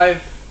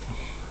Live.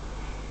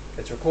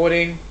 It's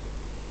recording.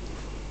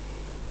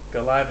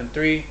 Go live in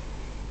 3,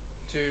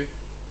 2,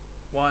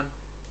 1.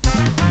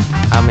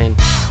 I'm in.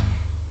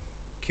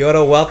 Kia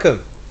ora,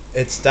 welcome.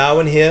 It's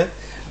Darwin here.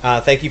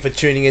 Thank you for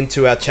tuning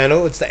into our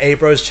channel. It's the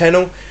A-Bros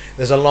channel.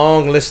 There's a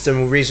long list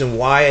and reason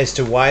why as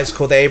to why it's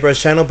called the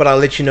A-Bros channel, but I'll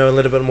let you know a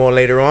little bit more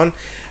later on.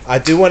 I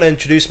do want to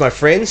introduce my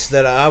friends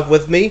that are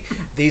with me.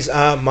 These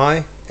are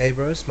my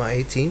A-Bros, my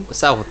A-team.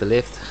 What's up with the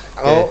lift?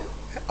 Oh,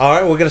 all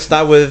right. We're going to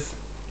start with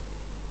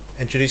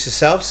introduce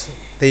yourselves.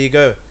 There you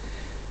go.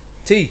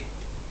 T.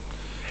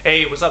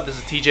 Hey, what's up? This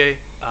is TJ.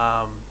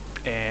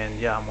 And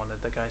yeah, I'm one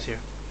of the guys here.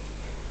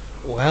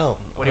 Wow.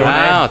 What do you want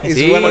to Wow, add? He's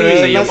T. one of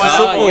the- You're that's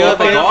simple. the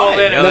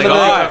guy. You're the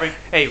guy.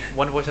 Hey,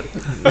 one voice at a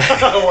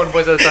time. One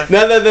voice at a time.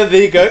 No, there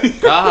you go.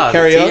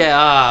 Carry on.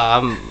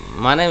 Yeah,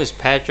 my name is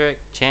Patrick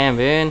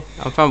Champion.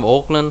 I'm from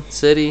Auckland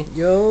City.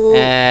 Yo.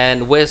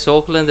 And West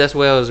Auckland, that's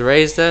where I was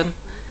raised in.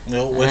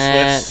 No,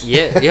 West.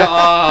 Yeah.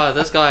 Oh,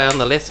 this guy on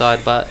the left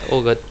side, but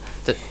all good.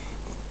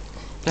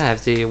 Don't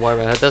have to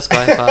worry about this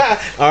guy. But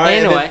All right.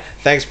 anyway.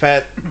 Thanks,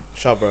 Pat.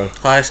 Shot, bro.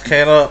 Hi, it's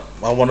Cana.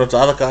 I'm one of the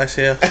other guys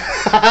here.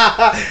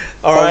 All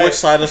From right. which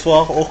side as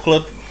well?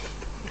 Auckland.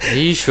 Are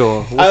you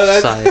sure? Which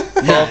that's- side?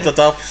 From the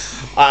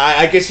Dubs.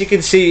 I guess you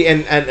can see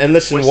and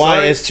listen Which why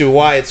side? as to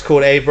why it's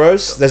called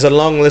A-Bros. There's a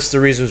long list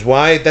of reasons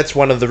why. That's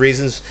one of the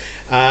reasons.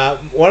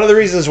 One of the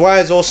reasons why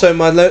is also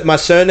my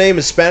surname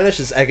is Spanish.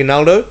 It's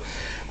Aguinaldo.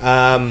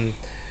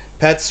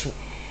 Pat's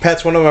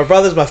one of my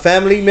brothers, my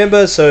family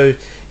member, so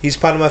he's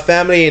part of my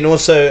family. And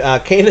also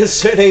Cana's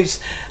surname's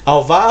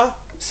Alvar,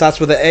 starts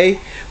with an A.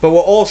 But we're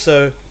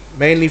also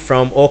mainly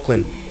from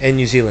Auckland and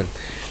New Zealand.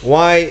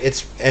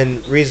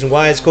 Reason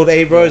why it's called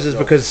A-Bros is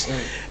because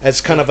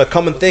it's kind of a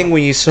common thing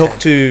when you talk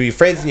to your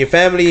friends and your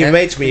family, your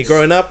mates when you're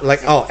growing up,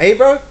 like, oh,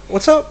 A-Bro,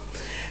 what's up?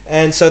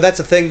 And so that's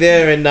a thing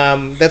there,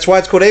 and that's why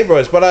it's called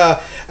A-Bros. But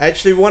I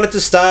actually wanted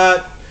to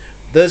start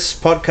this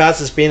podcast.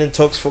 It's been in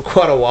talks for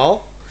quite a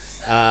while.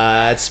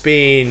 It's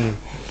been,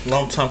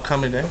 Long time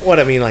coming then. what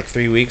I mean, like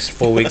 3 weeks,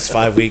 4 weeks,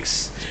 5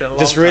 weeks. It's been a long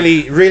Just time.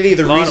 really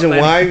the Lot of reason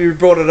planning. why we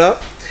brought it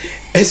up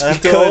is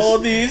After all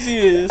because these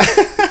years.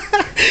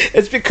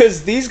 it's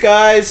because these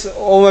guys,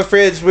 all my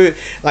friends,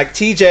 like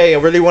TJ. I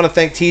really want to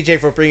thank TJ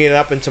for bringing it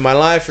up into my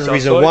life. And the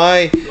reason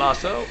why,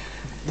 Lasso.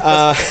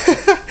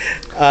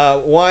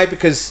 why?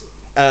 Because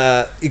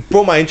it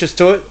brought my interest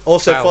to it.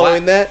 Also, Wow,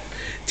 following what?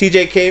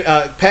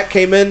 that, Pat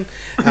came in,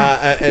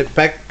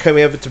 back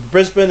coming over to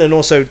Brisbane, and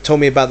also told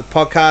me about the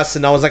podcast.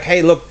 And I was like,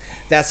 hey, look,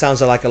 that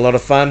sounds like a lot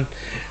of fun.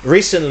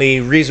 Recently,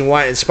 reason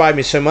why it inspired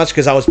me so much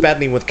because I was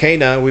battling with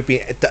Cana. We've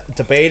been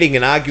debating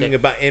and arguing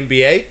about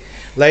NBA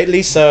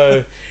lately.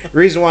 So,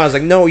 reason why I was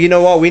like, no, you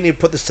know what? We need to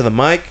put this to the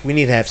mic. We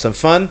need to have some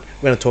fun.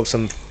 We're gonna talk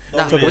some.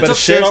 Nah, Talk we about took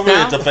shit. shit Not really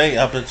now. a debate,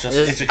 I've been just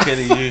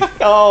educating you.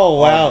 Oh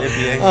wow! On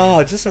NBA.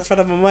 Oh, just in front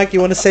of a mic, you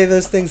want to say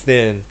those things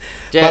then?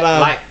 Yeah,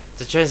 But, like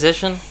the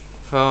transition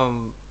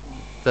from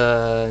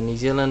the New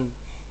Zealand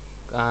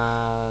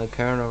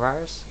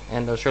coronavirus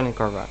and the Australian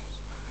coronavirus.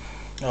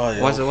 Oh,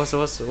 yeah.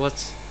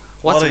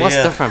 What's a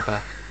year. different, bro?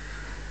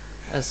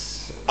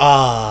 It's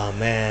Oh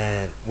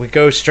man, we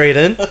go straight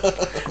in. go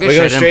We're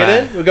going straight bro.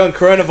 in. We're going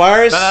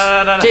coronavirus.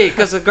 No. Gee,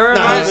 because the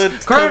coronavirus in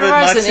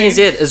COVID-19. NZ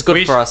is good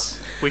We for us.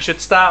 We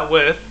should start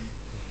with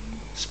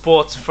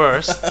sports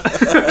first,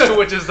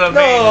 which is the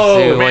No.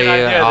 main Well,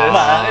 idea.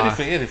 yeah, of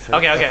this. Nah, anything.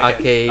 Okay.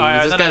 Okay,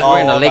 Alright, this no, guy's no,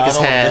 wearing no, a Lakers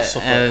no, hat, that's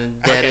okay.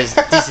 and that is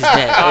this is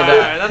that.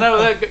 Alright,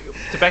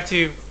 no. Back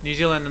to New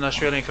Zealand and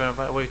Australian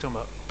coronavirus. What are you talking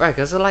about? Right,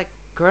 because like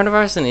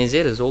coronavirus in NZ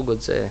is all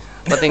good, say,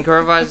 but then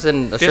coronavirus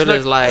in Australia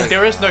is like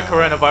there is no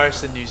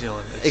coronavirus in New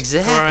Zealand. It's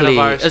exactly,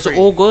 coronavirus it's free.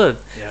 all good.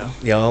 Yeah.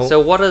 Yo,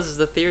 So what is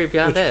the theory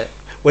behind that?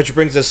 which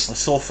brings us.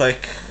 It's all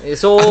fake.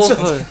 It's all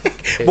good.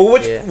 Well,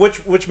 Yeah.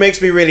 which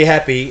makes me really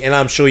happy, and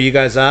I'm sure you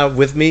guys are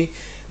with me,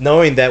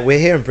 knowing that we're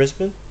here in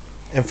Brisbane,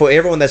 and for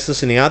everyone that's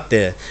listening out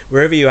there,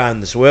 wherever you are in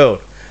this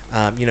world,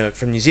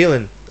 from New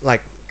Zealand,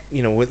 like,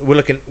 we're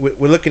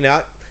looking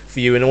out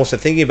for you, and also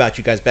thinking about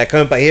you guys back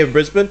home. But here in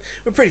Brisbane,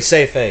 we're pretty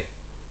safe, eh?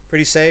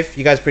 Pretty safe.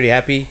 You guys pretty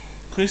happy?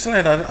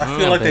 Queensland, I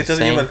feel like they didn't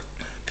same. even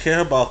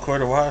care about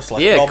coronavirus.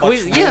 Like, Yeah, not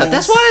much yeah,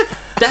 that's rules, what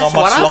not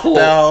I much thought.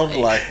 lockdown.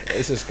 Like,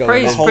 It's just going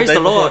Praise- the whole praise the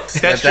neighborhood. Lord.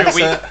 That's and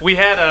true. it. We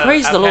had a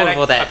Praise the Lord panic,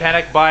 for that. a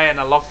panic buy and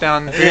a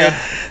lockdown period. Yeah.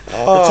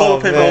 Oh, the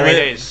toilet paper man. 3 went,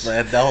 days.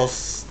 and that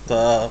was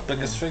the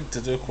biggest thing to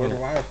do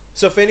coronavirus.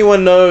 So if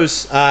anyone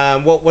knows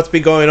what's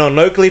been going on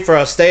locally for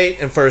our state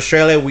and for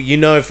Australia,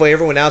 for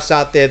everyone else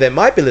out there that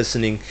might be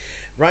listening,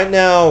 right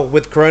now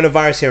with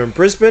coronavirus here in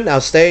Brisbane,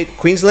 our state,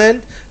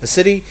 Queensland, the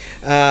city,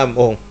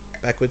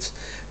 backwards,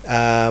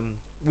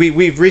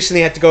 we've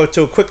recently had to go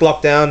to a quick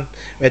lockdown.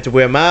 We had to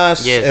wear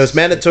masks. Yes, It was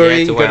mandatory. you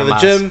had to Go wear to a the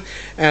mask. gym.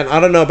 And I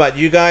don't know about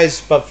you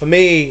guys, but for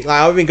me, like,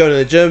 I've been going to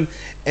the gym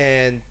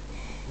and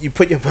you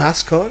put your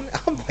mask on,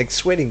 I'm like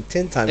sweating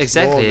 10 times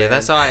Exactly, more, man.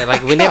 that's why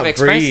like we I never can't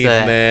experienced breathe,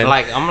 that. man.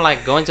 Like I'm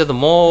like going to the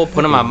mall,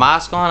 putting my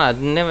mask on. I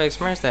never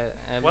experienced that.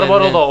 And What then- about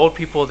all then- the old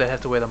people that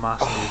have to wear the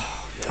mask?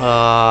 Dude?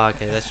 Oh,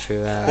 okay, that's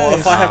true. Well,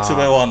 if I have to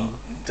wear one,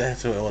 they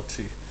have to wear one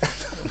too.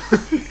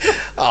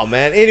 Oh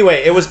man.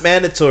 Anyway, it was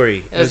mandatory.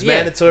 It was yeah,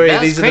 mandatory.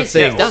 that's These are the crazy.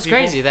 things. That was People-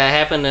 crazy. That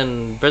happened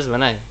in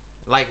Brisbane.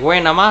 Like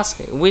wearing a mask.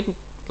 We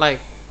like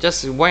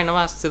just wearing a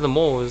mask to the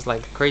mall was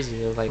like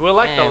crazy. It was like We're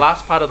like the man.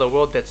 last part of the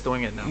world that's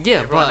doing it now.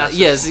 Yeah, Everyone but else is-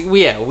 yes,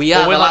 we are But the we're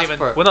not last even.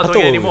 part. We're not I doing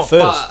it thought we were anymore.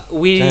 first. But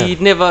we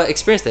Damn. never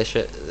experienced that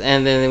shit,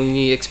 and then when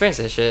you experience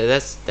that shit,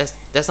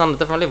 that's on a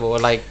different level.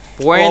 Like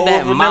wearing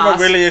that we mask.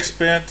 never really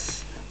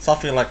experienced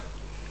something like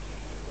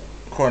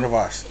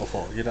coronavirus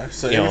before, you know.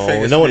 So You everything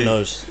know, is no one new.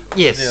 knows.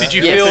 Yes. Yeah. Did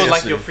you yes. feel Yes.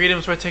 like your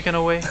freedoms were taken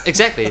away?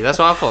 Exactly. That's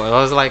what I thought. It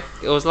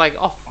was like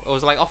off. It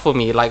was like off for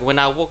me. Like when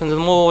I walk into the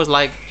mall, it was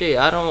like, gee,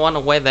 I don't want to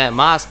wear that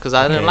mask because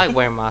I didn't Okay. like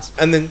wearing masks.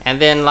 And then And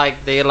then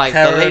they like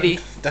Karen, the lady.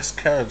 that's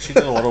Karen. She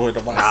didn't want to wear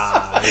the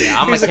mask. Yeah,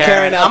 I'm a Who's a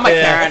Karen. out I'm a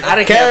there? Karen. I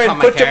don't care if Karen, I'm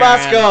a put your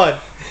mask Karen. on.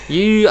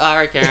 You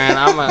are a Karen.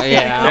 I'm a I'm a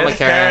That's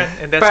Karen.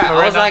 Karen, and that's Bruh, I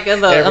was Corona. like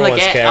in the Everyone's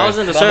I Karen. was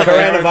in the No, survey.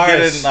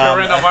 Coronavirus.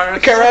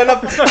 Coronavirus. Corona.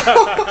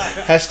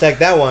 Hashtag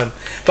that one.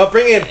 But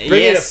bring it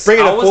Yes, bring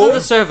it I was in forward.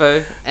 the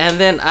servo, and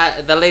then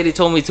the lady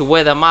told me to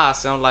wear the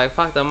mask. And I'm like,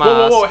 fuck the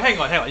mask. Whoa, hang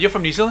on. You're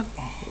from New Zealand?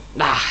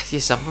 Nah,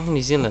 yes, I'm from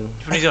New Zealand.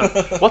 You're from New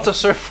Zealand. What's a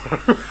servo?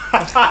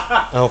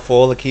 Oh, for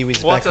all the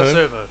Kiwis What's back a home.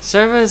 servo?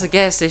 Servo is a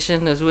gas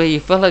station. Is where you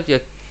fill up your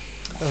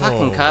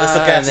fucking car It's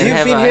a gas- and then You've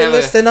have been a here have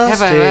less a than us,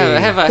 have a,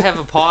 Jay. have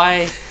a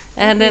pie.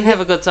 And then have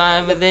a good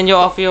time, and then you're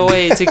off your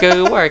way to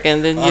go work,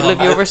 and then you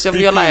live your rest of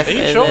your life. Are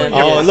you and sure? then-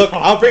 Oh, look,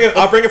 I'll bring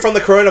it from the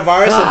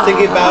coronavirus and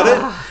thinking about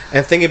it.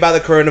 And thinking about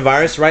the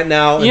coronavirus right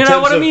now. in You know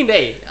terms what I of- mean,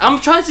 eh?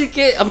 I'm trying to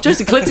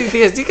collect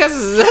things. You guys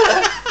is.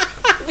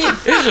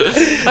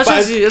 I'm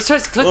trying to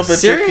collect Little bit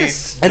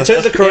serious. In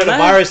terms of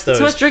coronavirus,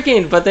 Too much though,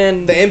 drinking, but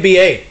then the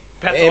NBA,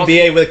 Pet the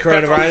NBA with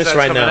Pet coronavirus Talk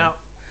right coming now. out.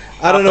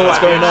 I don't know what's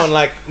going on.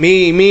 Like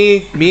me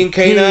and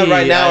Cana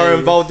right now are Yeah.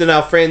 involved in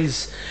our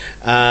friends'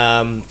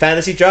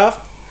 fantasy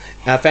draft,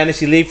 our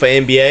fantasy league for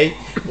NBA.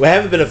 We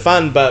haven't been a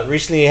fun, but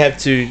recently have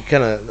to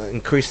kind of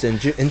increase the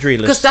injury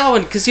Because list.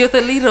 Darwin, because you're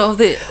the leader of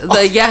the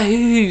Yahoo,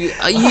 you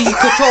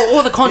control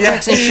all the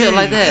contracts and shit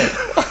like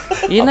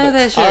that. You know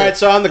that shit. All right,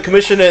 so I'm the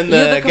commissioner in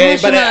You're the, the game,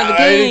 but commissioner of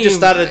the I only just game.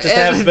 started just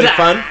to have a bit of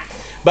fun.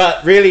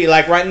 But really,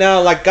 like right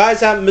now, like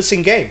guys aren't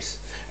missing games.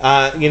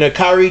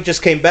 Kyrie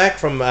just came back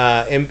from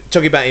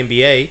talking about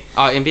NBA.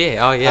 Oh, NBA.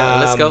 Oh yeah,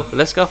 let's go.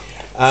 Let's go.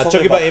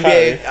 Talking about about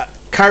NBA,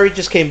 Kyrie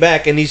just came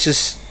back and he's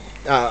just.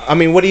 I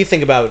mean, what do you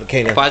think about it,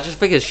 Kana? But I just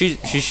figured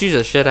shoes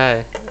are shit,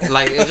 eh?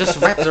 Like it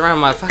just wraps around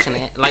my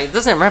fucking like it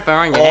doesn't wrap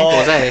around your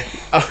ankles, eh?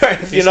 All right,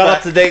 if you're He's not back.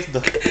 up to date.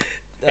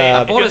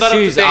 I bought you're the not up to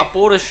shoes. date- I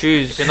bought the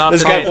shoes. You're not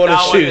This guy from- bought his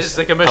Darwin shoes. is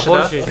the I bought the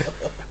commissioner shoes.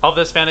 of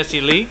this fantasy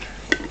league.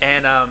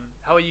 And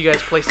how are you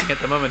guys placing at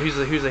the moment?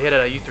 Who's ahead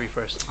of you three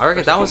first? I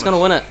reckon that one's gonna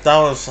win it. That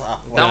was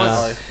That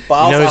was- but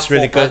I You know was it's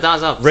really up for- good. That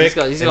was up. Rick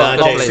He's and got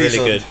RJ good is players.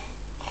 really good.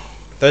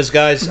 Those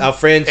guys, our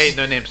friends. Hey,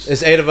 no names.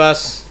 There's 8 of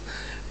us.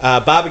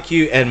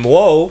 Barbecue and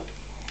Whoa.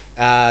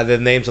 The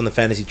names on the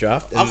fantasy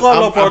draft. And I've got a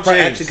lot more I'm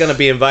probably James. actually going to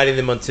be inviting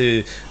them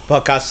onto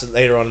podcasts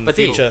later on in the But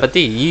D, future.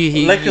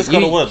 Lakers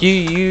gonna win.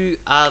 you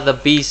are the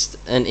beast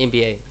in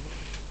NBA.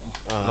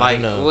 I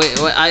Like don't know.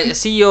 when I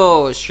see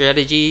your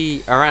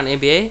strategy around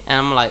NBA, and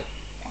I'm like,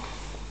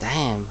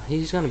 damn,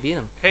 he's gonna beat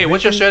him. Hey,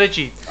 what's your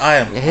strategy? I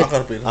am. Yeah. I'm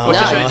gonna be. Oh, Nah,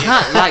 wow. you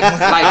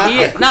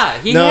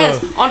can't he No.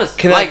 has honest.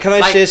 Can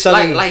I share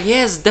something? Like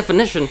his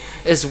definition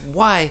is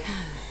why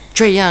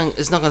Trey Young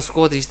is not gonna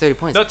score these 30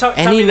 points, No, tell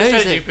and me he the knows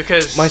strategy it.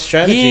 because My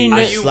strategy He is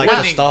knows- like Are the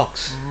you winning?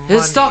 stocks.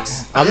 His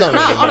stocks. I'm not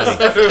making honest.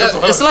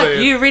 money. It's like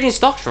you reading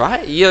stocks,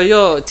 right?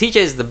 Your teacher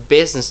is the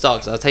best in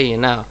stocks. I'll tell you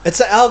now. It's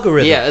an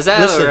algorithm. Yeah, it's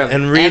an Listen algorithm.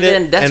 and read And it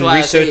then that's and why I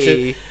research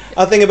say it.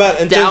 I think about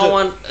in terms of,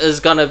 Darwin is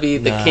gonna be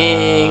the Nah.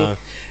 king.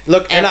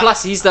 Look, And I-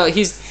 plus, he's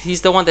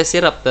the one that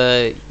set up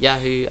the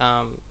Yahoo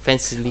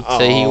fantasy league, so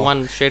he Oh.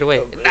 won straight away.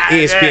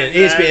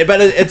 ESPN, but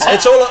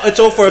it's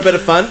all for a bit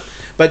of fun.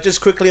 But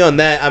just quickly on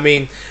that, I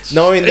mean,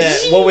 knowing that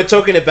what we're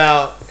talking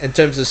about in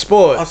terms of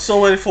sport. I'm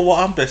still waiting for what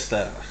I'm best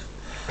at.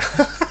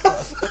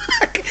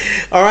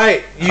 All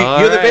right, you're the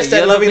Alright, best you're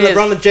at the loving best.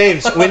 LeBron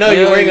James. We know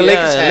you're Yeah, wearing a yeah,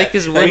 Lakers hat.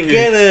 Lakers we win.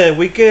 get it.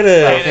 We get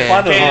Okay. it.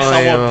 Finally, Kane-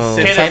 someone Kane-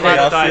 said Kane- something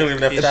I Kane- feel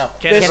left Kane- out.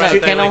 Kane- Best, Kane- team-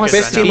 Kane- Kane- Lakers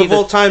best right team now. of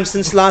all time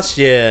since last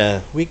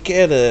year. We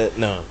get it.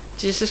 No.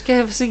 Just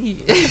can't see.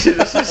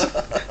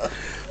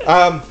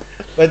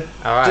 But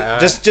Alright,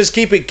 just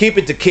keep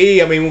it to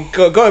key. I mean,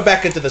 going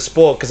back into the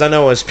sport because I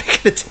know I was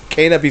speaking to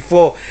Kana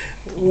before.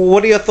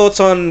 What are your thoughts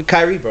on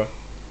Kyrie, bro?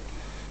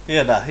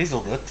 Yeah, nah, he's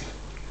all good.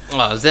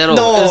 Oh, is that all?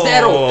 No. Is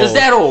that all? Is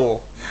that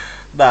all?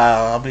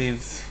 Nah, I mean,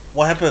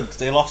 what happened?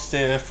 They lost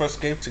their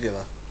first game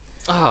together.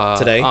 Oh,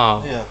 Today?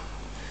 Oh. Yeah.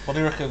 What do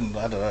you reckon?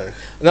 I don't know.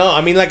 No, I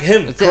mean like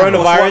him. Is that-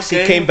 Coronavirus. what's He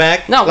one came game?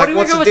 back. No, what like, do you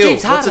what's reckon the with deal?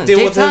 James What's the Harden? deal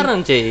James with him?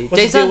 Harden, G. What's the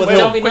James deal Harden, with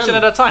don't him? be Question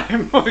at none. a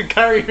time.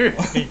 Carry.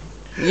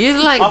 You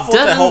like I thought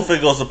that whole done.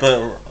 thing was a bit.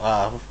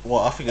 Well,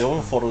 I think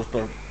everyone thought it was a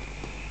bit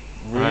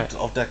rude Right.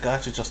 of that guy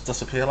to just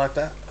disappear like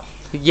that.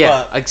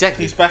 Yeah, But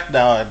exactly. He's back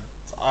now, and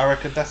I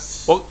reckon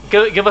that's. Well,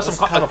 give us some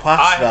That's kinda context.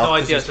 past I have now, no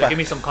 'cause idea, he's so back. give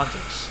me some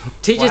context.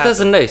 TJ What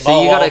doesn't know, so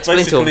Oh, you gotta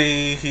explain to him.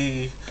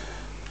 basically,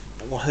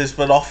 he's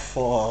been off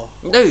for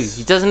No,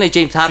 he doesn't know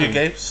James a few Harden.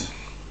 games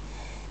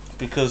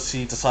because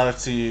he decided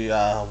to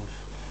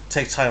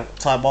take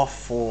time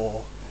off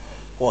for.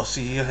 Well,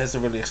 see, he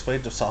hasn't really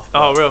explained himself.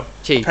 Oh, but real?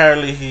 Gee.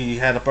 Apparently, he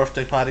had a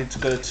birthday party to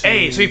go to.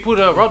 Hey, so he pulled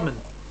a Rodman.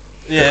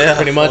 Yeah,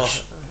 Pretty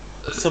much.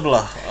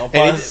 Similar,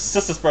 but it's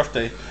just his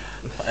birthday,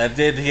 and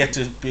then he had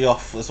to be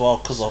off as well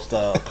because of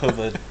the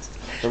COVID,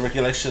 the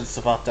regulations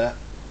about that.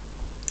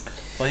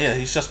 But yeah,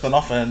 he's just been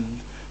off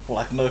and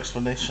like no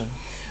explanation.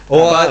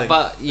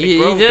 But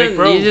you big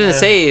bro. didn't Yeah.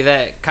 say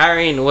that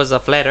Kyrie was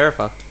a flat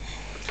earther.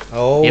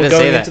 Oh, You we're didn't say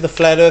going that. into the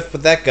flat Earth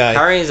with that guy.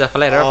 Kyrie is a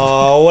flat earther.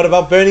 Oh, what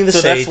about burning the So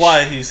sage? that's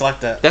why he's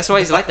like that. That's why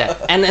he's like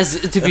that. And his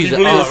interviews, If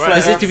you believe in flat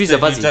his Earth, interviews are then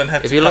you buzzy. don't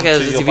have If to you look come at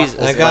to his your interviews, podcast.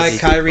 That guy, buzzy.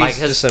 Kyrie's Like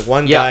his- just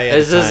one yeah, guy at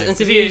his a time.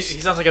 interviews.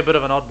 He sounds like a bit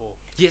of an oddball.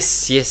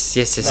 Yes. No, he His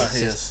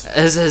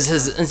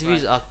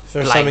interviews are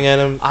Throw like, something at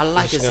him. I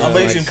like he's his gonna,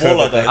 Amazing like, curve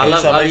baller, it though. back. I love-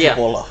 He's an amazing yeah.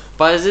 baller.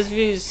 but his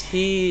interviews,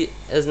 he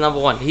is number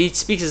one. He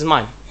speaks his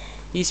mind.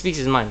 He speaks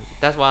his mind.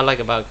 That's what I like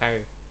about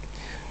Kyrie.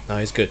 No,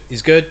 he's good.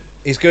 He's good.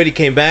 He's good. He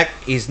came back.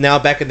 He's now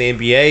back in the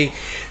NBA.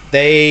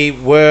 They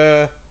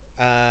were.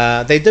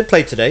 They did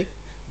play today.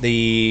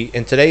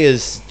 And today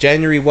is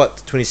January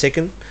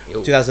 22nd,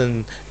 Yo.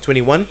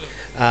 2021.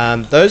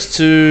 Those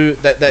two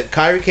that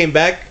Kyrie came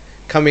back,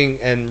 coming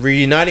and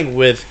reuniting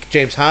with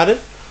James Harden,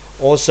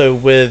 also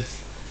with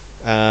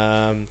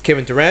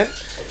Kevin Durant.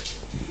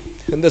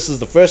 And this is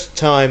the first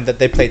time that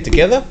they played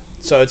together.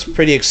 So it's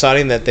pretty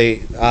exciting that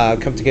they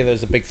come together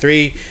as a big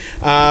three.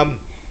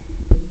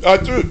 I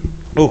do.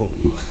 Ooh.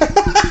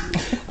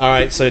 All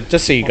right, so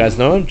just so you guys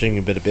know, I'm drinking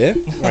a bit of beer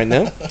right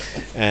now,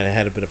 and I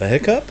had a bit of a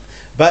hiccup.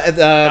 But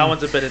That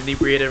one's a bit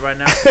inebriated right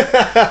now.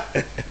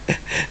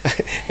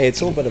 hey,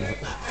 it's all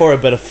for a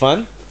bit of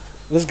fun.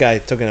 This guy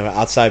talking about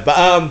outside,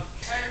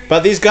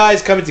 but these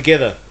guys coming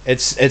together. I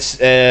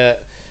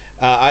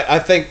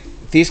think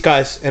these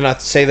guys, and I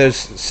say those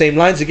same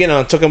lines again.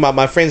 I'm talking about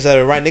my friends that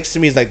are right next to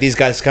me. Is like these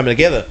guys coming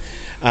together.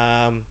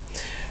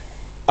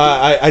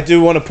 I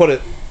do want to put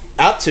it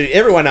out to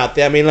everyone out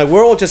there. I mean, like,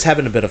 we're all just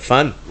having a bit of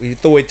fun. We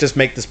thought we'd just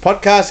make this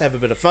podcast, have a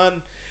bit of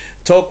fun,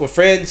 talk with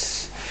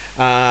friends,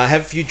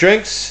 have a few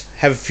drinks,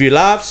 have a few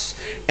laughs,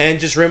 and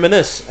just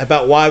reminisce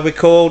about why we're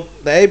called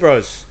the A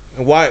Bros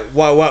and why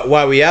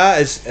we are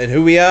and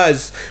who we are.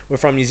 As we're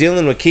from New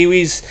Zealand, we're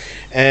Kiwis,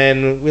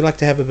 and we like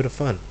to have a bit of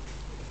fun.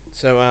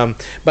 So,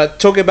 but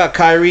talking about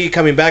Kyrie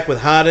coming back with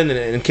Harden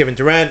and Kevin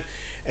Durant,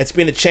 it's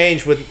been a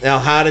change with now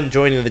Harden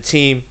joining the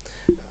team.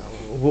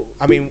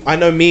 I mean, I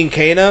know me and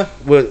Cana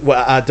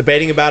were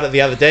debating about it the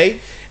other day,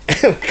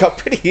 and it got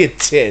pretty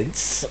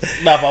intense.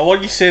 No, but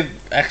what you said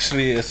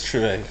actually is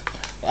true. Eh?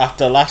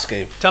 After last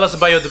game, Tell us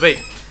about your debate.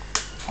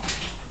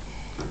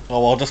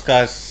 oh well, this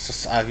guy's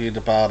just argued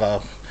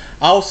about.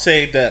 I'll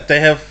say that they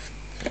have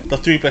the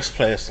three best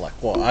players. Like,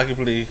 well,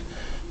 arguably,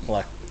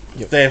 like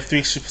they have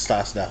three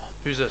superstars now.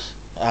 Who's this?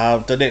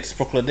 The Nets,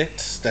 Brooklyn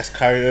Nets. That's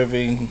Kyrie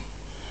Irving,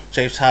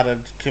 James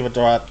Harden, Kevin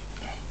Durant.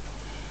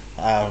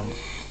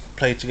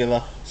 Played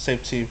together, same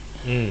team,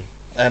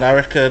 and I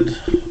reckon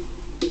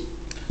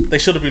they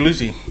shouldn't be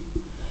losing.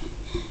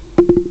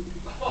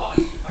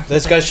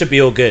 Those guys should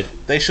be all good.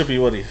 They should be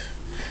winning,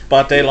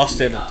 but they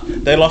lost it.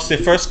 They lost their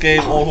first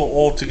game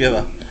all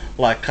together.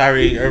 Like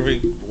Kyrie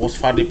Irving was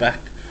finally back.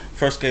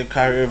 First game,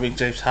 Kyrie Irving,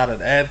 James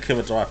Harden, and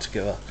Kevin Durant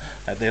together,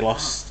 and they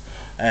lost.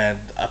 And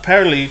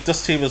apparently,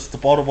 this team is the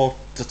bottom of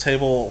the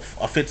table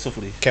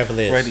offensively.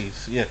 Cavaliers. Ready,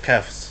 yeah,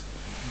 Cavs,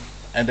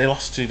 and they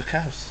lost to the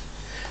Cavs.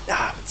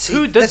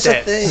 Who did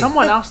that?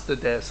 Someone else did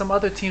that. Some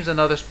other teams and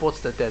other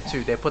sports did that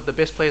too. They put the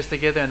best players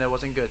together and it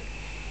wasn't good.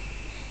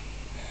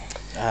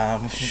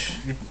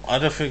 I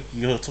don't think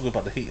you're talking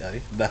about the Heat, are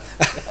you? No.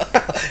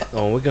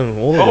 Oh, we're going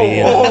all the way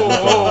in.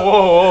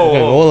 Whoa, We're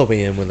going all the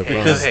way in with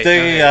LeBron. Because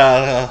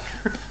Hey,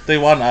 they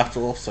won after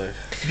all, so.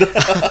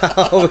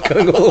 We're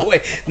going all the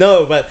way.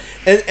 No, but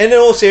in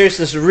all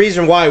seriousness, the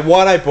reason why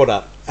what I brought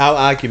up, our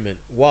argument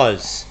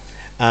was,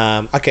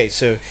 okay,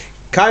 so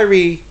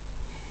Kyrie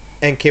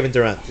and Kevin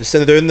Durant,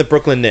 so they're in the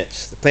Brooklyn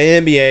Nets. They're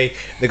playing NBA.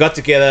 They got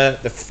together.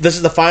 This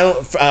is the final,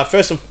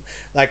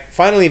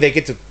 finally they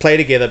get to play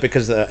together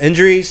because of the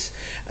injuries.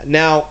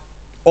 Now,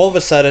 all of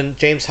a sudden,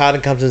 James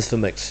Harden comes into the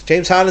mix.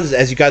 James Harden,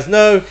 as you guys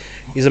know,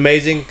 he's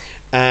amazing.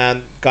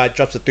 Guy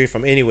drops a three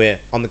from anywhere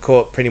on the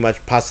court, pretty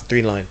much past the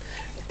three line.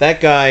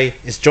 That guy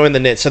is joined the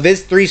Nets. So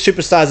there's three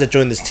superstars that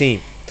joined this team.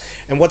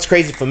 And what's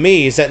crazy for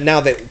me is that now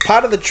that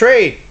part of the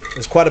trade,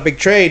 it's quite a big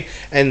trade,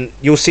 and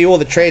you'll see all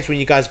the trades when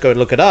you guys go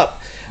look it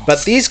up.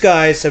 But these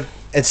guys have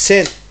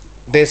sent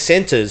their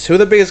centers, who are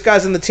the biggest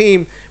guys on the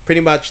team,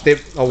 pretty much.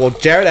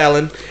 Jared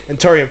Allen and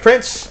Taurean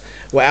Prince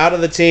were out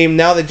of the team.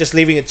 Now they're just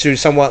leaving it to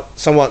somewhat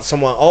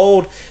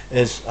old.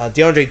 There's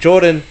DeAndre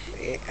Jordan,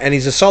 and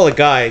he's a solid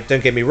guy,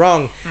 don't get me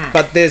wrong,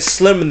 but they're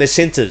slim in their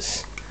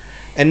centers.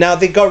 And now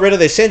they got rid of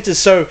their centers,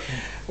 so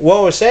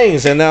what we're saying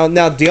is that now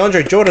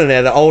DeAndre Jordan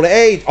at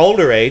an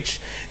older age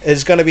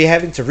is going to be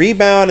having to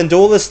rebound and do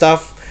all this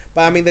stuff.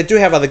 But I mean, they do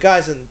have other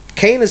guys, and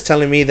Kane is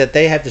telling me that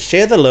they have to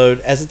share the load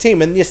as a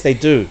team, and yes, they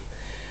do.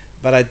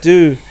 But I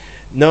do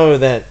know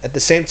that at the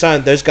same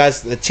time, those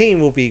guys, the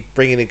team will be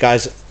bringing the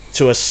guys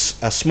to a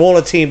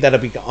smaller team that'll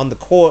be on the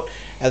court.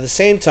 At the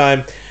same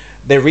time,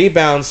 their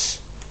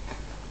rebounds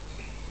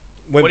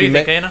What do you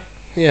think, Cana?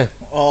 Yeah.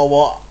 Oh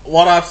well,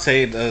 what I'm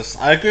saying is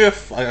I agree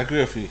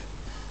with you,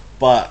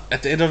 but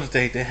at the end of the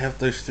day, they have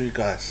those three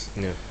guys.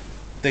 Yeah.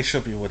 They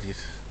should be winning.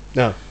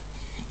 No.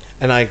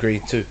 And I agree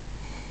too.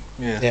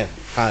 Yeah. Yeah.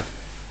 Hard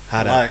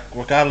out. Like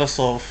regardless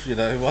of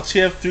once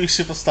you have three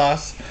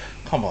superstars,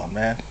 come on,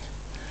 man.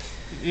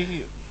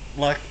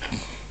 Like,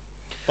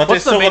 but What's they the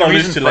still main gotta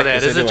lose reason to for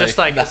Lakers that? Is it anyway. just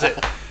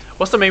like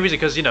what's the main reason?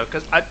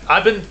 Because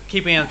I've been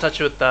keeping in touch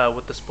with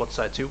the sports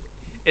side too.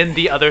 In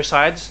the other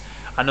sides,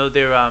 I know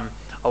there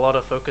a lot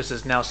of focus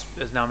is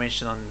now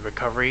mentioned on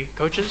recovery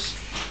coaches.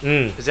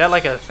 Is that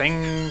like a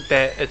thing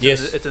that it's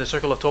in the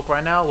circle of talk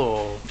right now,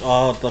 or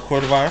the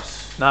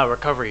coronavirus? no,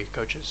 recovery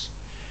coaches?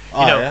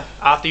 Yeah.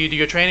 After you do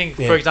your training,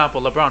 for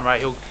example, LeBron,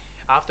 right?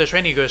 After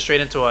training, he goes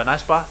straight into an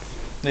ice bath.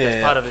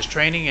 That's part of his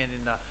training,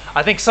 and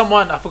I think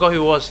I forgot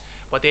who it was,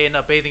 but they end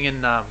up bathing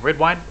in red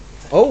wine.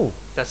 Oh,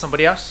 That's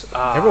somebody else.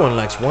 everyone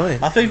likes wine.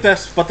 I think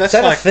that's Is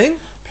that like a thing?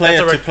 player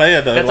That's a to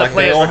player though. that's a Like they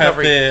player's all have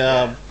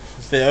recovery.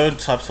 their own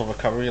types of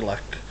recovery.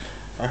 Like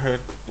I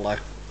heard, like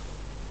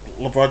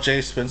LeBron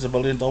James spends $1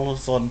 million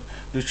on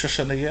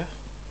nutrition a year.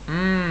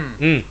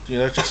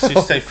 Just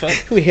to stay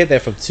fit. We heard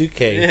that from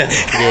 2K. Yeah.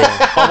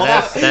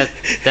 Yeah.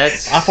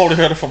 That's. I probably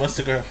heard it from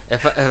Instagram.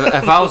 If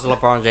I was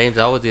LeBron James,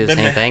 I would do the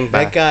same thing.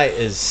 That But guy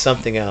is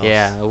something else.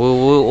 yeah,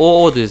 we'll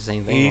all do the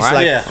same thing, He's right?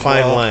 like Yeah,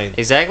 fine well, wine.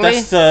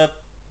 Exactly. That's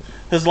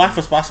his life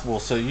was basketball.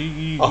 So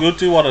you'll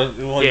do what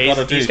you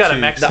gotta do. he's gotta to-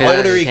 max- The Yeah,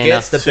 older he Cana.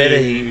 gets, the better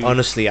he. To-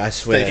 Honestly, I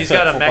swear. He's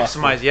got to For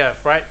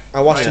maximize, right?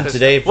 I watched him Because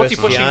today what's he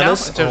versus pushing now in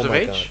Giannis. terms Oh of my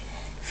age? God.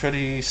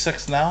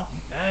 36 now.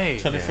 Hey.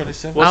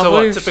 37. Well, so Now,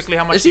 what, where's- typically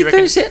how much is do he you reckon?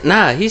 37?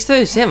 Nah, he's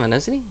 37,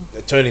 isn't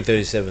he? Turning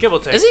 37. Give or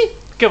take. Is he?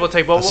 Give or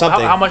take. But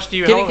Something. how much do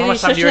you? Can How, you, can how you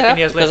much time search do you that reckon up?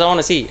 he has Because left? I want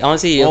to see. I want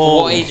to see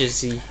Oh. what age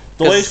is he.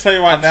 The way he's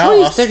playing right I'm now,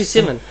 sure he's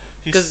 37.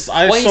 Because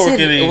I what he saw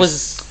said it it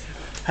was.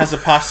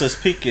 hasn't passed his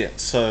peak yet.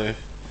 So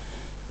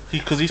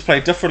because he's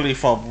played differently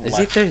from Is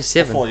he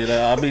 37? before.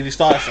 I mean, he's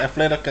not as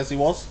athletic as he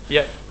was,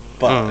 Yeah.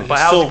 but he's But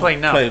how's he still playing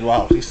now? playing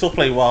well. He's still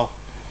playing well.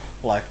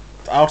 Like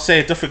I would say,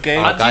 a different game.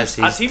 Our Guys,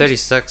 teams- our he's teams-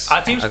 36.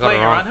 Our team's I got it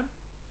playing wrong. around him.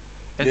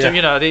 And Yeah.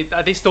 so,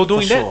 are they still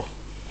doing for that? sure.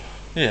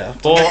 Yeah.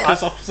 Or-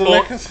 The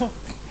Lakers,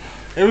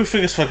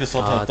 everything is focused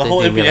on him. The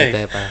whole didn't mean NBA. like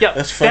that, bro. Yeah,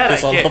 Let's that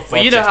focus I on get. the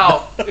But you know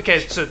project. how?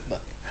 Okay, so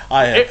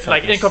I am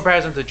like in focused.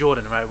 comparison to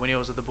Jordan, right? When he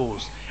was at the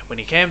Bulls, when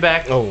he came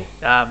back, Oh.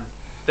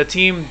 the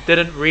team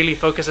didn't really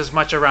focus as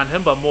much around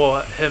him, but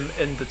more him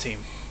in the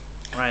team.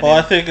 Right. Well, I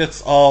And- think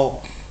it's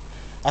all.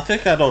 I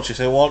think I know what you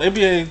say. Well,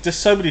 NBA, there's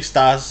so many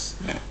stars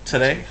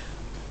today.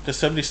 There's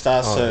so many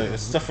stars, so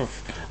it's different.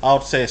 I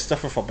would say it's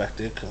different from back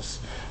then, because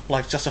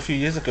like just a few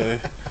years ago,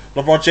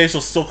 LeBron James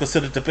was still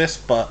considered the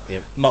best, but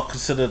not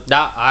considered.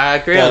 Nah, I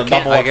agree The on Kane.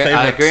 number one I agree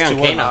favorites on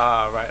to win. Kane.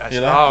 right. I see.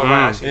 You know? Oh,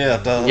 right. I see.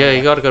 Yeah, Yeah,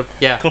 you got to go.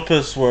 Yeah.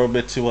 Clippers were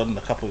meant to win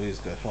a couple of years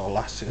ago, or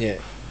last year.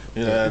 Yeah.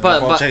 You know,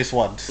 But- LeBron but- James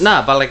won.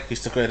 Nah, but like He's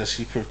the greatest.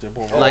 He proved it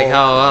more. like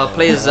how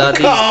players these.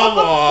 Come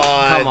on.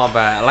 Come on,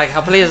 bro. Like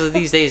how players of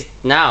these days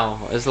now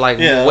is like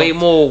Yeah. way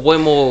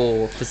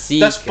more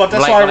physique. But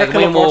that's like, why I like reckon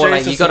way LeBron more James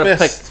like you is the gotta pick.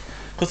 best.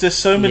 Because there's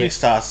so many Yeah.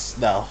 stars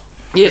now.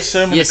 Yes,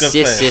 so many yes, good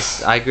yes, players.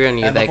 yes. I agree on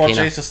you And there, LeBron Kena.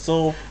 James is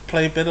still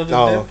playing better than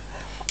Oh. them.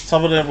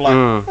 Some of them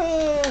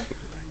like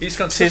He's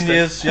 10 consistent.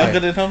 years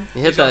younger than him.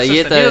 You hit He's the consistent.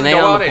 He doesn't nail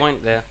go on out the it.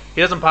 point there.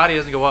 He doesn't party. He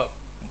doesn't go up.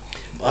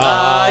 He he's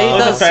a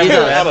does. family He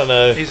does. man. I don't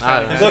know. He's I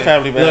fine. don't He's know. a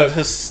family man. Look.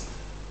 His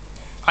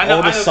I know.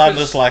 oldest son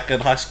 'cause is like in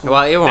high school.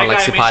 Well, everyone that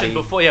likes guy to I mentioned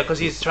party. before, because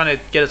he's trying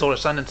to get his older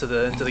son into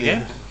the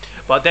game.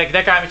 But that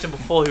guy I mentioned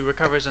before, who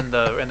recovers in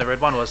the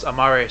red one, was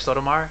Amare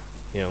Stoudemire.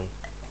 You know.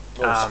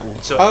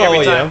 So Oh,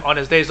 every time yeah. on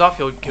his days off,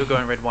 he'll go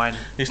in red wine.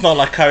 He's not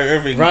like Kyrie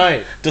Irving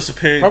Right.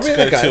 disappearing Probably to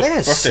go that guy. to a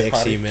That's birthday sexy,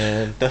 party.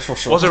 man. That's for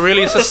sure. Was it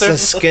really his It's sister? the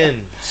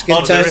skin. Skin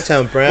Oh, there is-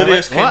 Town Brown.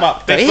 Videos came What?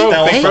 up. Hey, That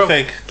was hey. the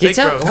thing. Can you Big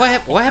tell bro.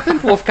 what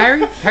happened with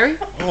Kyrie? Harry?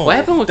 What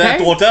happened with that,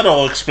 Kyrie? Well,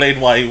 that'll explain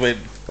why he went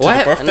to What the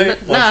happened?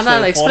 birthday.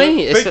 No, explain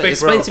it. Big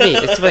Explain bro.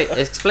 to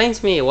me. Explain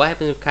to me what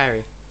happened with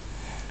Kyrie.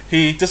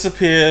 He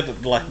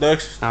disappeared, like no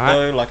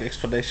Alright. like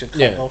explanation.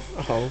 Kind Yeah. of.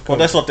 Oh, Well,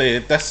 that's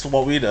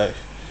what we know.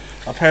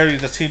 Apparently,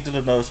 the team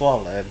didn't know as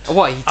well, and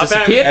What, he Apparently-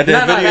 disappeared? And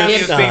then No, videos- he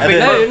He's had, being and big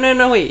then- bro.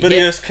 no, wait. He had,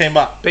 videos came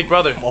up Big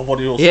brother. of what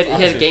he was. he had up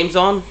to. games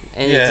on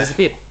and he Yeah.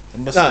 disappeared.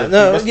 He missed No, the-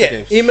 no, he missed the yeah,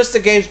 games. he missed the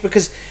games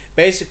because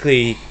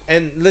basically,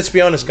 and let's be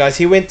honest, guys,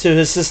 he went to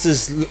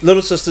his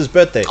little sister's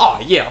birthday. Oh,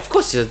 yeah, of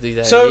course you do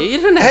that. So, you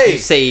didn't have hey, to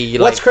say, like,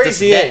 what's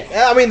crazy? this and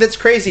that. I mean, that's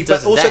crazy, but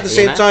Just also that, at the you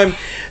same know? time,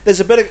 there's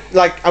a bit of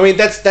like, I mean,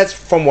 that's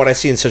from what I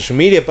see in social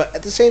media, but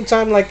at the same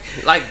time, like,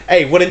 Like,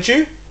 hey, wouldn't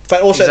you?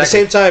 But also at the Exactly.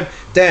 same time,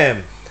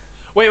 damn,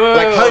 Wait.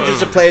 like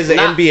hundreds of players at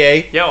Nah.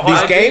 NBA, Yo, these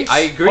I agree. games, I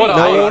agree. Hold on,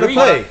 no I one want to agree.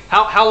 play.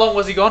 How long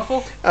was he gone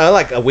for?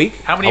 Like a week,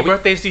 How many Are we-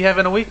 birthdays do you have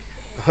in a week?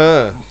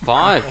 huh?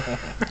 5.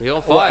 You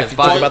got What, 5. if you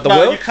talk But, about the no,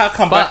 will? you can't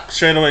come but- back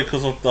straight away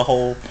because of the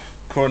whole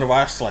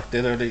coronavirus, like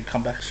they don't really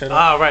come back straight up.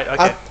 Ah, right.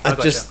 Okay. I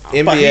gotcha. just But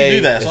he knew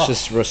NBA that as is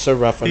well. just so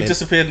rough on He him.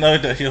 disappeared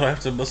knowing that he'll have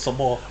to miss some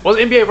more. Was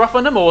NBA rough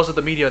on him, or was it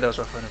the media that was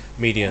rough on him?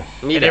 Media.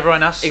 And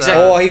everyone else?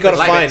 Exactly. Oh, he got a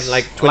Like fine, it's-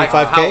 like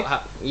 25K,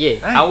 yeah,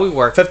 Dang. how we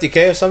work.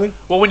 50K or something.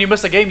 Well, when you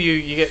miss a game,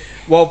 you get.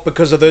 Well,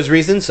 because of those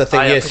reasons, I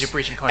think Ah, yeah, yes. 'cause you're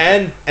breaching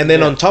contract. And then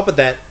Yeah. on top of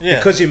that, Yeah.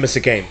 because you miss a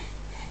game.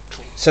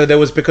 So there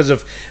was because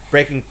of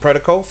breaking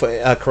protocol for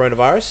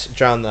coronavirus,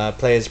 around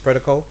players'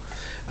 protocol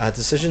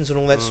decisions and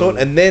all that sort.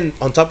 And then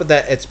on top of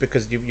that, it's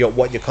because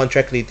what your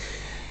contractually,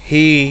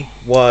 he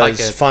was Like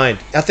a- fined.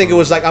 I think it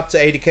was like up to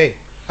 80K.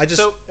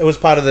 So- It was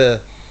part of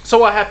the. So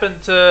what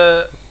happened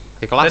to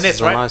The glasses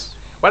Nets, are right? nice.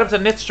 what happened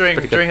to Nets during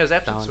Pretty good. his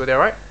absence? Down. Were they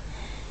alright?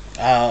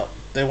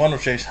 They won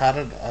with James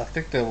Harden. I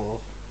think they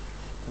will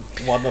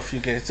won a few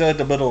games. They're in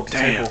the middle of the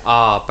Damn. table.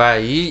 Oh, bro,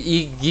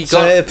 you So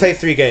got they played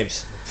 3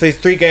 games. Played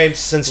 3 games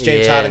since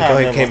James Yeah. Harden I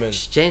came remember. in.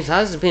 James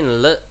has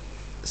been lit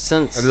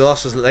since. And the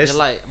loss was less. You're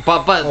like,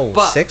 but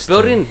Oh, 6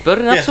 building up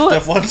Yeah, to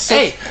they've won it. since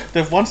Hey,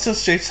 they've won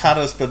since James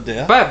Harden's been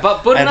there,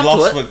 but building and up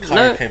lost to when it.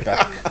 Kyrie No, came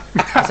back.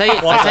 I tell you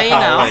Kyrie.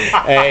 now.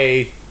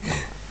 Hey,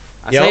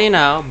 I Yo. tell you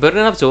now, building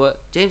up to it,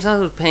 James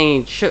Harden was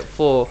paying shit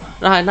for.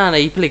 No,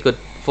 he played good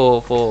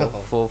for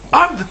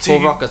I'm the for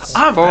team. Rockets.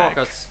 I'm for back.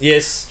 Rockets.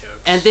 yes.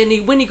 And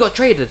then when he got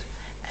traded,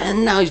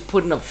 and now he's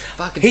putting up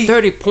fucking He-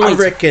 30 I points.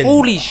 reckon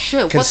Holy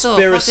shit! What the fuck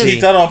conspiracy. is He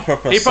done on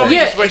purpose. He probably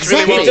Yeah, just works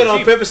really exactly. He well did with it on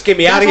the team. purpose. Get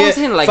me That's out of what here. I'm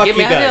saying. Like, Fuck get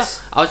me you out of here. guys.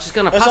 I was just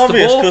gonna That's pass the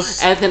obvious, ball, 'cause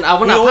and then when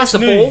we I pass always the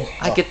knew- ball,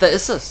 I get the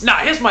assist. Nah,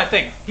 here's my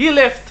thing. He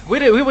left.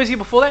 Where was he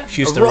before that?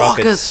 Houston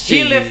Rockets.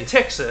 He Gee. left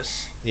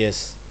Texas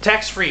Yes.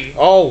 tax free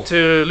Oh.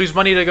 to lose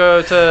money to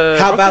go to.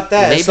 How about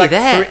that? It's Maybe like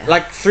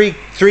that.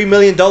 $3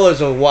 million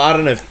or what?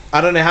 I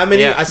don't know how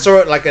many. Yeah. I saw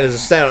it like as a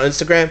stat on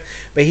Instagram,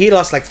 but he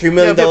lost like $3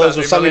 million Yeah, about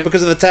or $3 something million.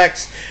 because of the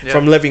tax Yeah.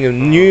 from living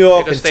in New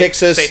York Because and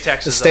Texas. state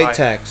taxes the are state high.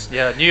 tax.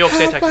 Yeah, New York How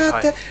state tax is about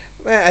high. that?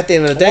 Man, at the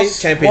end of the day,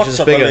 championship What's is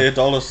 $1 bigger. million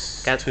to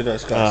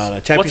those guys? No,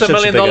 What's championships $1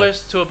 are million bigger.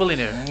 to a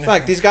billionaire?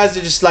 Like these guys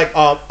are just like,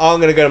 oh, I'm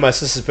gonna go to my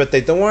sister's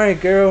birthday. Don't worry,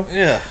 girl.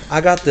 Yeah,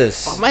 I got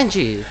this. Oh, mind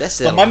you, that's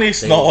the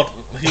money's not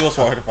what he was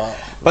worried about.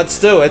 But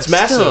still, it's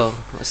massive.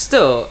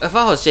 Still, if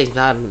I was James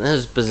Harden in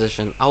his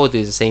position, I would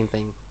do the same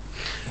thing.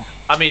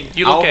 I mean,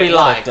 you I look would at be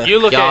like, you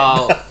look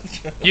yo,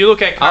 at you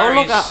look at I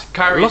would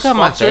Kyrie's look at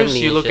my sponsors. family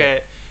You and look shit.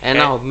 at and and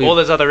I'll move. all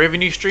those other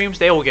revenue streams.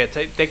 They all get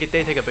they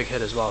take a big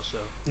hit as well.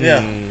 So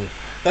Yeah,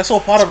 that's all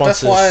part of. That's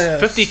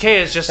Sponsors. why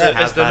 50K is just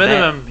That- is the how about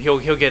minimum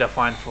he'll get a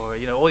fine for.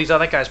 You know, all these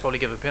other guys probably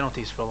give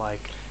penalties for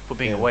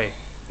being Yeah. away.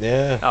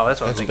 Yeah. Oh, that's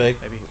what That's I'm big.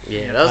 thinking. Maybe. Yeah,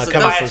 You that know, was,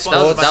 coming buy from a sponsor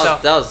sports.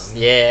 myself.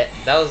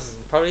 that was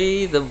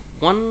probably the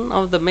one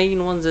of the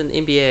main ones in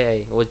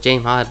NBA was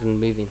James Harden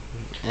moving.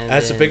 And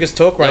That's the then biggest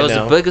talk right that was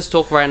now. the biggest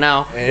talk right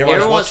now. And everyone's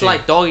Everyone's watching.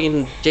 like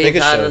dogging James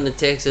Biggest Harden show. in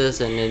Texas,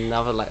 and then I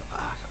was like,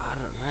 fuck, I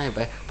don't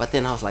know, but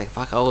then I was like,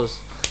 fuck, I was,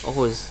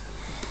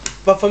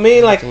 But for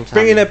me, like James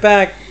bringing Harden. it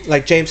back,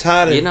 like James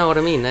Harden, you know what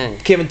I mean, eh?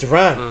 Kevin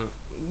Durant.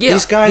 Yeah,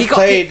 These guys he got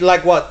played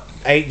like what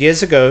 8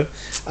 years ago,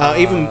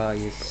 even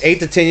yes. 8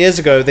 to 10 years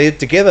ago. They're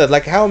together.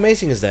 Like how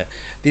amazing is that?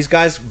 These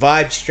guys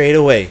vibe straight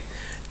away.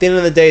 At the end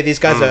of the day, these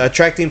guys are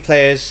attracting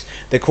players.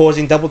 They're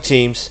causing double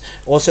teams.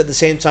 Also, at the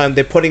same time,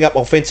 they're putting up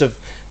offensive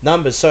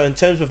numbers. So in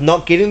terms of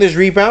not getting those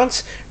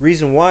rebounds,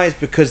 reason why is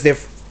because their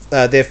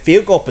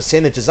field goal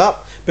percentage is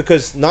up.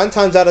 Because 9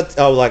 times out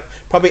of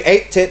probably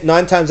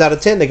 9 times out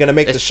of 10, they're going to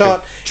make That's the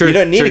shot. true. You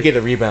don't need True. to get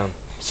a rebound.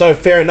 So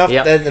fair enough,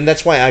 Yep. and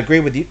that's why I agree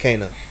with you,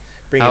 Cana,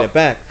 bringing How- it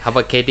back. How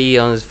about KD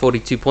on his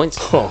 42 points?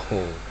 Oh,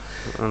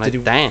 I'm like, did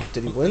he? damn.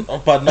 Did he win?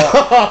 but not.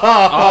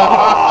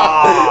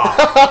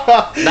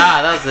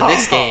 Nah, that was the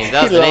next game.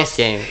 That was He the lost. next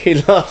game. He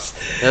lost.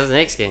 That was the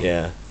next game.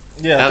 Yeah.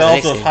 Yeah, That was that was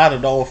next with game.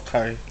 Harden, not with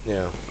Curry.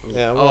 Yeah.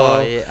 Yeah. Well,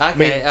 Oh, yeah. Okay, I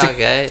mean,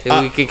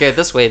 okay. We could go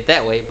this way,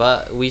 that way,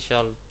 but we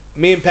shall.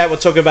 me and Pat were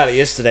talking about it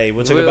yesterday.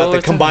 We're talking We about were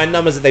the combined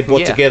numbers that they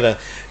brought Yeah. together.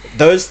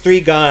 Those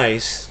 3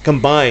 guys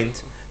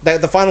combined,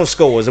 the final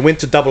score was it went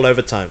to double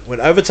overtime.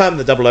 Went overtime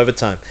to double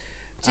overtime.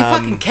 Two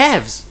fucking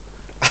Cavs.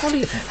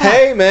 Holy fuck.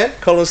 Hey man,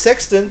 Colin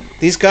Sexton.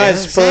 These guys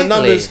Yeah, put the exactly.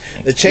 numbers.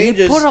 The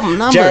changes. put up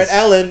numbers. Jared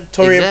Allen,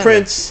 Torian Exactly.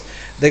 Prince.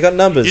 They got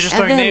numbers. You're just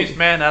And throwing then- names,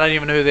 man. I don't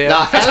even know who they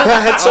Nah, are.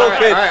 Allen. It's all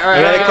good. You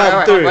gotta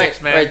come through.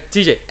 Right, man. right,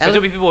 TJ. There's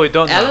gonna be people who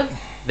don't know. Allen.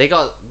 They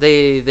got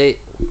they.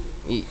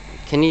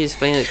 Can you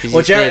explain it? 'Cause you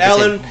Well, Jared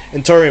explained it Allen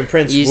and Torian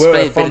Prince You were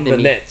explained better from than the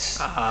me. Nets.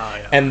 Ah,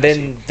 yeah. And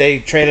then they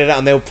traded out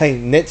and they were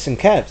playing Nets and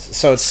Cavs.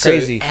 So it's So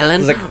crazy.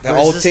 Allen It was like the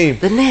whole versus team.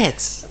 The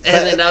Nets. But-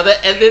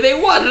 And then they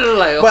won. And I'm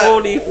like, But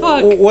holy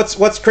fuck.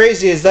 What's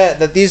crazy is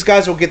that these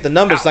guys will get the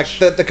numbers. Like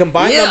the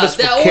combined numbers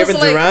for that was Kevin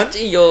like, Durant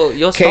gee, your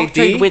stock KD,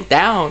 trade went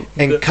down.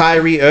 and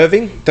Kyrie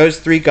Irving, those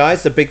 3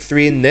 guys, the big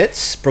 3 in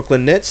Nets,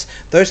 Brooklyn Nets,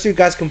 those 3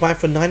 guys combined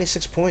for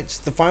 96 points.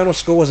 The final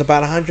score was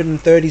about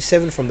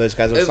 137 from those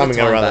guys or something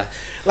or Overtime, other.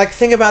 Like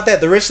think about that.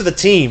 The rest of the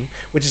team,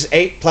 which is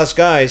 8+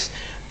 guys,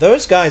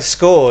 those guys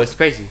scored It's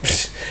crazy.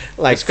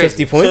 like It's crazy.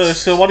 50 points.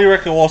 So what do you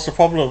reckon was the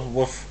problem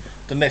with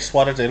the Nets?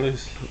 Why did they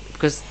lose?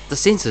 Because the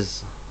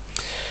census.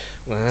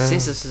 Wow.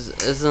 Census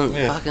isn't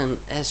Yeah. fucking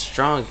as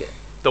strong.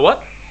 The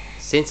what?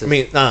 Census. I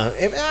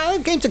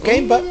mean, game to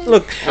game, but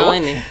look,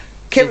 Only.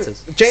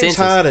 Centers. James Centers.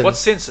 Harden. What's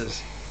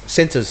senses?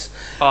 Centers?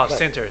 Oh,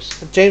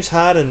 centers. James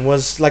Harden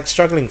was like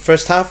struggling.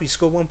 First half, he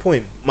scored 1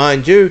 point.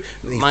 Mind you,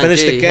 he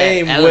finished the he had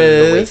game Allen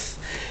with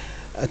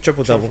a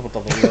triple double.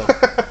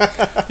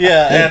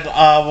 Yeah, and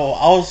I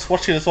was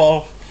watching as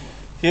well.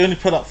 He only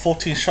put up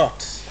 14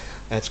 shots.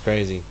 That's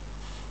crazy.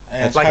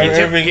 And Like Kyrie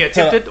Irving he put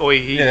attempted, up- or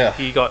he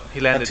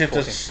landed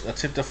 14.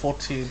 attempted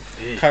 14.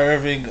 Kyrie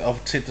Irving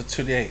attempted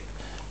 28.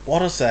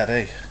 What is that,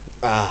 eh?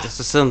 It's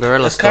a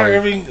Cinderella Has Kyrie story.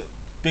 Irving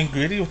been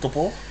greedy with the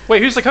ball?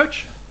 Wait, who's the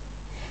coach?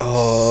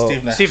 Oh,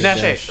 Steve Nash. Steve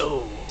Nash. Nash.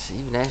 Oh.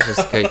 Steve Nash is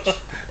coach.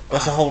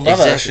 That's a whole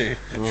nother Exactly.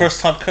 issue.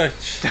 First time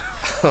coach.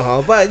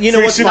 oh, but you know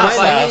Three what's superstars.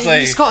 nice? Like,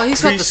 He's got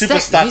three the superstar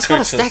stack. He's got a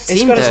coaches. stacked He's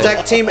team. got a though.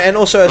 stacked team and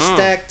also a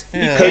stacked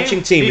Yeah.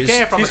 coaching team. He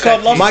came from a He's got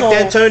stack lots team.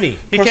 Mike of D'Antoni.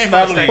 He came from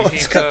a personality. stack team.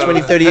 He's got so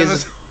 20, 30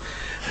 years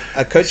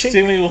of coaching.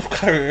 Stealing with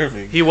Kyrie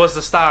Irving. He was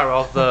the star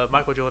of the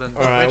Michael Jordan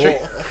All right,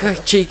 documentary.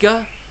 well,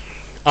 Chica.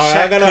 all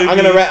right,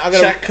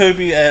 Shaq,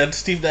 Kobe, and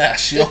Steve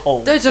Nash. Yo,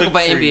 Don't talk big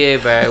about three.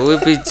 NBA, bro.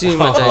 We'll be too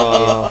much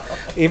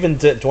NBA. Even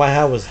Dwight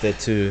Howard was there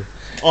too.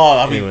 Oh,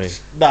 I mean, Anyway.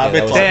 nah, Yeah, I meant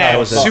that was- Dwight Damn, that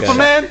was Howard. okay.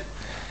 Superman.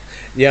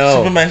 Yo,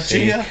 Superman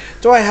see, Jr.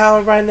 Dwight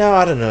Howard right now,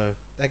 I don't know.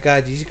 That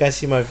guy, did you guys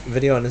see my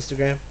video on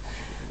Instagram?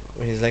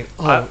 Where he's like,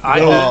 I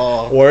don't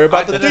didn't. worry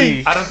about the didn't-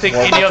 D. I don't think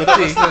What any about of the the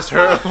D? listeners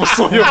heard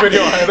saw your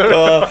video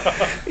either.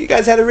 You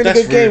guys had a really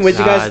That's good game. rude. What'd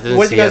you Nah, I guys, didn't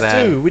what'd you see guys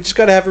that. do? We just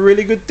gotta have a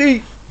really good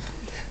D.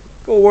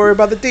 Go worry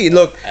about the D.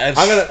 Look, And,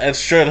 and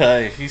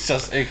Schroeder, he's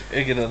just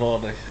egging it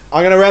on.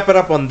 I'm gonna wrap it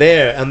up on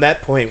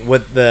that point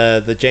with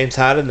the James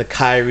Harden, the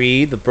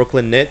Kyrie, the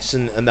Brooklyn Nets,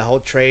 and the whole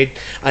trade.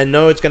 I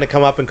know it's gonna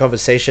come up in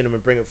conversation, and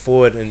we'll bring it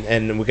forward,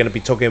 and we're gonna be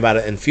talking about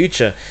it in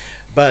future.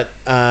 But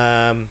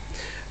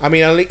I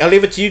mean, I'll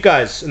leave it to you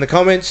guys in the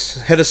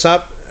comments. Hit us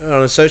up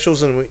on the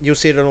socials, and you'll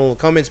see it in all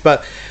the comments.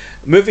 But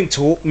moving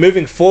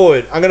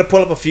forward, I'm gonna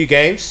pull up a few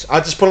games.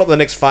 I'll just pull up the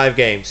next 5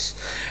 games,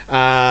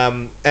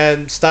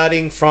 and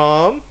starting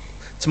from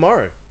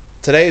tomorrow.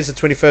 Today is the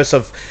 21st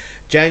of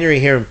January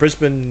here in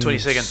Brisbane.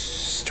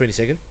 22nd.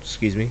 22nd,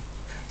 excuse me. I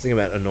was thinking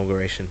about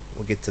inauguration.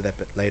 We'll get to that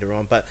bit later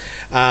on. But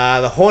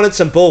the Hornets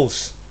and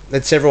Bulls.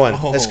 Let's everyone.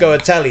 Let's go a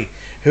tally.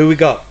 Who we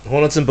got?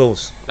 Hornets and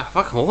Bulls.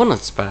 Fucking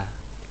Hornets, bro.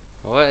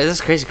 What is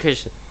this crazy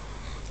question?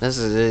 This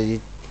is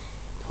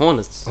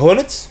Hornets.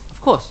 Hornets?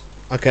 Of course.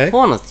 Okay.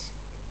 Hornets.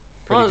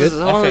 Pretty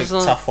good. I Hornets,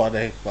 think tough one,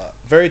 eh? But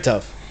Very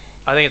tough.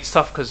 I think it's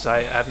tough because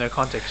I have no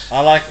context.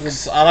 I like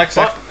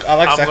Zach.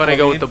 I'm Zach gonna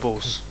go with Levine. the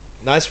Bulls.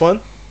 Nice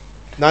one.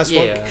 Nice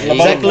Yeah. one.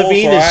 LeBron Zach Bulls,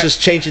 Levine is alright.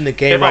 just changing the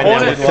game If a right now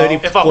Hornet, with 30,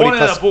 if a 40 Hornet and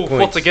plus a Bull fought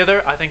points.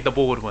 together, I think the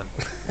Bull would win.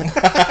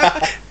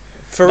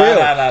 For Nah, real.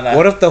 nah.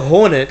 What if the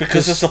Hornet?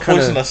 Because just it's a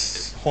kinda-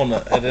 poisonous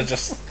hornet, and it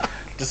just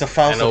there's a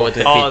foul I know what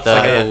zone. to Oh, it's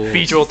like a Bulls.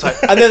 Beedrill type.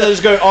 And then they'll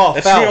just go, oh,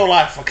 It's foul. real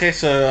life. Okay,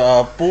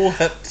 so Bull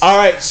hits. All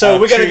right, so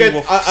we're gonna Tree go.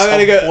 with I'm gonna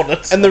some go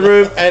Hornets. in the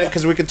room, and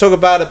because we can talk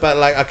about it. But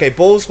like, okay,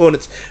 Bulls,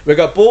 Hornets. We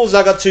got Bulls.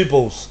 I got 2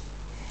 Bulls.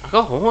 I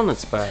got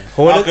Hornets, bro.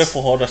 Hornets. I'll go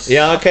for Hornets.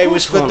 Yeah, okay, we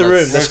course split the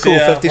Hornets. room. That's cool.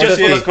 Yeah, 50 Just for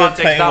Hornets. the 50.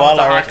 context, Playing that was well,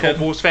 a I high school reckon.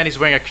 Bulls fan. He's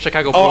wearing a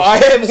Chicago Oh, Bulls I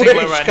am singlet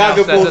wearing right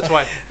Chicago now. so Bulls. That's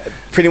why.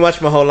 Pretty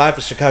much my whole life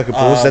is Chicago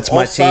Bulls. That's my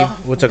All-Star? team.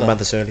 We'll talk No. about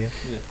this earlier.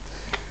 Yeah.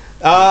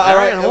 All I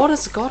right. reckon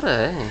Hornets got it.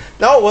 Eh?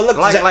 No, well look,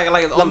 Like on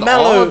the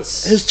LaMelo,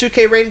 odds. his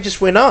 2K rating just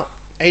went up,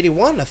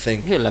 81, I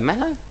think. Who,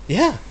 LaMelo?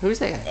 Yeah. Who's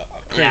that guy?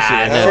 Crazy. Nah,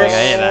 yeah. no, First-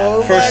 yeah,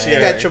 yeah. First year,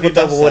 That triple he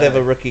does double, whatever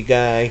that. rookie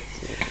guy.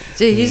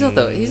 Gee, he's on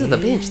the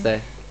bench though.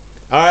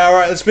 All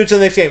right. Let's move to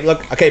the next game.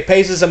 Look, okay,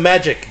 Pacers and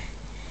Magic.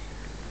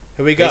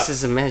 Who we got?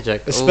 Pieces of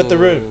Magic. Let's split the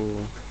room.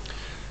 Ooh.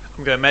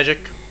 I'm going Magic.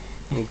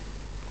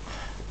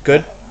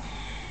 Good.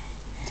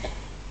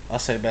 I'll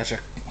say Magic.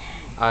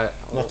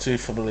 Not too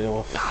familiar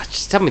with.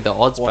 Just tell me the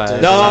odds, What bro.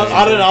 is No, it?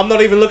 I don't know. I'm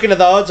not even looking at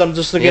the odds. I'm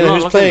just looking You're at not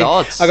who's looking at playing. the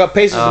odds. I got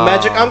Pacers and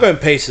Magic. Oh. I'm going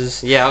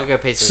Pacers. Yeah, I'll go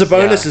Pacers.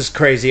 Sabonis yeah. is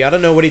crazy. I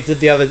don't know what he did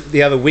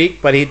the other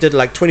week, but he did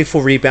like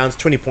 24 rebounds,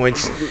 20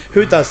 points.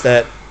 Who does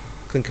that?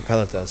 Clint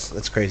Capella does.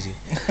 That's crazy.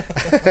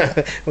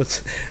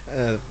 What's?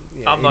 Yeah,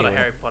 I'm not a anyway.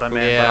 Harry Potter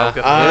man, Yeah. but I'll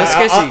go for Let's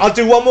go see. I'll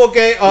do one more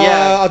game.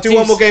 Yeah, I'll do one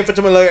teams- more game for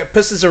tomorrow.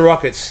 Pistons and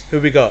Rockets.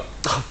 Who we got?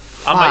 I'm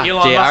Fuck, an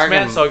Elon gee, Musk I man,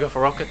 reckon- so I'll go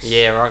for Rockets.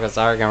 Yeah, Rockets.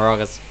 I reckon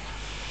Rockets.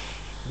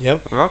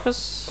 Yep.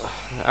 Rockets?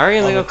 I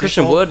reckon they On the got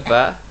Christian default. Wood,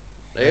 but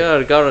they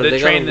got The they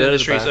train got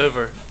industry's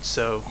over,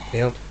 so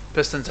Yep.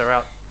 Pistons are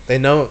out. They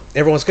know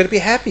everyone's gonna be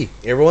happy.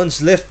 Everyone's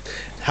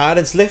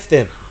Harden's left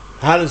them.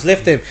 Harden's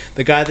left them.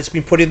 The guy that's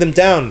been putting them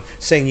down,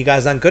 saying you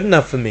guys aren't good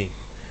enough for me.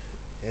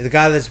 The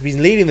guy that's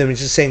been leading them is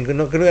just saying "You're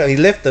not good enough." He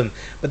left them,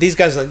 but these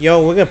guys are like,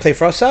 yo, we're gonna play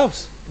for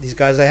ourselves. These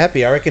guys are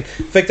happy. I reckon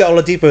Victor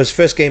Oladipo's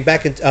first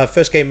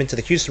game into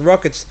the Houston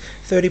Rockets,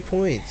 30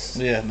 points.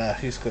 Yeah, nah,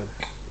 he's good.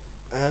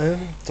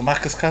 Um,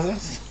 DeMarcus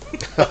Cousins.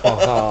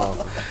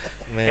 oh,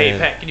 man, Hey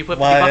Pat, can you put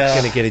My, 50 bucks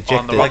gonna get on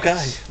ejected. the My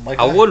Rockets? guy. My I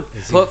guy. would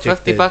He's put 50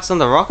 ejected. bucks on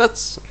the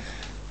Rockets.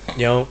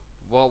 yo,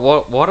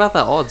 What are the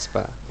odds,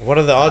 bro? what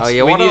are the odds? Oh,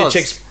 yeah, we what need are to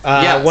odds? check.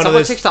 Yeah, one of someone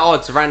those. check the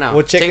odds right now.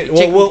 We'll check it.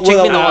 We'll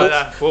check me the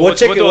odds. We'll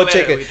check it. do We'll it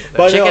check later, it. we do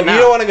But Check no, it you now.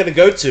 know what I'm gonna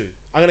go to?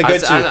 I'm gonna go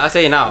to. I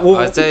say now. Well,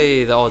 I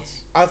say the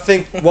odds. I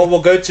think what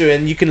we'll go to,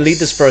 and you can lead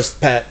this for us,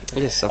 Pat.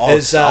 Yes, of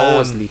Is, course. I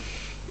always um, lead.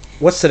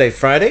 what's today?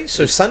 Friday.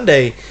 So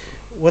Sunday.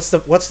 What's the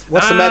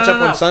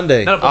matchup on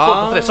Sunday? No,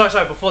 before that.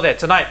 Sorry, before that.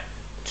 Tonight.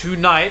 We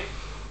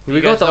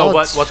You got guys the know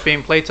odds. what's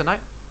being played tonight?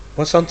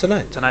 What's on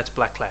tonight? Tonight's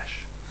Black Clash.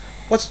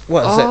 What is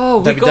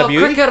Oh, that? we got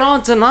WWE? cricket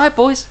on tonight,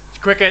 boys. It's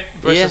cricket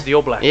versus Yeah. the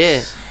All Blacks.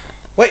 Yeah.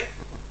 Wait,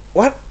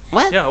 what?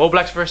 What? Yeah, All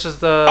Blacks versus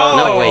the.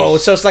 No way. Oh,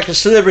 so it's like a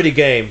celebrity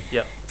game.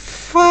 Yep.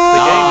 Fuck. The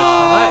game is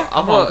tonight.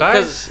 Come on,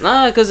 guys.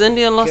 Because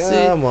India lost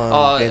Come on,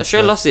 Australia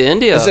Vincent. lost to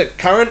India. Is it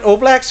current All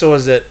Blacks or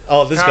is it?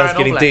 Oh, this Current guy's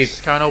getting All deep.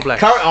 Blacks. Current All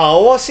Blacks. Current.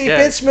 Oh, well, see, Yeah.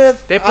 Ben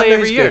Smith. They play I know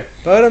every he's year.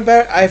 good. Bowden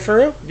Barrett, for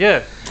real?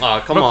 Yeah.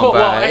 Oh, come McCall- on, bro.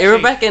 well, You're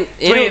actually, back in.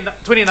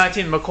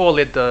 2019, McCall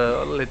led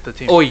the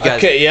team. Oh, you guys.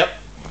 Okay, yep.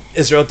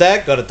 Israel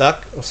Dag got a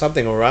duck or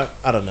something, all right?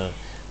 I don't know.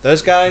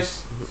 Those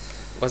guys,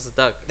 What's the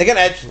duck? they're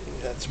gonna actually.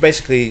 It's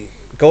basically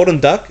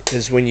golden duck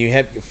is when you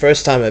have your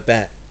first time at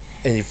bat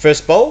and your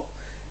first bowl,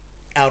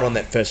 out on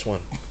that first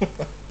one.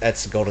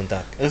 That's the golden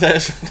duck. Is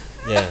that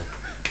Yeah.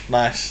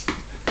 nice?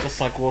 Just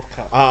like World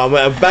Cup.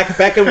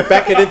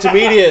 Back in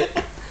intermediate.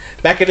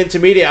 Back in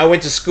intermediate, I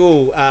went to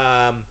school.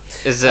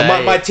 Is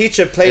My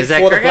teacher played is that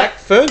for the cricket? Black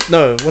Ferns.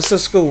 No, what's the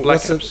school? Black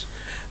What's the, Caps.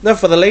 no,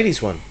 for the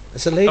ladies one.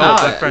 It's a lady. Oh, Oh,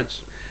 Black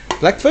Ferns.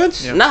 Black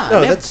Ferns? Yeah. Nah,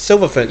 No, never- that's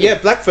Silver Ferns. Yeah,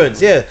 Black Ferns.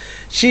 Yeah,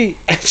 she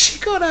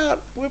got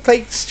out. We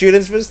played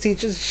students versus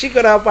teachers. She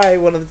got out by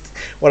one of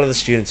the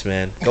students,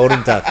 man.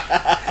 Golden duck.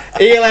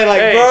 Yeah, like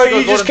Hey, bro, she got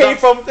you just golden came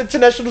from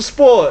international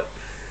sport.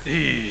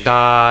 Eesh.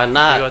 Nah.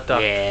 got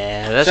duck.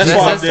 Yeah, That's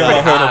why I've pretty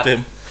never heard of hard.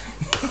 them.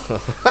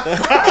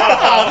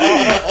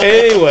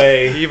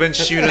 Anyway, Even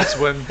students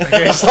win. I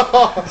guess.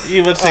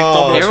 Even think Oh,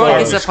 Dominic Everyone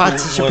Primary gets a School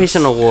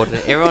participation wins. award.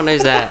 Everyone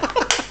knows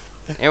that.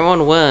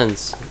 Everyone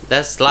wins.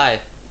 That's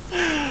life.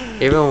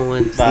 Everyone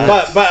wins.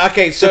 Nah, but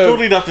okay, they're so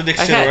probably not the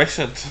next Okay.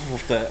 generation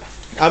with that.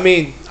 I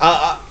mean,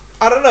 I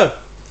don't know.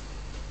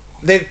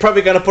 They're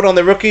probably going to put on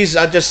the rookies.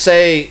 I just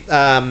say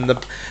the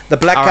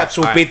Black All right, Caps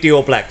will all right. beat the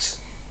All Blacks.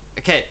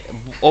 Okay,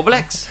 All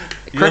Blacks.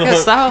 You Cricket know-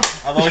 style.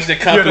 Otherwise, there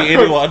can't be Yeah,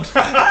 no. anyone.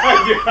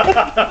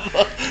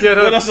 Yeah,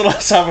 When no, was the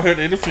last time I heard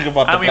anything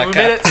about the I mean, Black we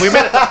made Caps? it. We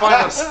made it to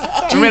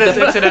finals. We made it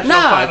to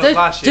international finals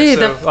last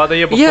year. So, the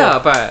year before. Yeah,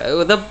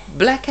 but the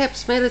Black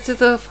Caps made it to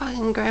the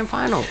fucking grand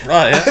final.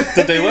 Oh, yeah?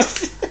 Did they win?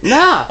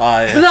 Nah.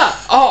 Oh, yeah. Nah.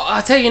 Oh,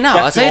 I'll tell you now.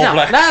 Back I'll to tell you All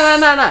now.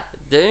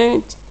 Blacks.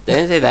 No.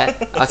 Don't say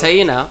that. I'll tell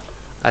you now.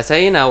 I'll tell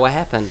you now what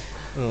happened.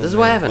 This is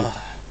what happened.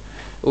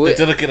 They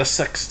didn't get a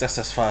 6. That's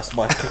as far as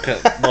my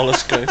cricket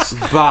knowledge goes.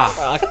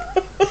 Bah.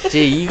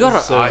 Gee, you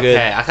gotta. So okay, good.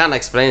 I can't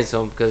explain it to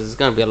him because it's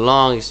gonna be a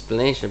long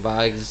explanation. But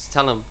I just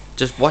tell him,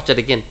 just watch it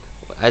again.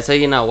 I tell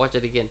you now, watch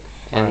it again.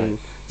 And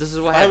this is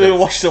what I haven't even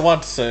happened. watched it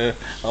once, so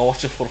I'll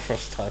watch it for the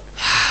first time.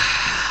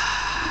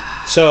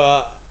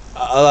 So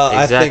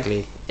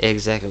Exactly.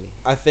 Exactly.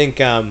 I think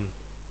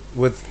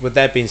with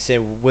that being said,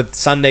 with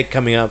Sunday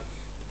coming up,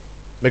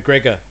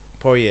 McGregor,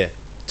 Poirier,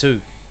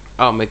 2.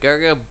 Oh,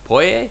 McGregor,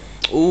 Poirier.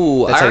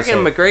 Ooh, That's I how you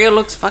reckon say it. McGregor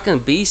looks fucking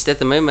beast at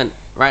the moment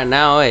right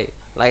now.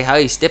 Like how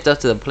he stepped up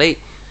to the plate.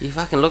 He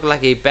fucking looked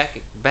like he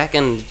back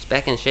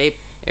in shape.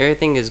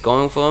 Everything is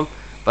going for him.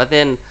 But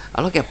then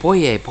I look at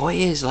Poirier.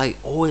 Poirier is like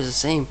always the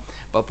same.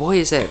 But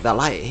Poirier is at the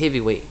light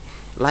heavyweight.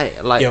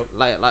 Yo.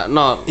 Like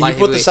not You light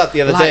put this heavyweight. up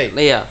the other Light-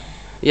 day.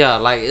 Yeah,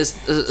 like it's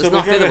So not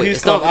McGregor, featherweight. he's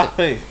It's not. gone up,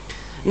 eh?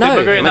 No,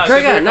 McGregor- no, McGregor,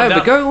 McGregor no, come down.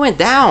 McGregor went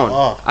down.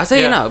 Oh. I tell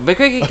you Yeah. now,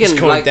 McGregor He's can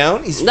going like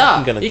down? He's nah,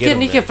 fucking gonna he get can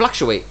him, he can man.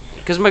 fluctuate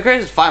because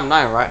McGregor's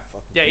 5'9", right?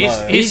 Yeah,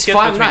 No, he's skipped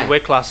between 5'9".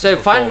 weight classes. So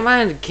before.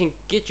 5'9" can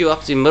get you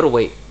up to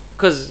middleweight.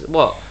 Cause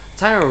what?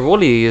 Tyron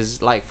Woodley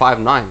is like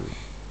 5'9".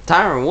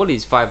 Tyron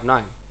Woodley's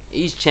 5'9".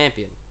 He's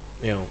champion.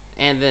 You know,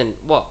 And then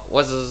what?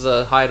 What's his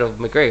height of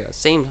McGregor?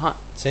 Same height.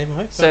 same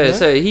height.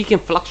 So he can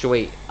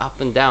fluctuate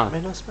up and down.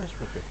 Man, I smash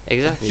McGregor.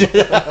 Exactly.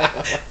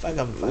 Fuck,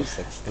 I'm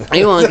 5'6".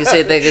 Anyone can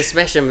say they can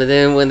smash him, but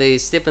then when they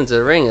step into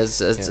the ring,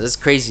 it's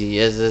crazy.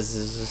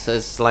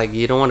 It's like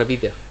you don't want to be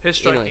there. His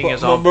striking Anyway.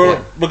 is on.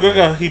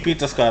 McGregor, he beat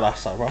this guy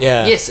last time, right?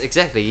 Yeah. Yes,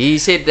 exactly. He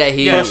said that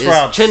Yeah. his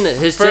First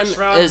chin First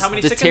round, is how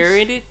many seconds?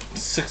 deteriorated.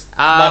 90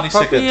 Probably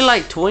seconds.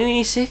 like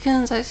 20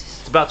 seconds.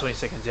 It's about 20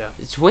 seconds, yeah.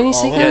 20 Oh,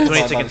 seconds. Yeah, It's 20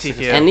 about seconds 90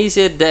 TKO. Yeah. And he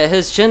said that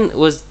his chin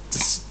was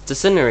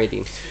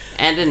disintegrating.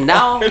 And then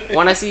now,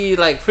 when I see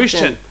like Whose freaking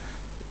chin?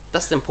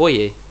 Dustin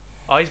Poirier.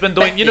 Oh, he's been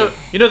doing. Back You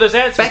know those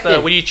ads Back with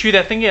then. when you chew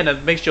that thingy and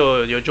it makes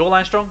your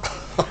jawline strong.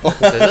 Is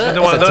He's it?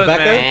 doing one of that those,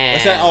 tobacco? man.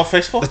 Is that Man. our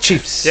Facebook? The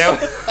Chiefs. Yeah.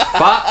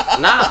 But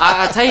nah,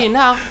 I tell you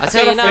now.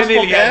 They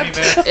nearly had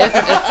me, man.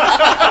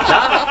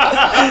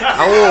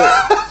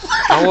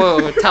 I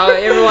will tell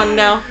everyone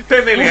now.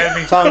 They nearly had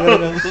me.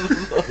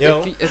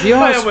 Yo, If you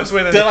I are almost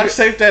went in. Did I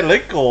save that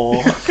link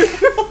or?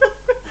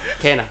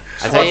 Kenna,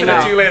 I tell I'll you send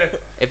it to you now. later.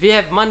 If you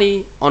have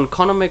money on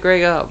Conor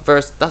McGregor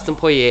versus Dustin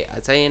Poirier, I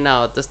tell you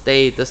now, this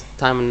day, this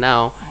time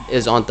now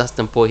is on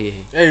Dustin Poirier.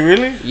 Hey,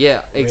 really?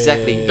 Yeah,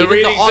 exactly. Really? The Even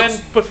ratings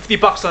odds, then put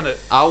 $50 on it.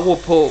 I will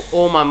put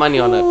all my money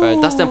on it,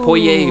 bro. Dustin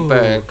Poirier,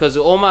 bro. Because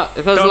Don't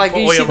like put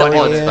you all see your the money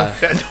on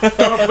odds, it. bro.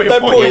 Don't put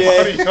Don't all pour your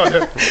it. money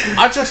on it.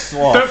 I just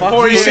well, Don't fuck,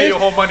 pour you said- your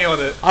whole money on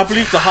it. I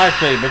believe the hype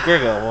made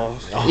McGregor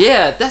was.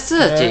 Yeah, that's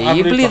it. Yeah, G. I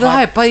You believe believe the the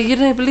hype. hype, but you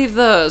didn't believe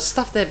the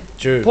stuff that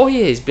True.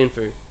 Poirier's been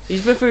through.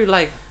 He's been through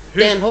like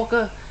Dan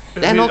Hooker.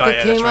 Dan who- oh, Hooker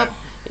yeah, came that's up.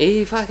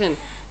 He fucking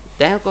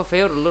Dan Hooker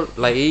failed a little.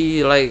 Like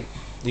he like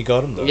You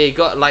got him though. yeah, he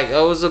got like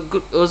it was a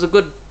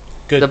good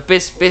Good. the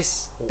best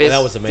that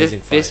was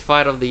amazing best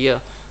fight of the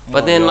year.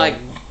 But Oh, then yeah. like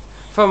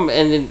and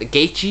then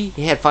Gaethje,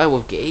 he had fight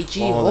with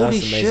Gaethje. Oh, Holy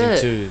that's amazing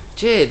shit, too.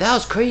 yeah, that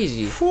was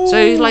crazy. So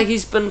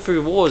he's been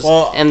through wars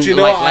Well, and do you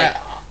know,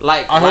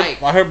 like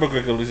I heard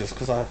McGregor loses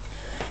because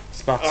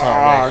it's about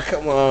Ah, time.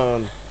 come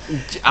on.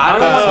 I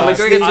don't want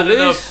McGregor to I don't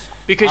know, lose.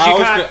 because I you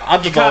always can't, get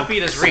underdog you can't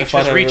beat his reach. if I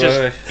His don't reach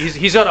really- is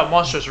he's got a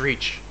monstrous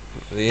reach.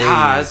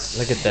 Ah, it's-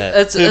 Look at that.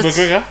 It's, Dude, it's,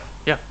 McGregor.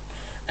 Yeah.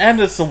 And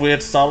it's a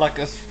weird style. Like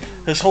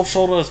his whole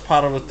shoulder is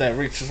part of it that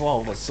reach as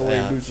well. Like the way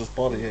Yeah. he moves his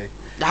body.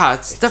 Yeah.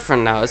 it's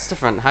different now. It's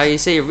different. How you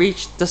say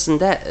reach this and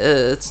that.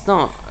 It's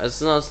not.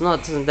 It's not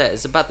this and that.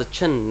 It's about the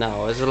chin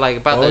now. It's like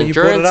about Oh, the you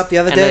endurance. brought it up the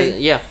other and day.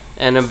 yeah,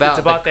 and about,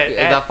 about the,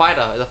 that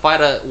the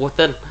fighter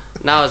within.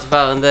 Now it's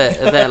about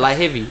the light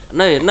heavy.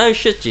 No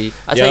shit, G.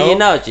 I tell you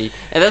now, G.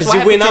 And that's 'Cause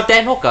what he went happened to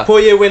up- Dan Hooker.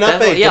 Poirier went up,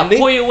 That's what- eh, yeah, didn't he?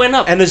 Poirier went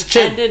up. And his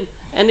chin.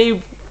 And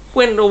he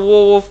went to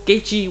war with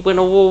Gaethje. Went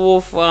to war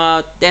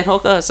with Dan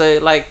Hooker. So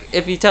like,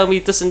 if you tell me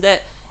this and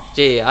that,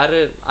 gee,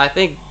 I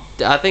think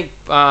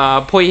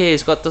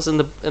Poirier's got this in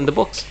the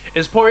books.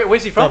 Is Poirier?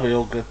 Where's he from? Probably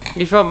all good.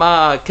 He's from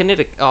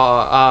Connecticut,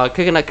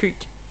 Coconut Creek.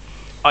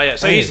 Oh yeah,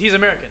 so Hey. he's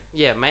American.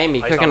 Yeah, Miami,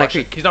 Oh, he's not Coconut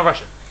Russian. Creek. He's not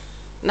Russian.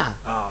 Nah,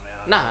 Oh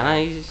man. nah,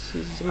 he's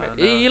I American.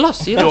 don't know. He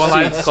lost. He Draw lost.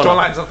 lines, to draw Conor.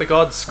 lines of the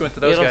gods going to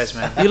those He guys,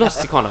 lost, man. He lost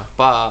to Conor,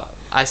 but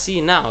I see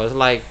now. It's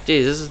like,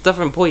 geez, this is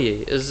different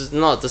Poirier. This is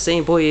not the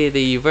same Poirier that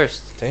you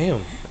versed.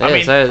 Damn. Yeah, I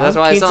mean, so that's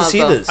I'm why keen it's to not see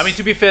the- this. I mean,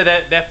 to be fair,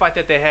 that fight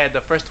that they had, the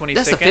first 20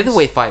 That's a seconds.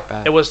 featherweight fight,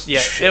 man. It was the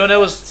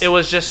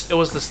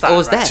start. It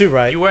was right? that. Too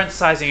right. You weren't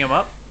sizing him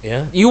up.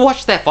 Yeah. You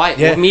watched that fight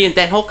Yeah. with me and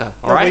Dan Hooker, No,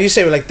 when alright? you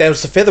say like that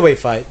was the featherweight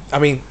fight, I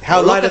mean, how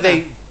Well, look light are at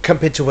they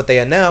compared to what they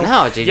are now?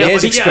 Now, G, Yeah,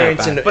 There's but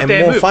experience yeah, and, but and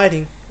they more move.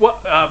 fighting.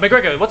 What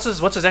McGregor? What's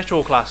his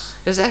actual class?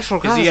 his actual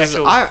Is class he is,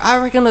 actual- I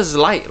reckon is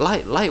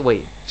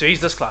lightweight. So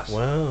he's this class.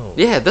 Wow.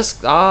 Yeah,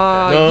 this No,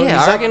 yeah, he's I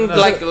not- reckon no.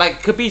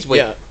 like Khabib's weight.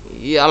 Yeah.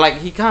 Yeah, like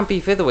he can't be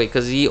featherweight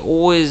because he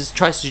always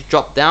tries to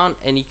drop down,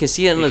 and you can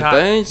see it in He his can't.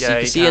 bones. Yeah, you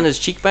he can see it in can't. his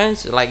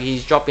cheekbones, like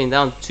he's dropping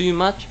down too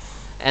much.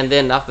 And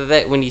then after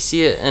that, when you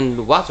see it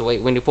in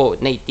welterweight, when he fought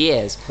with Nate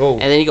Diaz, Oh.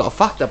 and then he got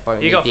fucked up by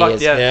He Nate got Diaz.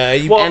 fucked. Yeah. Yeah,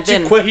 you- well, And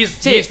then he's not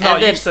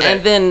and then, used to that.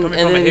 And then coming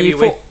and from a then he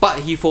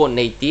heavyweight. fought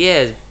Nate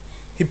Diaz.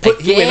 He went up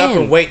Again.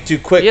 in weight too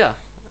quick. Yeah,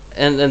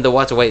 and the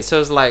welterweight. So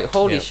it's like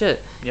holy Yeah.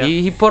 shit. Yeah.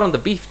 He put on the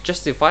beef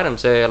just to fight him.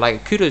 So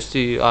like kudos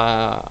to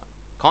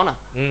Connor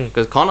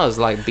because Connor's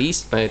like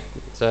beast mode. I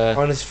So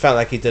honestly felt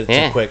like he did it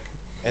Yeah. too quick,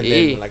 and Yeah.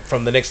 then like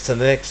from the next to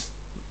the next.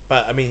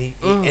 But I mean,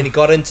 Mm. he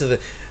got into the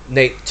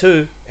Nate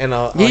too, and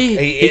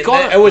He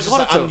got it was he got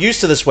just, it to I'm him.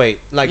 used to this weight.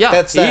 Like yeah,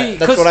 that's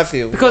what I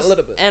feel because a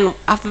little bit. And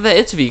after that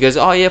interview, he goes,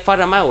 "Oh yeah, fight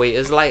at my weight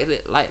is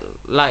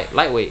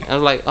lightweight." I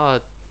was like, "Oh,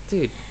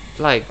 dude,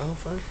 like Oh,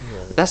 fuck.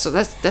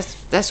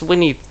 that's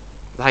when you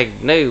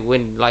like know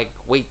when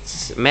like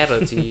weights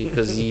matter to you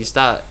because you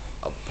start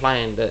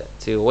applying that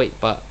to your weight."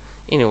 But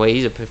anyway,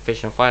 he's a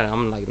professional fighter.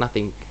 I'm like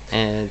nothing,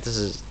 and this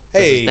is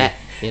Hey, that,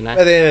 you know.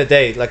 At the end of the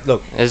day, like,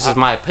 look, This is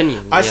my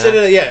opinion. I you said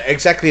know? it, yeah,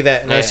 exactly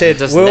that, and I Yeah, said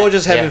just we're all that,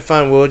 just having yeah.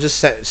 fun. We're all just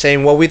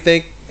saying what we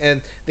think, and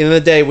at the end of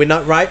the day, we're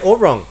not right or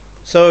wrong.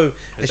 So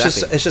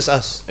Exactly. it's just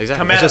us. Exactly.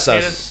 Come It's at just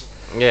us, us.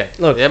 Yeah.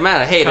 Look. Yeah,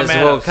 man, haters Come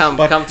at will us. come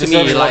But to it's me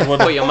only like one-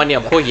 put your money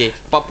on Poirier,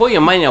 but put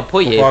your money on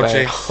Poirier, Well, bro.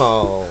 Jay.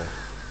 Oh,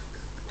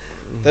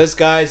 those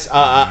guys.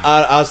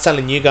 I was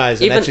telling you guys,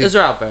 and Even actually,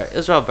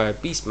 Israel, bro,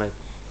 beast mode.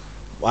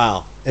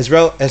 wow,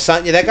 Israel,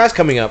 Asanya, that guy's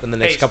coming up in the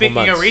next Hey, couple speaking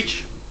months. of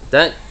reach,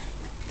 Don't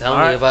tell me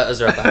Alright. about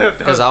Israel,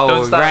 because Don't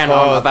I'll start. rant Oh,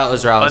 on about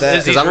Israel. that-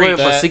 Because I'm waiting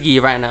for that- Siggy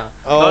right now. not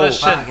Oh, a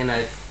shit. Fucking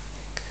hell.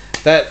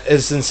 that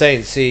is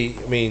insane. See,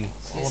 I mean,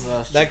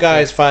 that guy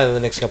is fighting in the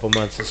next couple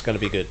months. It's going to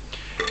be good.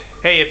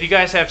 hey, if you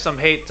guys have some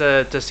hate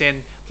to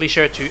send, please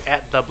share it to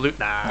 @theblue.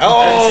 Nah.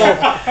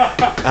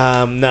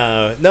 Oh,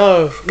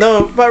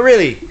 no. But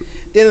really,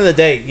 at the end of the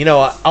day, you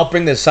know, I'll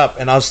bring this up,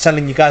 and I was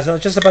telling you guys, I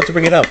was just about to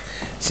bring it up.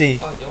 See,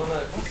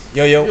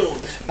 yo,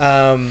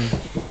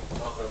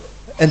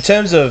 in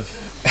terms of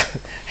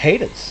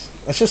haters,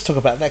 let's just talk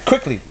about that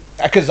quickly,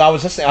 because I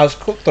was listening.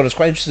 Thought it was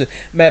quite interesting.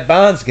 Matt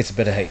Barnes gets a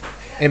bit of hate.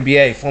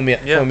 NBA, former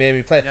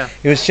NBA player. Yeah.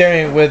 He was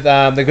sharing with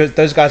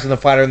those guys in the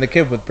Fighter and the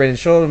Kid with Brendan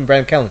Shaw and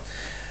Brandon Callen,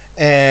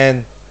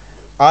 and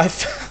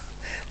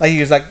like he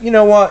was like, you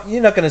know what,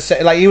 you're not gonna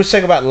say, like he was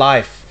saying about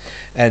life,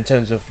 in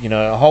terms of, you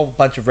know, a whole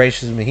bunch of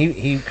racism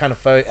he kind of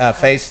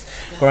faced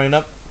growing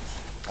up,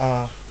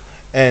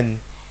 and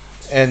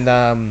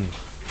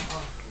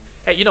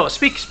Hey, you know what?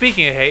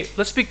 Speaking of hate,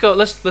 let's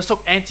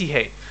talk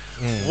anti-hate.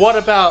 What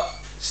about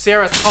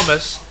Sarah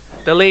Thomas,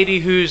 the lady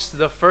who's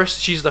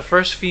she's the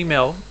first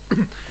female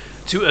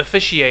to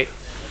officiate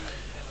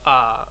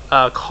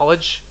a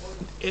college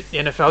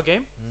NFL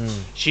game.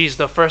 She's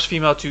the first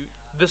female to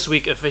this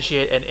week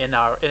officiate an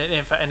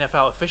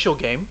NFL official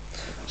game.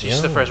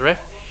 She's the Yeah. first ref,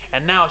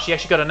 and now she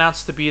actually got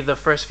announced to be the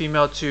first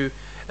female to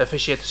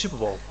officiate the Super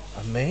Bowl.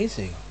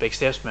 Amazing. Big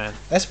steps, man.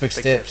 That's big Big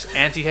steps. steps.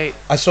 Anti-hate.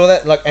 I saw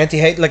that, like,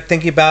 anti-hate. Like,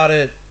 thinking about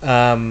it,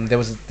 there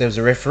was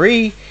a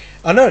referee.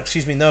 Oh no,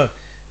 excuse me, no.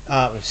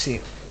 Let's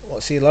see,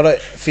 a lot of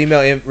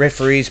female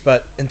referees,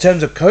 but in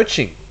terms of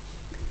coaching,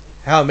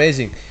 how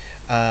amazing.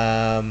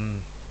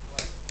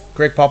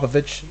 Greg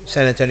Popovich,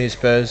 San Antonio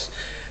Spurs.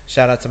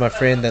 Shout out to my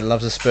friend that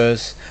loves the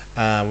Spurs.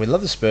 We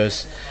love the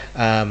Spurs.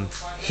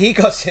 He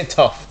got sent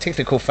off,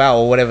 technical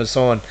foul or whatever,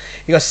 so on.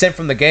 He got sent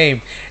from the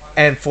game,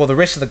 and for the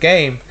rest of the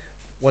game,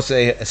 was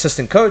the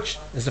assistant coach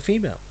is the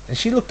female, and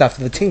she looked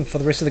after the team for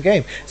the rest of the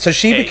game. So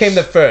she Ace. became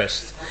the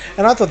first,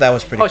 and I thought that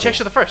was pretty. Oh, cool. she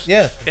actually the first.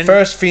 Yeah,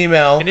 first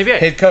female in the NBA.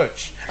 head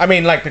coach. I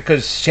mean, like,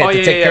 because she had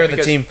to take care of the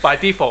because team by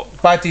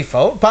default. by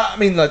default. But I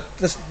mean, like,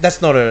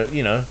 that's not a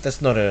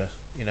that's not a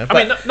I but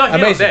mean, not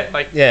here or there.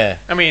 Like, yeah,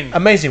 I mean,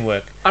 amazing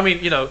work. I mean,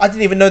 I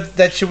didn't even know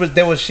that she was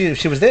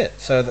there.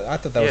 So I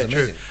thought that was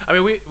amazing. true. I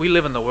mean, we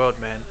live in the world,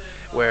 man,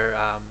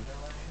 where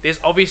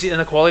there's obviously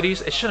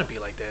inequalities. It shouldn't be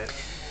like that,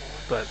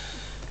 but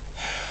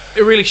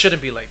it really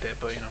shouldn't be like that.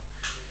 But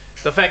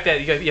the fact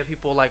that you have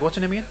people like, what's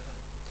her name again?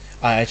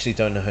 I actually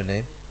don't know her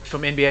name.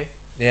 From NBA.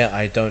 Yeah,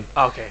 I don't.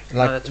 Oh, okay.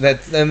 Like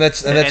No,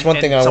 that's one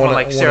thing I want to. Someone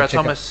like Sarah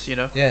Thomas,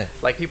 Yeah.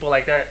 like people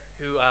like that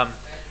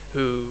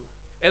who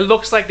it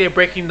looks like they're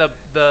breaking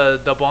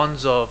the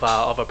bonds of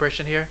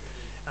oppression here,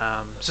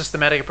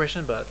 systematic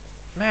oppression. But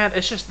man,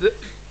 it's just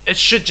it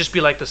should just be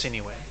like this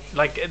anyway.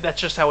 Like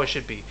that's just how it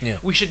should be. Yeah.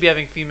 We should be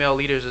having female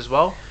leaders as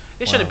well.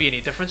 There shouldn't Wow. be any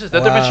differences. The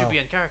difference should Wow. be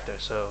in character.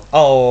 So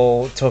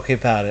Oh, talking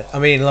about it. I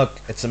mean, look,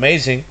 it's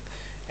amazing,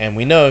 and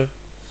we know.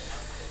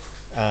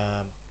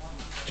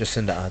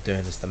 Jacinda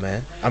Ardern is the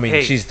man. I mean,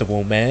 Hey. she's the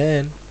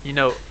woman.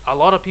 a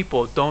lot of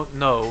people don't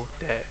know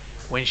that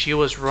when she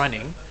was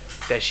running,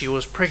 that she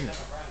was pregnant.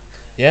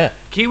 Yeah.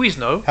 Kiwis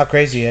know. How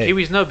crazy, eh?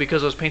 Kiwis know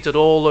because it was painted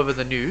all over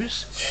the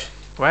news,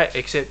 right?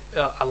 Except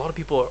a lot of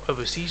people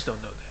overseas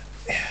don't know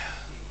that.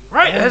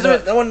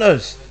 Right? No one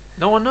knows.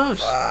 No one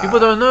knows. People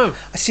don't know.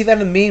 I see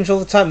that in memes all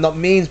the time. Not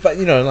memes, but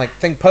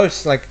like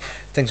posts, like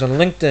things on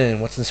LinkedIn.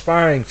 What's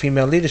inspiring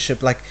female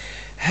leadership? Like,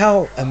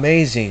 how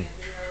amazing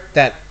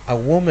that a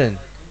woman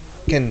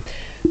can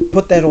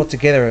put that all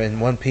together in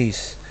one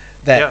piece.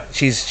 That Yeah.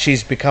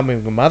 she's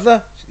becoming a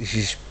mother.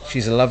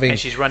 She's a loving And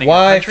she's running a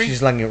wife. country.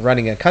 She's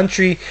running a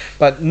country,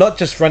 but not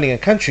just running a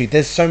country.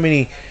 There's so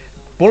many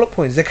bullet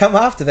points that come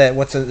after that,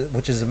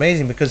 which is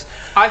amazing because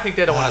I think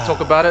they don't want to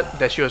talk about it.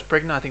 That she was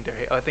pregnant.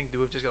 I think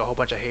we've just got a whole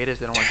bunch of haters.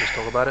 They don't want to just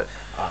talk about it.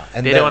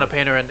 and They that- don't want to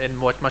paint her in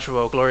much of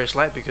a glorious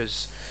light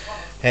because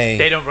Hey,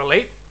 they don't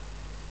relate.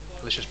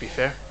 Let's just be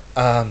fair.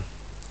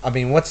 I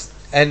mean,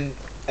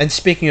 and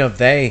speaking of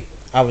they,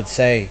 I would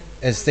say,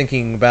 is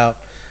thinking about,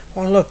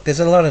 well, look, there's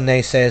a lot of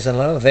naysayers and a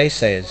lot of they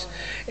sayers.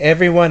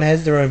 Everyone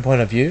has their own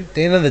point of view. At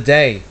the end of the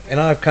day, and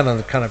I've kind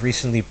of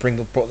recently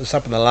brought this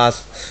up in the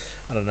last,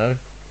 I don't know,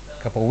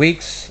 couple of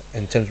weeks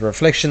in terms of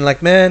reflection.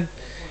 Like, man,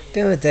 at the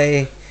end of the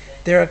day,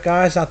 there are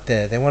guys out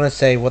there. They want to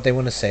say what they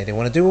want to say. They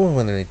want to do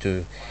what they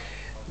do.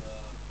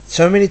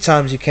 So many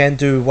times you can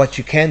do what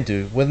you can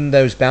do within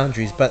those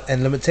boundaries,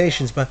 and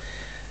limitations, but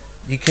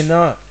you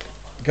cannot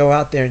go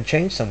out there and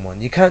change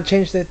someone. You can't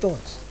change their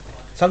thoughts.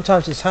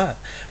 Sometimes it's hard.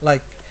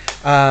 Like,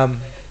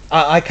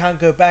 I can't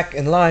go back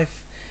in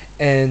life,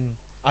 and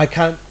I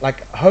can't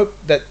hope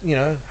that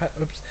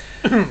oops.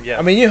 Yeah.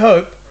 I mean, you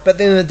hope, but at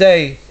the end of the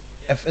day,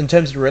 if, in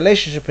terms of the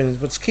relationship, and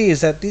what's key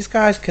is that these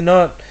guys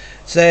cannot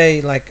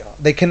say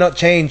they cannot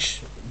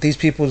change these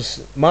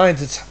people's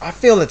minds. I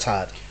feel it's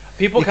hard.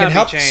 People You can't can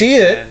help be changed, see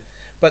it, man.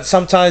 but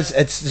sometimes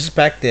it's just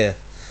back there.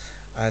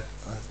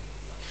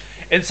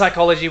 In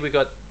psychology, we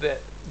got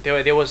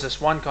there was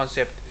this one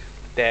concept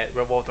that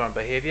revolved around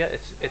behavior.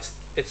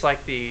 It's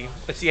like the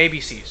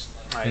ABCs,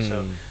 right?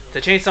 So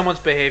to change someone's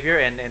behavior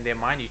and their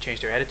mind, you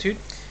change their attitude.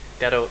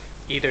 That'll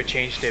either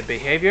change their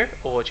behavior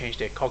or change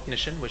their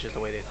cognition, which is the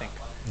way they think.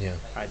 Yeah.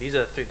 Right? These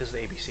are three. This is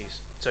the ABCs.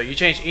 So you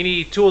change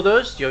any two of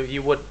those,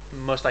 you would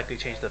most likely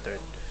change the third.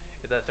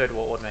 The third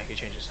will automatically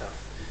change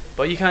itself.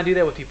 But you can't do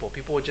that with people.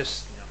 People are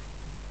just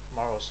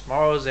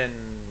morals and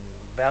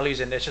values,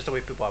 and it's just the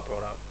way people are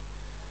brought up.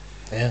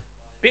 Yeah.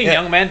 Being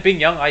Yeah.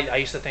 young, I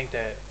used to think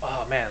that,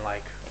 oh man,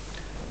 like,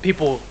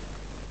 people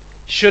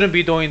shouldn't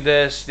be doing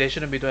this. They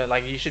shouldn't be doing,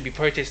 like, you should be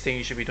protesting.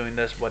 You should be doing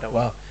this. Whatever.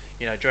 Wow.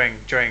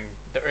 During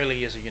the early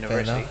years of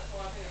university.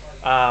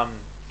 enough.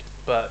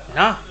 But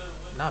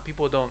nah,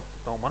 people don't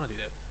want to do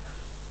that.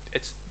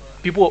 It's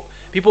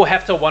people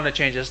have to want to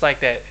change. It's like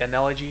that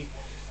analogy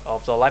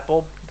of the light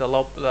bulb.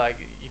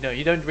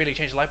 You don't really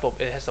change the light bulb.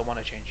 It has to want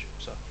to change.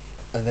 So.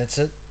 And that's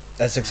it.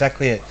 That's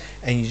exactly it.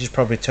 And you just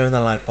probably turn the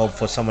light bulb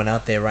for someone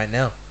out there right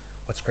now.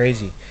 What's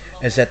crazy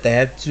is that they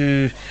have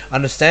to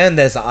understand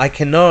I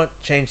cannot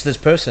change this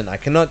person. I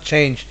cannot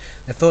change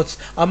their thoughts.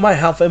 I might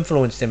help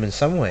influence them in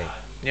some way.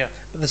 Yeah.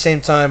 But at the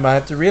same time, I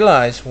have to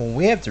realize,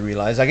 we have to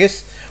realize, I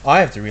guess I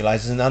have to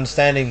realize, and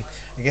understanding,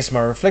 I guess my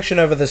reflection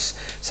over this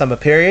summer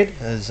period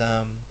is,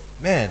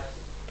 man,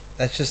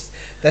 That's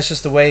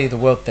just the way the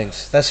world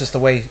thinks. That's just the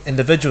way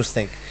individuals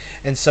think.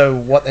 And so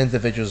what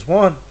individuals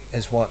want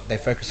is what they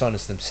focus on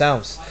is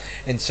themselves.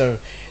 And so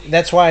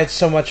that's why it's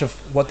so much of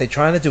what they're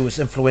trying to do is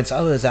influence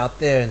others out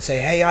there and say,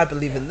 hey, I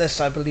believe in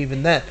this, I believe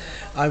in that.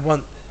 I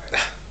want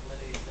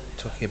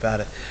talking about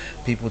it,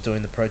 people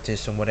doing the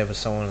protests and whatever,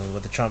 so on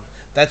with the Trump.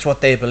 That's what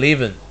they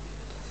believe in.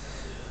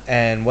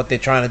 And what they're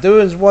trying to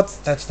do is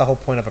that's the whole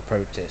point of a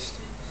protest.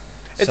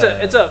 It's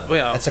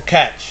it's a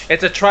catch.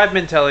 It's a tribe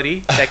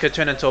mentality that could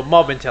turn into a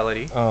mob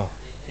mentality. Oh,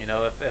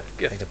 If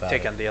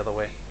taken the other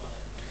way.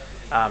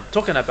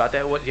 Talking about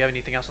that, do you have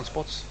anything else on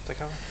sports to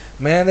cover?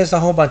 man, there's a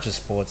whole bunch of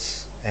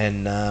sports,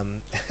 and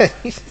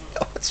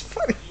it's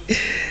funny.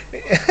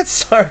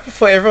 Sorry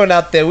for everyone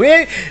out there.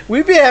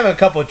 We've been having a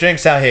couple of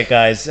drinks out here,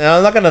 guys. And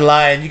I'm not gonna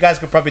lie, and you guys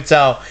could probably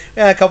tell.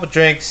 We had a couple of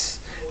drinks.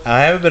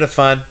 Have a bit of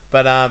fun,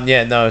 but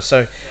no.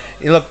 So,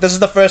 look, this is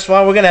the first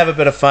one. We're gonna have a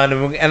bit of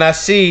fun, and I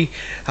see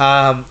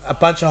a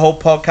bunch of whole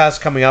podcasts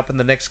coming up in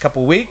the next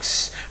couple of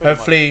weeks.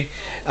 Hopefully,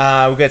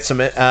 we'll get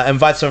some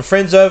invite some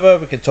friends over.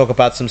 We can talk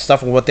about some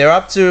stuff and what they're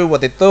up to,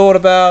 what they thought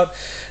about,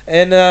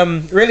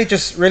 and really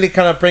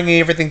kind of bringing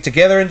everything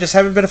together and just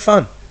having a bit of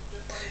fun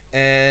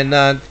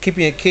and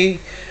keeping it key.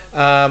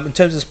 In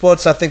terms of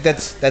sports, I think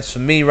that's for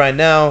me right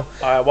now. All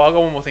right. Well, I've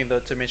got one more thing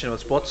to mention with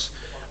sports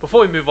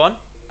before we move on.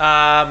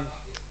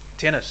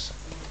 Tennis.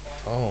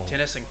 Oh.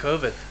 Tennis and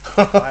COVID.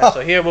 Alright,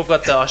 so here we've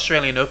got the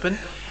Australian Open.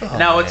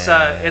 Now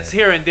it's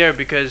here and there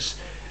because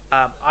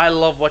I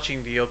love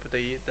watching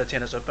the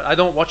tennis Open. I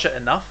don't watch it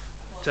enough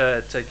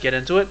to get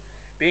into it.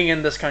 Being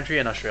in this country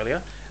in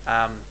Australia,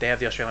 they have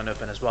the Australian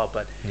Open as well.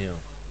 But Yeah.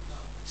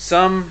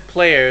 some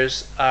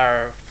players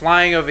are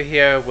flying over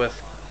here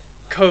with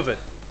COVID.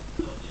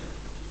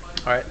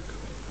 All right,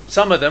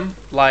 some of them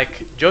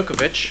like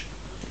Djokovic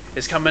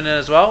is coming in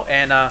as well,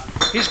 and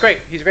he's great.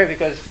 He's great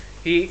because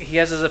he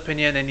has his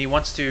opinion and he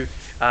wants to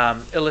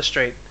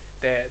illustrate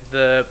that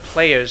the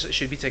players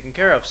should be taken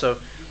care of. So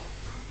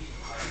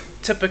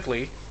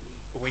typically,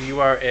 when you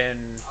are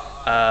in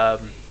a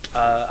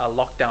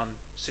lockdown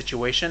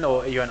situation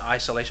or you're in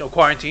isolation or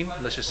quarantine,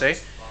 let's just say,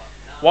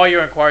 while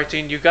you're in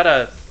quarantine, you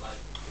gotta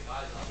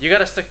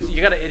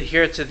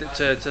adhere to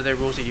the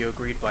rules that you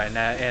agreed by.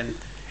 And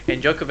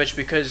Djokovic,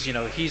 because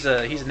he's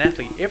an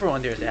athlete.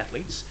 Everyone there is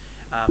athletes.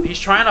 He's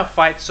trying to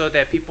fight so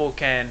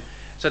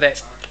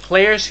that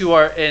players who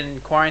are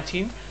in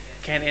quarantine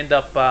can end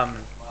up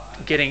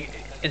getting,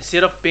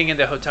 instead of being in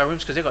their hotel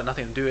rooms because they've got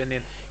nothing to do, and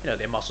then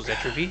their muscles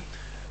atrophy.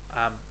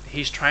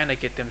 He's trying to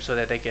get them so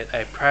that they get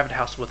a private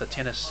house with a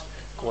tennis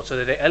court, so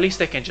that at least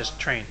they can just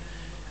train.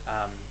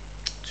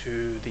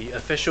 To the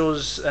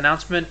officials'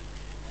 announcement,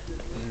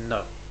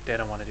 no, they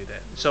don't want to do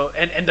that. So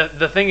and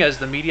the thing is,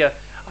 the media.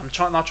 I'm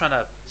not trying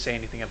to say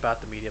anything about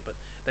the media, but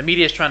the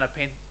media is trying to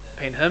paint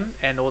him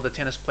and all the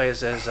tennis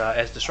players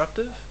as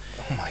disruptive,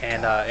 Oh my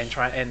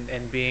God.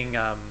 and being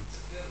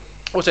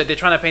also they're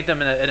trying to paint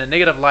them in a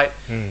negative light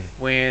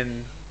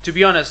when, to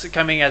be honest,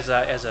 coming as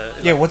a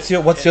Yeah, what's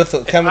your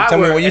thought? Tell me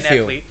what you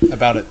feel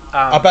about it.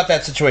 About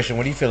that situation.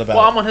 What do you feel about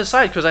Well, it? I'm on his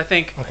side because I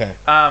think Okay.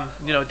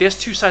 there's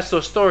two sides to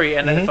a story,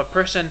 and if a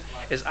person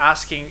is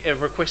asking,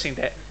 requesting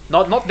that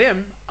not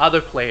them,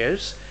 other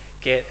players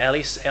get at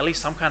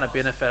least some kind of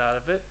benefit out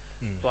of it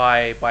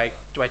by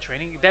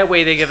training. That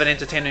way, they give an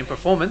entertaining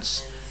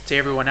performance to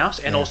everyone else,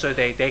 and also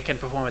they can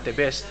perform at their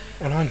best.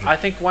 100. I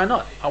think why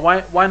not?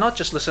 Why not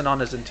just listen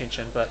on his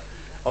intention, but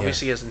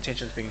obviously his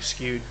intention is being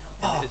skewed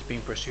and it's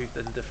being pursued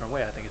in a different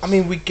way. I think.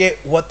 We get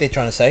what they're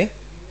trying to say.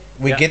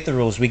 We get the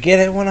rules. We get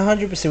it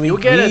 100%. You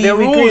get it. The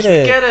rules. We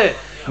get it.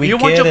 You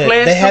want your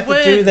players They have to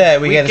win. to do that.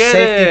 We get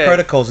safety it.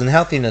 protocols and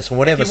healthiness and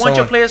whatever. If you want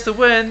your players to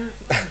win,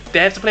 they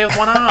have to play with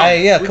one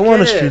arm. Yeah, We come on,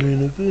 get it.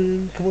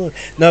 Australian. Come on.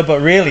 No, but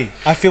really,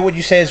 I feel what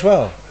you say as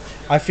well.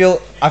 I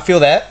feel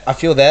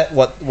that.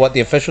 What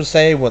the officials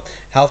say, what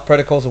health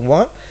protocols and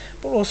what,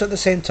 but also at the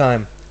same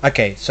time.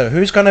 Okay, so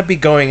who's gonna be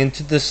going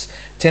into this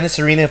tennis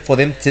arena for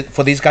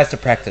these guys to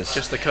practice?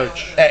 Just the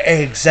coach.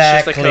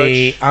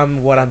 Exactly.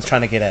 What I'm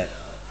trying to get at.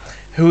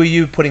 Who are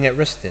you putting at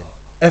risk then?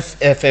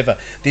 If ever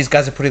these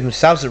guys are putting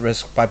themselves at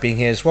risk by being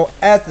here as well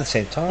at the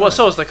same time. Well,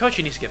 so is the coach.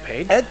 He needs to get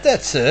paid.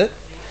 That's it.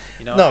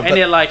 No, but and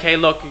they're like, hey,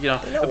 look,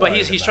 not but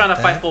he's worried trying to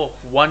about fight that. for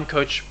one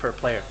coach per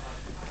player,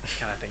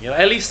 kind of thing.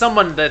 At least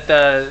someone that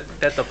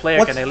the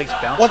player can at least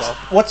bounce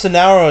off. What's an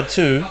hour or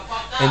two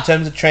in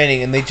terms of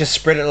training, and they just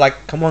spread it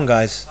like, come on,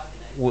 guys,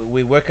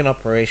 we work in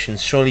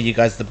operations. Surely you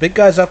guys, the big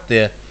guys up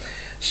there,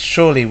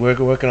 surely we're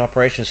working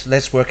operations.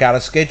 Let's work out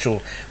a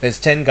schedule. There's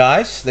 10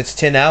 guys. That's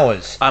 10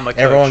 hours. I'm a coach.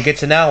 Everyone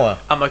gets an hour.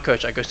 I'm a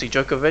coach. I go see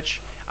Djokovic.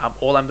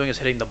 All I'm doing is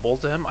hitting the ball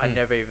to him. I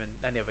never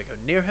go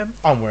near him.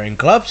 I'm wearing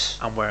gloves.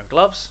 I'm wearing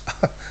gloves.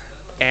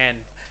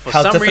 And for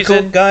How some difficult,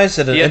 reason, guys,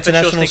 at an the officials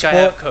international think I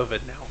have sport?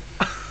 COVID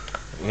now.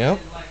 Yep.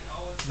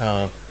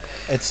 No,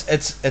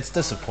 it's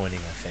disappointing.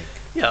 I think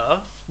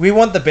Yeah. we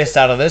want the best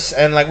out of this,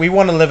 and we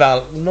want to live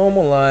our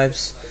normal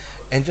lives,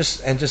 and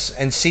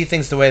see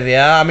things the way they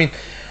are.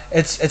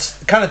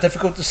 It's kind of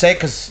difficult to say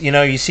because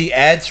you see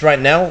ads right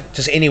now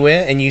just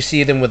anywhere, and you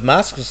see them with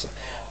masks.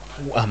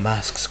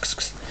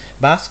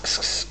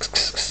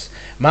 masks,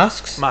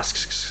 masks.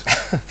 Masks.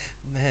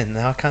 Man,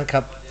 now I can't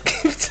cut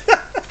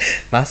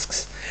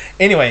masks.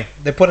 Anyway,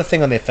 they put a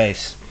thing on their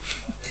face,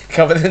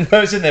 cover their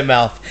nose and their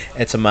mouth.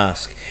 It's a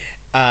mask.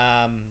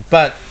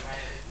 But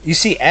you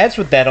see ads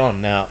with that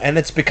on now, and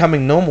it's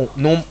becoming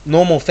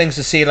normal things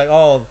to see. Like,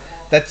 oh,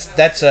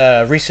 that's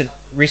a recent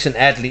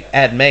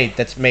ad made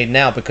that's made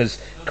now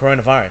because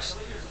coronavirus.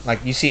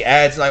 Like you see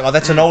ads like, oh,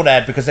 that's an old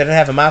ad because they didn't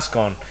have a mask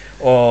on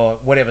or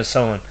whatever,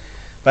 so on.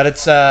 But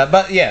it's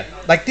but yeah,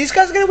 like these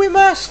guys are gonna wear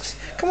masks.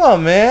 Come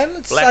on, man.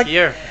 It's Black like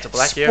year. It's a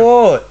black year.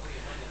 sport.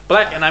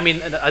 Black, and I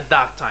mean a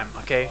dark time.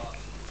 Okay,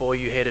 for all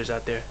you haters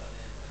out there.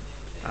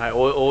 Alright,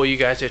 all you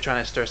guys are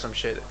trying to stir some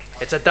shit.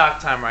 It's a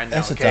dark time right now.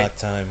 That's okay? a dark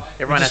time.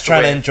 Everyone I'm has just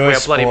trying to enjoy wear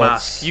a bloody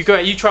sports. mask.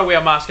 You try to wear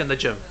a mask in the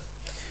gym.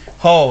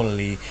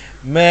 Holy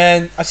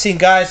man, I've seen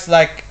guys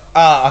like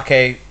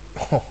okay,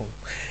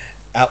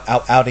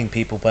 outing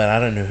people, but I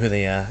don't know who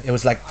they are. It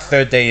was like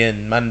third day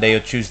in Monday or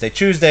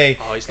Tuesday.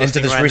 Oh, he's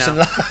into listening this right recent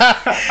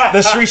now.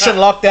 this recent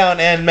lockdown,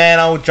 and man,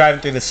 I was driving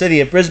through the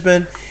city of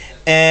Brisbane,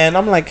 and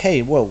I'm like,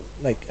 hey, whoa,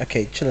 like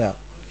okay, chill out.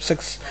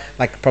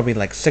 Probably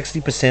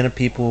 60% of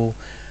people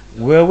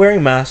were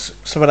wearing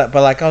masks. But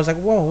like I was like,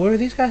 whoa, where are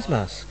these guys'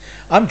 masks?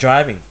 I'm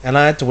driving and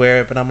I had to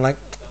wear it, but I'm like,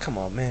 come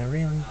on, man,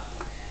 really?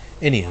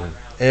 Anywho,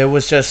 it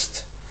was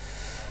just.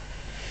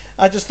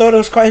 I just thought it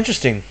was quite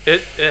interesting.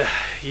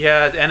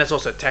 Yeah, and it's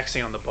also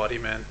taxing on the body,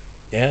 man.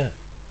 Yeah.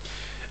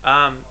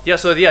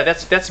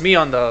 That's me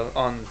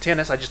on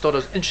tennis. I just thought it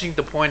was interesting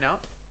to point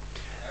out.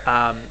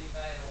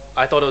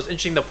 I thought it was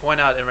interesting to point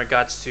out in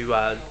regards to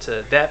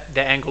that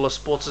angle of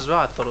sports as well.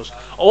 I thought it was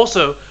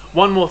also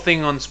one more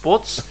thing on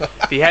sports.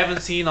 If you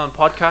haven't seen on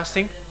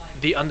podcasting,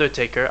 The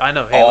Undertaker. I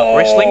know, hey, look,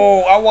 wrestling.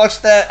 Oh, I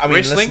watched that. I mean,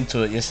 Wrestling? listened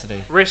to it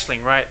yesterday.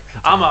 Wrestling, right?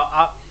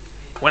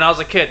 When I was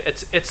a kid,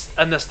 it's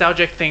a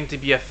nostalgic thing to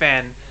be a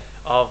fan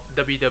of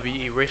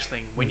WWE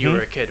wrestling when you were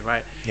a kid,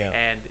 right? Yeah.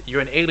 And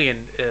you're an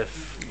alien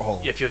Oh.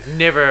 if you've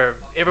never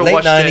ever Late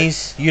watched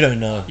 90s, you don't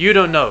know. it. You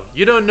don't know.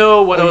 You don't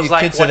know what it was You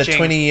like kids that are watching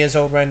 20 years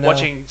old right now.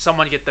 watching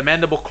someone get the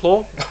mandible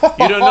claw.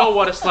 You don't know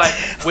what it's like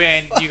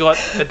when you got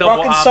the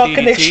double Rock and arm sock DDT.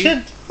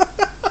 connection.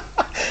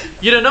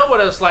 You don't know what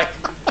it's like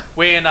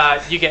when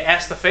you get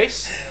ass to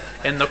face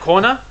in the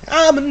corner.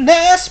 I'm an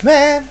ass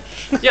man.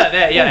 And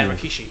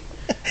Rikishi.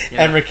 You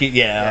know? And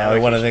Ricky, I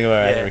want to think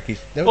about Yeah. Ricky.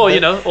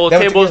 Or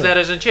tables,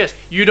 ladders, and chairs.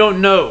 You don't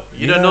know.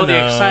 You don't know the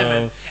know.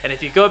 excitement. And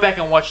if you go back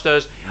and watch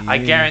those, I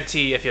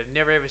guarantee if you've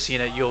never ever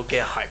seen it, you'll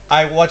get hyped.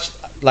 I watched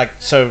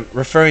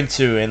referring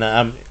to and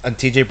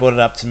TJ brought it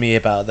up to me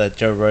about the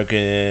Joe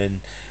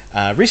Rogan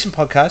recent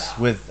podcast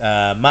with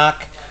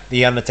Mark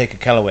the Undertaker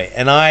Calloway,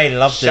 and I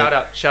loved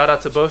it. Shout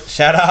out to both.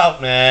 Shout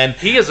out, man.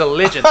 He is a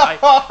legend.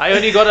 I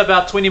only got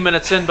about 20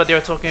 minutes in, but they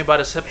were talking about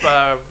his hip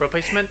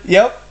replacement.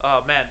 Yep.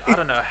 Oh man, I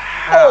don't know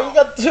how. Oh, you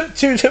got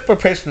two hip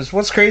replacements.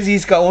 What's crazy?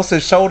 He's got also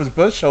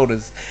both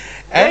shoulders.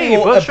 And Hey,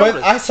 both both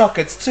shoulders. eye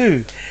sockets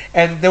too.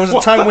 And there was a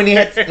time when he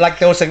had, like,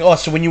 they were saying, oh,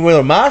 so when you wear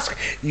a mask,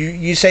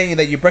 you saying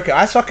that you break your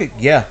eye socket?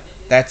 Yeah,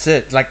 that's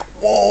it. Like,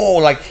 whoa,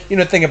 like,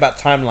 think about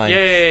timeline.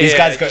 These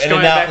guys go Just in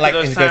and going back out, to like,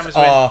 those and he goes, times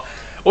when- oh,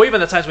 Or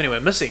even the times when he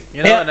went missing,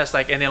 Yeah. and that's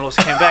like, and then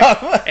also came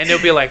back, and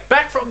they'll be like,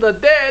 back from the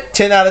dead.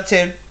 10 out of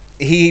 10.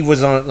 He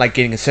was on, like,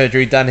 getting a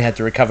surgery done. He had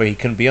to recover. He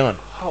couldn't be on.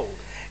 Oh,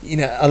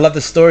 I love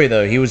the story,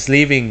 though. He was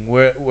leaving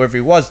wherever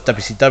he was,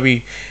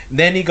 WCW.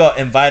 Then he got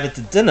invited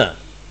to dinner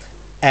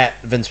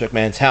at Vince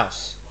McMahon's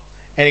house.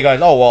 And he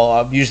goes, oh,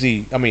 well,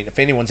 if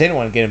anyone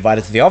get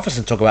invited to the office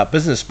and talk about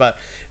business, but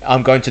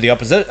I'm going to the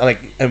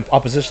opposition,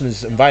 opposition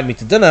has invited me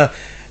to dinner,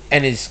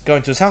 and he's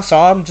going to his house, so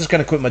I'm just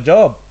going to quit my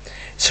job.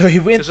 So he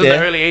went this was there. in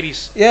the early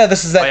 80s. Yeah,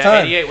 this is that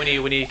time. 88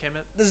 when he came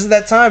in. This is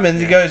that time, and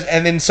he goes,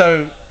 and then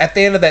so at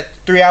the end of that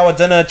 3-hour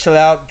dinner, chill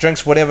out,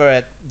 drinks, whatever,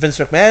 at Vince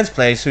McMahon's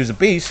place, who's a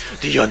beast.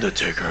 The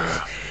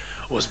Undertaker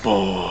was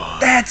born.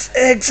 That's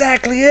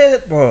exactly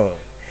it, bro.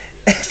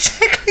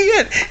 Exactly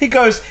it. He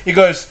goes,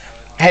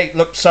 hey,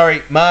 look,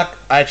 sorry, Mark,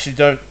 I actually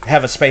don't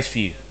have a space for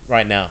you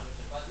right now.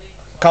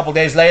 A couple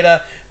days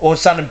later, all of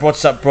a sudden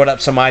brought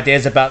up some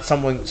ideas about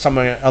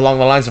somewhere along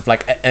the lines of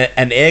like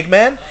an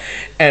Eggman,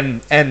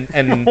 and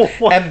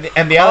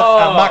the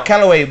other Mark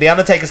Calloway, the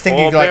Undertaker's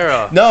thinking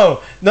like, no,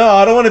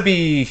 I don't want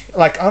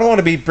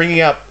to be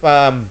bringing up.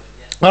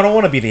 I don't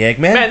want to be the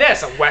Eggman. Man,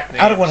 that's a whack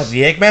name. I don't want to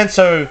be the Eggman.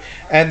 So,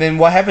 and then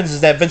what happens is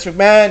that Vince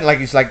McMahon,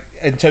 he's like,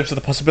 in terms of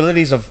the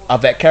possibilities of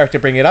that character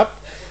bringing it up,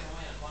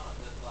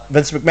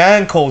 Vince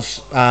McMahon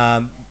calls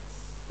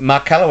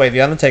Mark Calloway,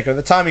 the Undertaker. At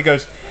the time, he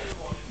goes,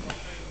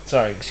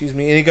 sorry, excuse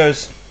me, and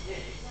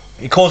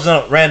he calls it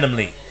out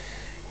randomly,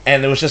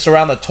 and it was just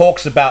around the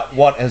talks about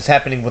what is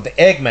happening with the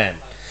Eggman,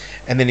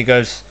 and then he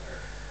goes,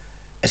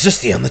 is this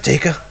the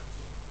Undertaker?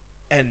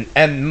 And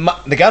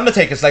the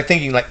Undertaker's like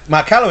thinking, like,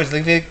 Mark Calloway's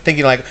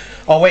thinking like,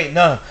 oh wait,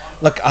 no,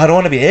 look, I don't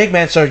want to be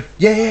Eggman, so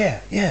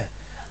yeah,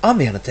 I'm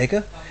the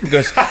Undertaker. He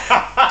goes,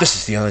 this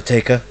is the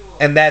Undertaker,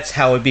 and that's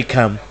how he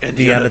become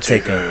the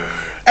Undertaker.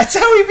 That's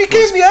how he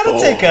became the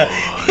Undertaker.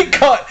 He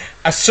got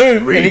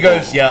assumed, and he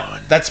goes,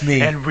 yeah, that's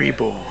me. And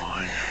reborn.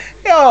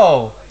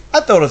 Yo, I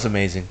thought it was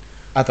amazing.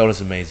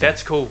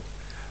 That's cool.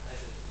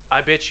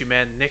 I bet you,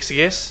 man. Next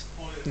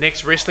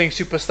wrestling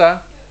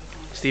superstar,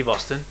 Steve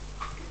Austin,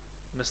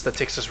 Mr.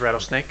 Texas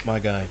Rattlesnake, My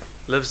guy.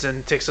 lives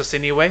in Texas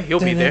anyway. He'll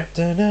be there.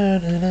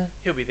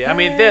 He'll be there. I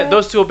mean,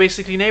 those two are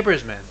basically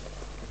neighbors, man.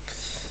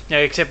 Yeah,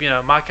 except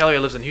Mark Calloway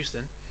lives in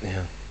Houston,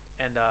 Yeah.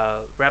 and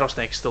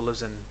Rattlesnake still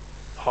lives in,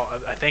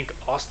 I think,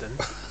 Austin.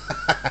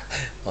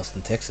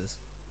 Austin, Texas.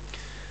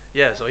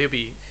 Yeah, so he'll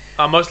be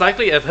most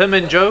likely if him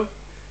and Joe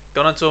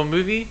got into a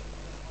movie.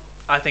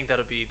 I think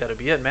that'll be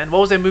it, man. What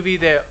was that movie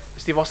that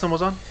Steve Austin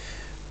was on?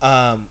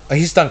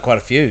 He's done quite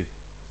a few.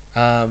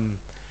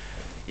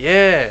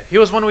 Yeah, he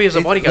was one where he was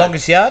a bodyguard.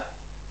 Longest Yard,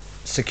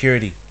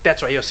 Security.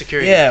 That's right, he was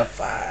security. Yeah,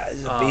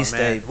 he's a Oh, beast.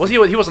 man. eh? Was he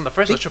wasn't the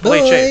first? It was Big Triple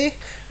H. eh? boy.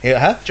 Yeah,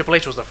 huh? Triple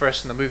H was the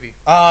first in the movie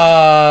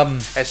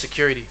as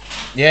security.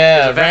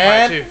 Yeah, There's a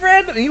vampire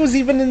Rand. He was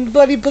even in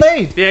Bloody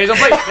Blade. Yeah, he's on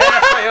Blade.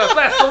 Yeah, that's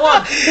right. That's the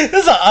one.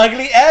 This is an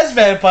ugly ass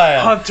vampire.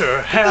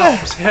 Hunter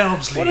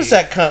Helmsley. What is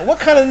that kind? What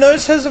kind of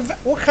nose has a?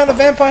 What kind of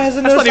vampire has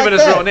a That's nose not even like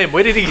his that? real name.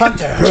 Where did he get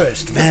Hunter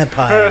Hearst,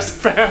 vampire. First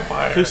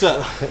vampire? Who's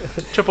that?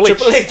 Triple H.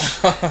 Triple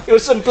H. It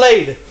was some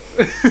Blade.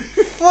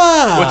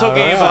 Wow. We're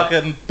talking about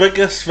Fucking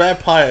biggest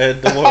vampire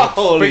in the world.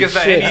 Holy biggest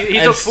shit. and he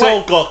and just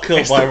still flight. got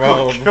killed by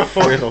Ryan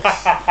Reynolds.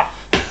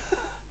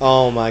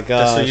 Oh my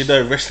god. Just so you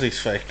know, wrestling's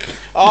fake.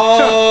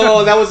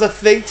 Oh, that was a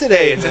thing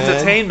today. It's man.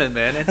 entertainment,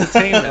 man.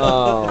 Entertainment.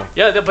 Oh.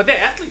 Yeah, but they're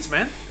athletes,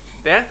 man.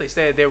 They're athletes.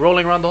 They're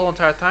rolling around the whole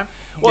entire time.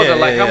 What Yeah, was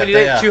it like? yeah, How yeah, many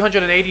they days? are.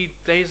 280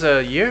 days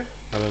a year?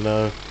 I don't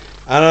know.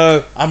 I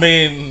don't know. I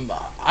mean,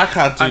 I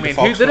can't do I the mean,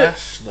 Fox who did it?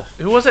 Smash.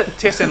 Who was it?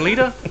 Tess and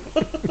Lita?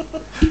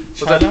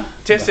 Was China?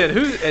 it Tess and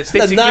who? The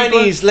Stacey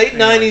 90s, late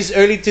Anyway. 90s,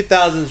 early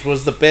 2000s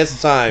was the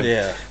best time.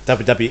 Yeah.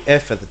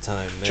 WWF at the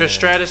time. Man. Trish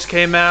Stratus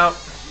came out.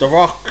 The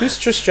Rock. Who's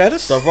Trish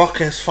Stratus? The Rock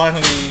has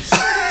finally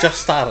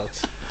just started.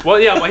 Well,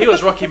 yeah, well, he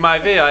was Rocky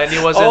Maivia, and he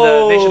was in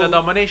Oh. the Nation of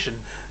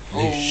Domination.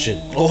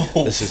 Nation.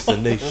 Oh. This is the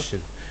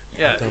nation.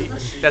 Yeah,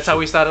 that's how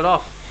we started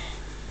off.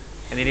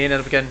 And then he ended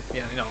up again,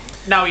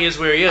 now he is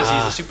where he is.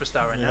 He's a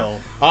superstar right You now.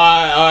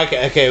 know.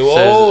 Okay. So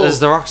Whoa. is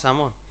The Rock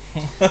someone?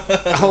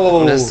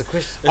 Oh. That's the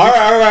question. All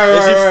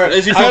right.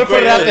 Is he I'm gonna from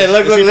put it out Great there.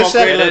 Look, Is he let's from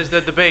have, It Great is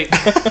the debate.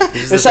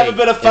 let's have a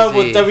bit of fun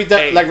with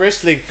WWE, like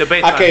wrestling.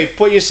 Debate Okay, time.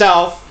 put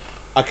yourself.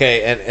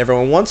 Okay, and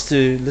everyone wants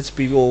to. Let's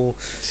be all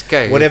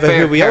Okay, whatever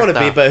fair who we want to be.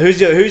 character. But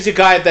who's your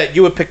guy that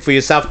you would pick for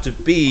yourself to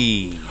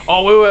be?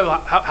 Oh, wait.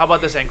 How about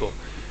this angle?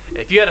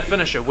 If you had a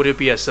finisher, would it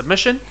be a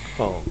submission?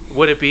 Oh,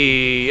 Would it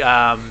be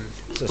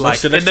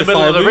like an in the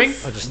middle of the ring?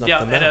 electrifying I just knocked Yeah,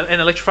 them an, out. an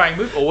electrifying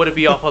move, or would it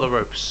be off of the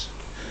ropes?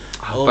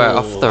 But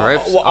off the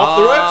ropes. Well, off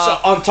the ropes,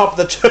 or on top of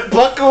the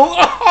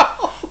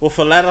turnbuckle. With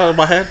a ladder in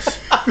my hand.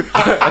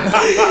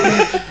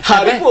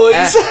 Howdy,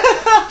 boys.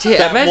 Gee,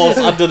 That was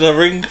imagine. under the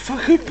ring.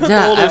 Fucking put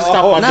Yeah, all this I-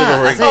 stuff oh, under nah, the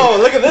I ring. think- Oh,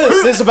 look at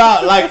this. There's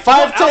about like 5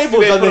 What else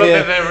tables did they under put up here.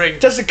 in their ring?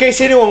 Just in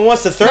case anyone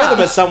wants to throw them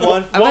at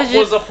someone. What Imagine-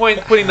 was the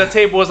point putting the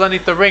tables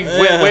underneath the ring?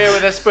 Where, Yeah. where were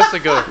they supposed to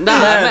go? No,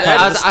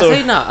 that's the I'll tell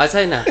you now. I'll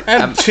tell you now.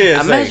 And chairs,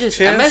 eh? Imagine,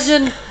 Chairs?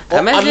 imagine,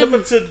 imagine,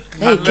 Unlimited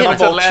Hey, number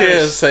get- of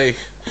chairs, say.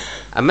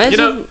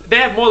 imagine. They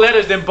had more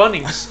letters than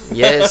Bunnings.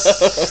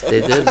 Yes,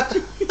 they did.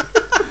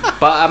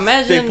 But They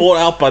imagine, bought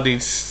out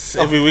buddies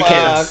every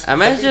weekend.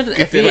 imagine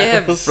if you their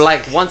have letters.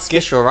 like one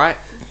special, right?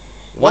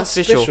 One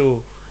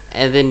special,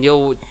 and then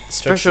your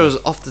special is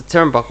off the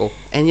turnbuckle,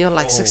 and you're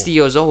like 60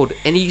 years old,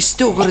 and you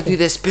still gotta do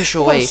that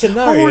special What a way.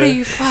 scenario.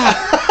 Holy fuck!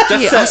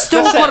 Yeah, I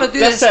still gotta do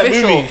that that's that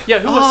special. movie. Yeah,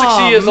 who was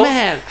 60 years old?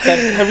 Man,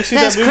 Have you seen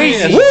that's that movie?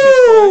 crazy. And-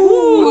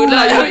 Woo!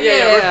 Like, yeah,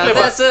 yeah, Ric Flair.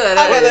 that's it.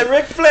 How about that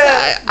Ric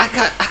Flair? I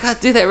can't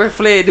do that Ric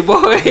Flair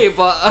anymore,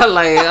 but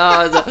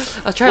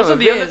I try Wasn't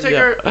my the best.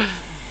 Undertaker?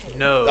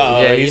 No.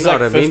 Oh, Yeah, he's you know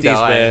like what I mean, 50s,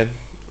 though, man.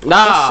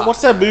 Nah,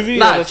 What's that movie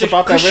nah, that's just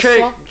about that Chris,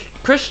 wrestler?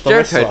 Chris The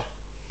Jericho, wrestler.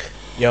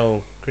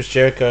 Yo, Chris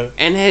Jericho.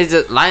 and he's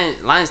a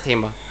lion's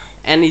tamer,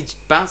 and he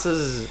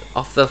bounces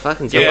off the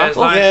fucking Yeah, it's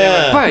turnbuckle. Lion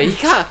Yeah. Tamer. Bro, he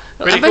can't.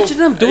 Pretty Imagine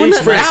cool. him doing He's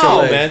it pretty now.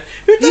 cool, man.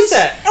 Who does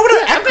that? Oh, what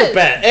an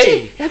acrobat.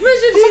 Hey. Imagine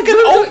him Fucking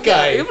doing old it.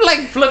 guy. He'd be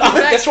like flipping Oh,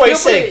 back. that's what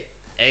he's he'll be- saying.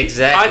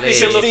 Exactly. I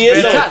think it looks 60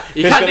 years better. old.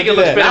 You Who's can't gonna think do it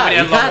looks that? better Nah, when you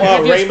you have can't long Oh,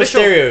 have your Rey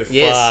special. Mysterio.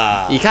 Yes,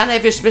 Wow. you can't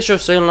have your special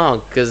so long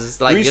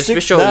because like your Recent-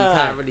 special you nah.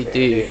 can't really do.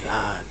 You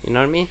know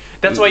what I mean?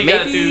 That's why you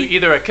gotta do Maybe-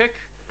 either a kick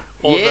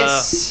or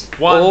Yes. the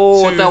one,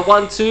 oh, two. the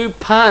 1-2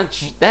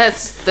 punch.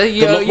 That's the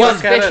your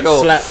Look at it,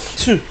 special. slap.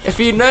 Two. If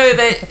you know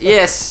that,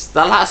 yes,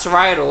 the last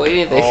ride or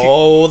anything.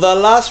 Oh, the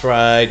last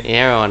ride.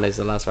 Yeah, everyone knows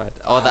the last ride.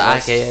 Or the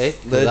That's RKO.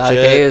 The legit.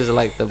 RKO is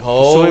like the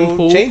Oh, swimming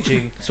pool.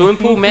 changing. Swimming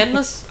pool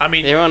madness. I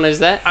mean, Everyone knows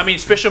that. I mean,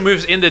 special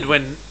moves ended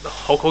when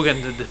Hulk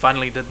Hogan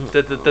finally did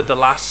the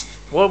last.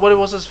 What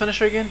was his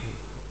finisher again?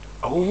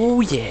 Oh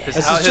yeah. His,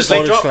 This how, is his just leg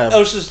body drop. slam. It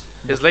was just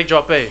His leg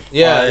drop, eh?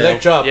 yeah, yeah.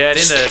 leg drop. Yeah, it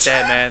ended at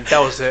that, man. That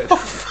was it.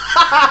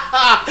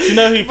 You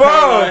know he Bro.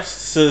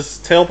 paralyzed his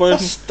tailbone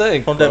That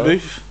stink, from that bro.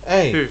 move?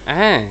 Hey, Who?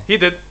 Ah. He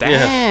did.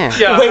 Damn.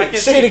 Yeah, I wait, can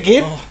say see- it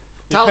again. He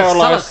Tell us,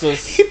 paralyzed tell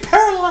his He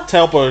paralyzed.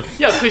 tailbone.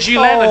 Yeah, because you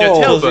land on your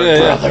Oh, tailbone. yeah,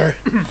 yeah.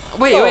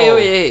 Brother.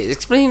 Wait.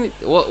 Explain.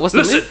 What's the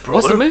Listen, move?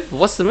 What's the brother. move?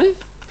 What's the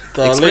move?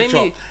 The leg Explain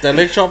drop. me. The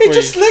leg drop. He where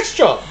just legs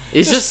drop.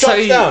 It's just so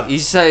drops down. you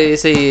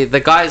see the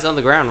guy's on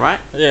the ground, right?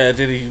 Yeah,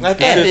 did he? Like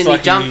And that. then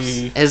he jumps,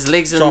 his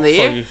legs in the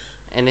air,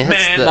 and it hits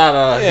Man. the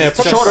No, Yeah, he's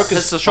probably just- broke his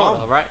hits the shoulder,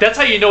 arm. right? That's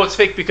how you know it's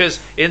fake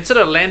because instead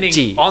of landing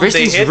Gee, on the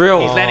wrestling's head,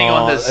 real. he's landing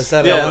on Is his.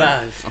 that Yeah,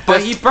 a- nah.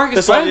 But he broke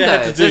his that's all bone you though.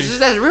 had to do.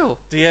 That's real.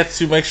 He had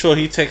to make sure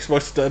he takes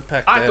most of the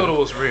impact. I then. thought it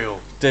was real.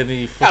 Then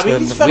he. I mean,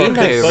 he's We fucking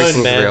know big bone,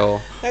 wrestling's man.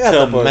 real. That guy's a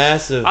Turbo.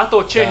 massive. I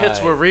thought chair hits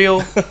guy. were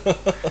real.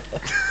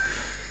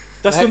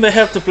 That's when they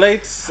have the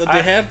blades in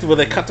their hand where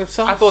they cut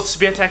themselves. I thought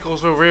spear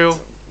tackles were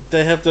real.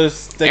 They have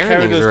those. They carry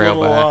Everything's those real,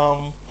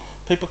 little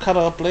paper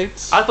cutter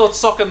blades. I thought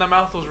sock in the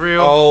mouth was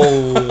real.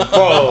 Oh,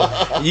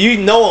 bro,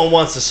 no one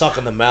wants to suck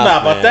in the mouth.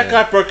 Nah, but man. that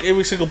guy broke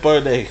every single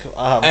bone. Hey,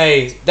 that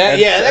and, that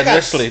and guy.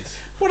 wrestling.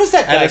 What is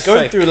that And guy it's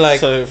going fake. through? Like,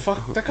 So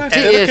fuck that guy. And-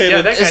 dedicated.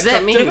 yeah, that guy Does that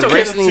took- mean he took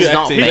wrestling's hits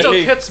not He fake? took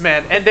hits,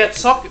 man, and that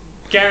sock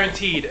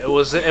guaranteed it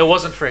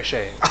wasn't fresh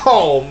air.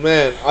 oh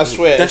man, I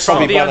swear, That's it's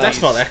probably not- better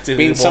that's not acting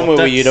being anymore. somewhere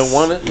where you That's-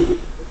 don't want it.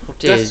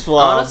 That's Dude,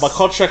 why honest- my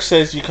contract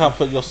says you can't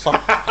put your sock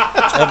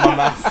in my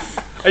mouth.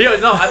 Yeah,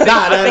 no, I think.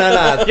 Nah, I think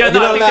nah. Yeah, You're no,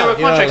 not I think there allowed, were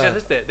you're not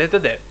contracts. allowed. They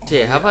did that.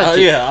 Yeah, how about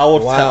you? Yeah, I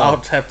would. Wow. I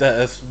would have that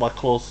as my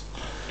clause.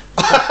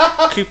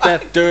 Keep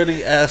that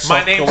dirty ass My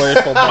sock name's away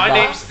from my mouth.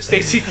 name's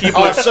Stacy Oh,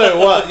 Keyboard. so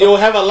what? You'll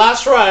have a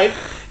last ride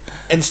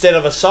instead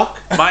of a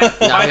sock. My No, name's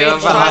you have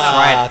a China. last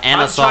ride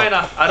and a I'm sock.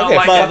 China. I don't Okay,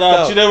 like fine. it.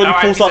 But do you know when he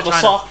Alright, pulls out the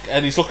China. sock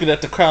and he's looking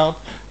at the crowd,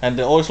 and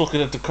they're always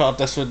looking at the crowd.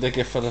 That's when they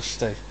get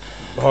finished.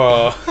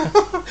 Oh.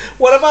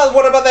 what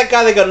about that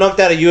guy that got knocked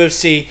out of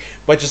UFC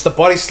by just the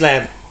body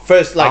slam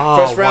first first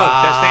round?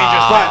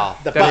 Wow.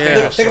 That's dangerous.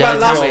 Right. That's Think dangerous. about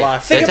Don't tell me.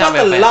 last. Think Don't about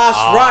tell the me last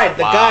about- ride.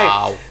 The guy,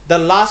 wow. the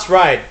last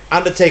ride.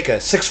 Undertaker,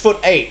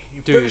 6'8". He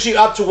Dude. brings you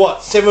up to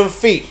what 7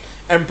 feet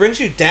and brings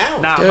you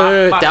down. Nah, Dude,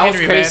 Mark that was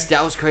Henry, crazy. man.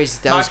 That was crazy.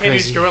 That was Mark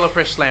Henry's crazy. gorilla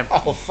press slam.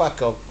 Oh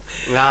fuck off!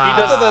 Nah,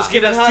 I thought that was he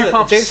Kevin does two Hart,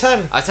 pumps. James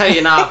Harden. I tell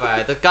you now,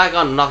 bro. The guy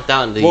got knocked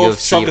out in the World's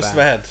UFC, strongest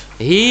bro. man.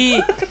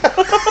 He,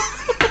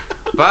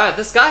 bro,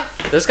 this guy,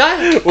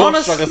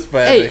 honest. strongest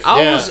man, Hey,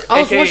 I yeah. was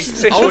AKA watching,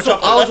 sexual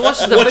I was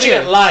watching the Watching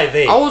video. it live,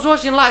 eh? I was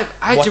watching live.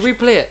 I had to Watch-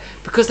 replay it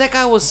because that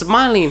guy was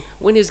smiling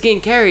when he was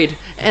getting carried,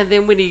 and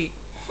then when he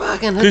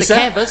fucking hit Who's the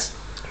that? canvas.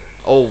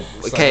 Oh,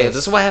 okay. this.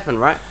 This is what happened,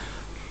 right?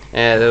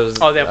 Yeah, there was.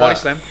 Oh, that body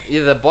slam?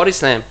 Yeah, the body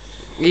slam.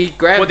 He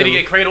grabbed What did him. he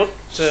get cradled?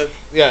 To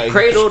Yeah, he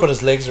Cradled. just put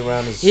his legs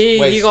around his He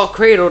waist. got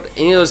cradled and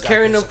he was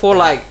carrying him for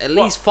like at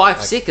least 5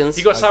 Like, seconds.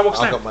 he got sidewalk I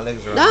slam got my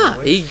legs around Nah,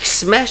 my he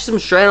smashed him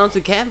straight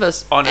onto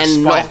canvas On his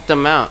and spine. knocked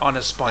him out. on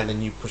his and spine.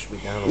 then you push me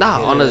down. Nah,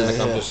 my on head. his-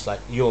 Like, I'm just like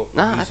you're.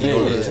 Nah, I using think it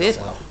your was his legs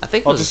head. now. I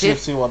think it I'll was just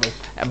his see head. one.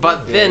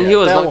 But then he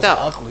was That knocked was out.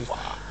 ugly.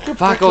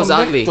 Fuck was Break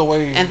ugly. the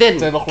way And they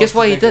then knock guess off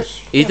what the he did?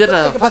 niggas. He did but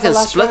a think about the fucking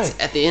last splits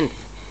ride. at the end.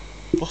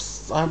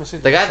 I haven't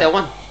seen The guy that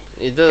won.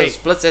 He did Hey. a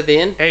splits at the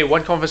end. Hey,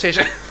 one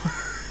conversation.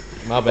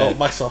 My Oh, bad.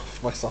 myself.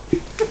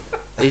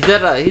 He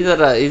did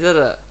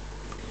a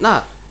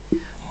nah.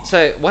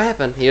 So what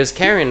happened? He was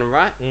carrying him,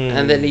 right?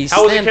 And then he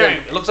How was he slammed carrying?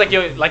 him. It looks like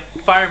you're like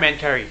fireman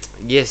carry.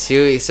 Yes, so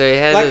he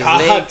had Like his a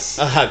hug, legs.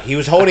 a hug. He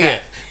was holding Okay.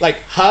 it,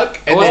 like hug,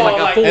 and was then like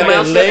a like- full and then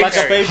mounted legs Like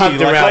a baby, hugged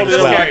like around holding as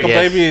it well. like a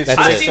Yes. baby. That's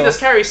I've it. seen this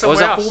carry It was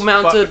somewhere a else. full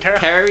mounted but-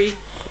 carry,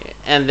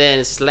 and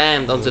then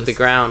slammed onto the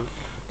ground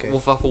Okay.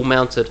 with a full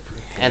mounted,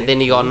 and then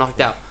he got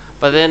knocked out.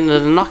 But then the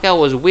knockout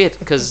was weird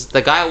because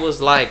the guy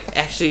was like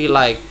actually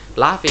like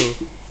laughing,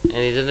 and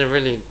he didn't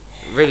really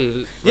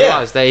Yeah,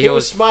 realize that he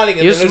was smiling,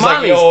 and he was then it was like,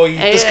 smiling. "Yo,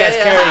 And this guy's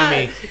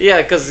carrying me."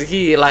 Yeah, because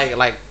he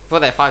like for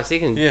that 5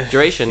 second Yeah,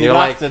 duration, he you're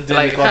laughed like and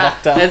then he got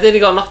knocked out. and then he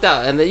got knocked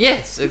out, and then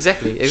yes,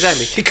 exactly.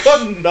 He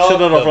couldn't know.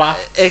 Shouldn't have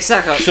laughed.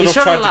 Exactly. Should have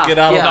He tried to laughed. get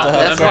out of yeah, the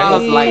that's why I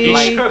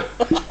was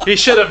He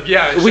should have.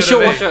 Yeah, we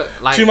should watch have.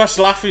 it. Like, Too much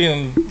laughing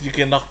and you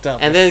get knocked out.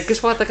 and then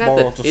guess what the guy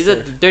Moral did? to He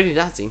story. did dirty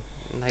dancing.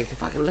 Like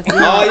fucking look at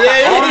Oh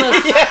yeah,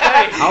 Honest.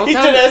 yeah. I'll He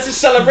tell did you. it as a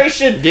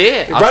celebration.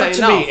 Yeah, I'll tell Run you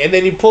to now. me, and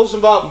then he pulls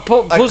him up,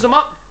 like, Pulls him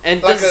up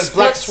and like does a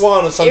black splits,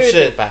 swan or some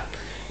everything, shit. bruh.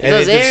 He And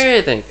does it just-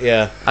 everything.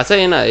 Yeah. I tell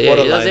you now, yeah, he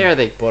Borderline. does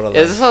everything. Borderline.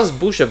 Yeah, this sounds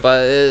bullshit,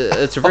 but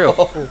it's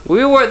real.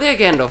 We were there,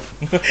 Gandalf.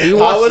 We I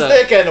watched was it.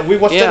 there, Ken. We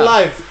watched Yeah. it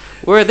live.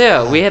 We were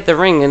there. We had the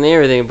ring and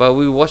everything, but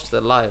we watched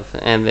it live,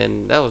 and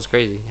then that was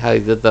crazy how he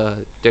did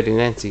the dirty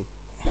dancing.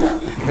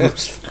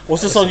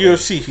 What's this on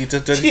UFC? He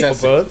did dirty Yeah,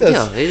 dancing. bro. That's,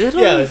 Yeah, he did.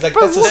 yeah, it's like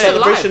Bro, that's a we watched it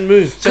celebration live.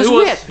 move. So Because who we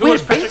was- had who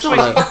was paints Patrick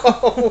on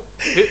Swayze?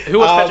 it. Who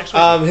was Patrick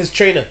Swayze?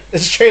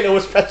 His trainer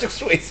was Patrick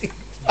Swayze,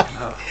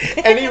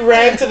 and he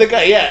ran to the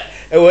guy. Yeah,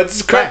 it was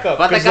just crack up.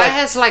 But the 'cause, guy like,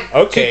 has like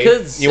okay, 2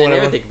 kids you and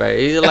wanna- everything, bro.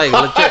 He's like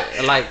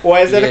legit, like.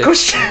 Why is that yeah, a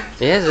question?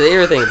 He has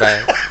everything, bro.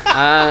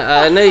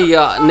 I know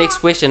your next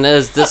question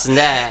is this and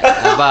that,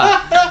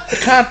 but You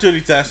can't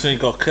dirty dance when you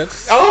got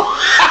kids.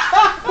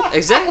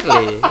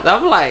 exactly.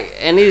 I'm like,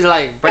 and he's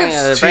like bringing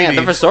a That's different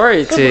cheating.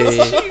 story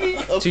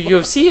to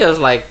UFC. I was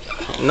like,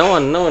 no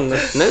one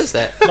knows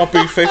that. Not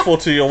being faithful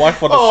to your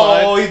wife on the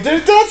Oh, side. you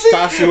did dancing?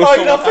 Dancing with Oh,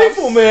 you're not someone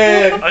faithful,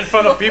 man. In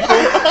front of people,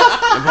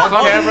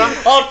 on camera,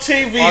 On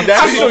TV, I'll show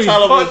national you.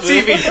 on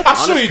television. TV. I'll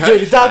show you Honest dirty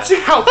coach,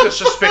 dancing. How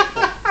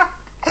disrespectful!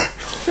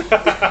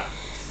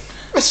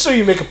 I saw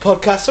you make a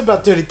podcast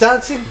about dirty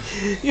dancing.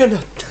 You're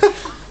not.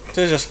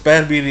 They're just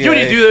bad media. You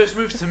only do those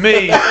moves to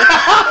me.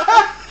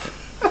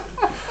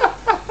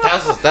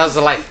 That was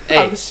like,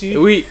 hey,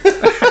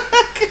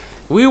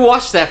 we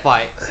watched that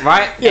fight,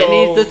 right? Yo. And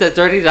he did the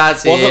dirty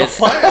dance. Was it a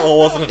fight or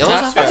was it a It was a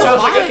dance? fight.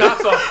 Sounds like a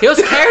dance off. He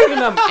was carrying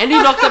him, and he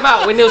knocked him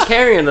out when he was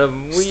carrying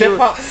him. Step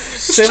up.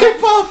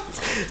 Step up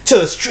to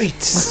the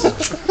streets.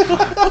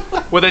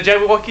 With a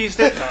Jabberwocky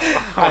step.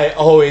 I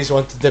always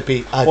wanted to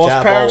be a Was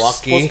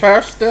Jabberwocky.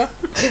 Paris there?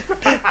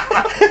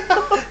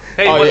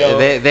 Hey, Oh, but- yo.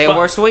 They But-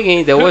 were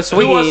swinging. They were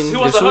swinging. who They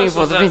was were the swinging host? for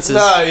Was the that- fences.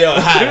 No, yo,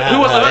 Who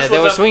was the host? They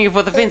were Was swinging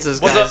for the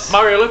fences, Was guys. it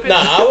Mario Lopez? Nah,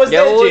 I was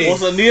Yeah, it there, G.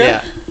 Was it Nia?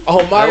 Yeah. Oh,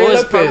 That Mario was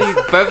Lopez. probably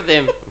both of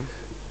them.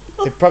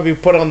 They probably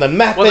put it on the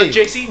map. Was eh? it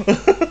JC?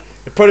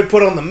 They probably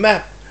put it on the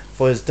map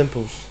for his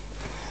dimples.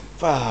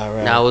 Far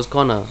out. Now it was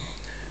Connor.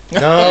 No,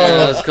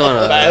 It was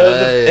Connor. But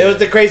it was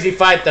the crazy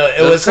fight though.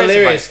 It was was a crazy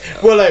hilarious.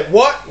 We're like,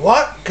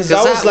 what? Because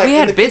I was like, we in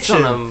had the bits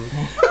kitchen. on him.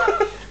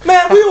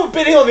 Man, we were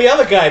bidding on the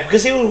other guy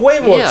because he was way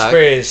more Yeah.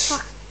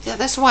 experienced. Yeah,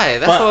 that's why.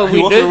 That's But why he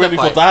we wasn't did ready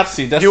the for fight.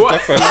 Darcy. That's You the wa-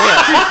 difference. He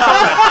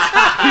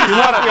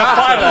wanted to be a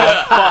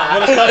fighter, but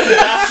when it comes to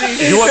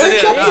Darcy, You wasn't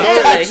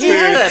there. He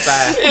had that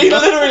back. He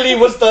literally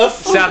was the.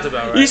 Sounds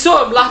about You right.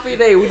 saw him laughing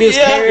there when he was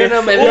Yeah. carrying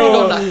him and then he Oh,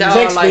 got knocked down.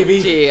 thanks, like,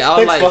 baby. gee, I was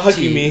Thanks like, for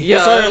hugging gee. me. Yeah,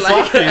 that's why he was like,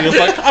 laughing. He was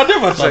like, I've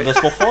never done this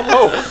before.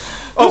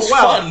 Oh It's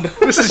wow, fun.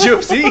 this is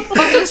UFC.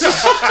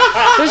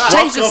 let's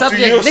change the Welcome to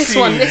subject. Next UFC.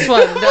 one. Nah,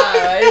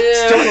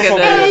 yeah, Still look at from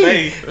that.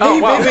 MMA. Oh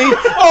wow. Baby.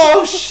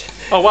 Oh shit.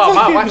 Oh wow,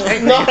 my Fucking wife's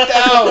angry. knocked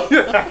out.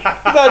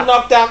 Got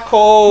knocked out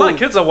cold. My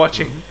kids are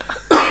watching.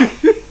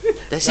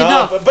 That's No,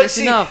 enough. but That's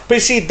see, enough.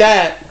 but see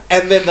that,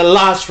 and then the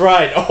last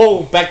ride.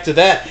 Oh, back to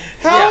that.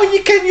 How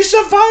Yeah. can you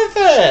survive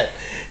that?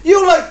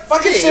 You're like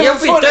fucking Yeah, 7 you'll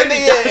be foot in the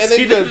dirty air, and then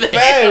you go dancing.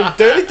 bam,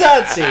 dirty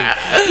dancing.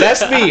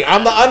 That's me.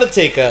 I'm the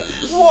Undertaker.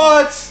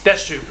 What?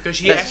 That's true because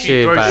he That's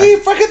actually true, throws but- He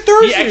fucking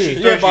throws He actually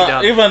you. throws Yeah, you but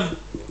down. even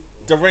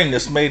the ring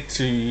is made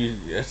to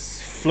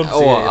it's flimsy.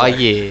 Oh, like,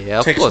 yeah,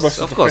 of takes course, most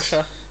of the course.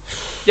 pressure.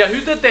 Yeah,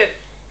 who did that?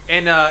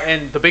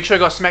 And the Big Show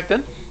got smacked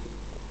in.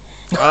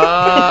 It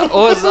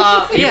was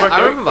yeah, worked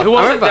I out. remember. Who was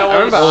I it remember. that I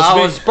remember. was- I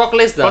was Brock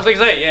Lesnar. What's the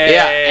exact?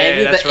 Yeah, and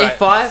he did that's the right.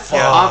 F5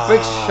 Yeah. on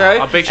Big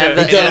Show. On Big Show. And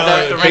the, He did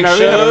and the the, ring and the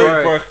show.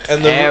 ring Work.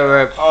 And the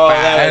Arab Oh,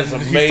 that was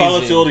And amazing. he fell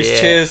into all these Yeah.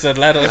 chairs and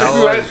ladders.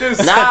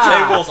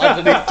 Nah. Tables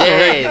underneath the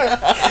ring.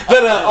 Yeah.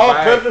 But all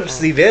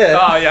purposely there.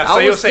 Oh yeah, so I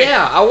you were was saying. there.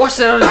 I watched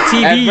it on the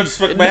TV. And Vince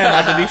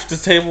McMahon underneath the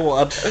table.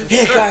 And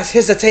Here, guys,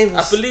 here's the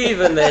tables. I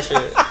believe in that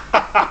shit.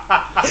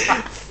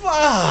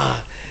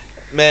 Fuck.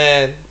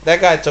 Man, that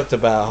guy talked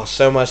about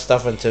so much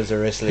stuff in terms of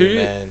wrestling,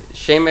 man.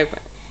 Shane McMahon.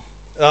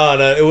 Oh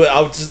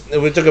no,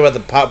 we're talking about the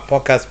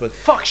podcast, but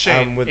Fuck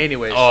Shane. with-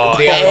 Anyways. oh,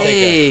 the Undertaker.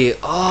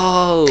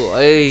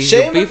 Hey,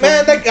 Shane the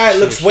McMahon, that guy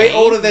looks way Shane?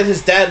 older than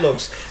his dad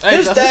looks. Hey,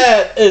 His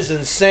that's- dad is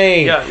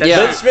insane. Yeah, that's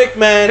Yeah. Vince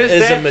McMahon His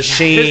is dad- a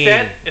machine. His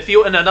dad, if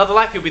you in another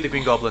life, he'll be the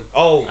Green Goblin.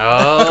 Oh,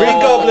 Oh, Green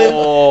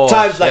Goblin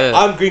times like shit.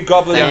 I'm Green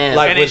Goblin, Damn.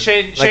 like And then with,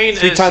 Shane- like Shane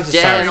 3 is- times the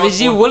Damn. size. Is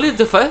he Willie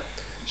Defoe?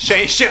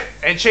 Shane,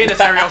 and Shane is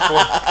Harry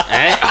Osborn.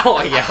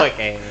 Oh yeah,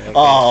 okay.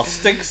 oh,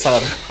 stink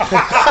son.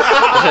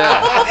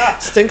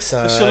 Stinks,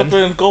 son. Should have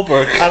been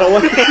Goldberg. I don't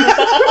want.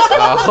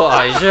 Oh,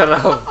 I should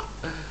have.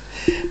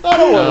 I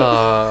don't want.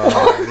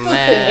 Oh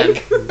man.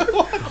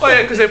 Oh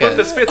yeah, because they both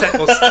the spear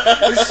tackles.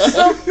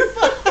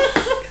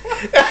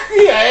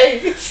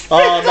 Yeah.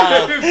 Oh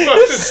no.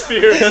 Both the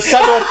spear. His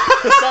son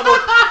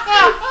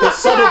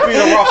will be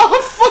the Rock.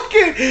 Oh,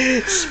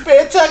 fucking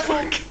spare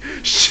tackle.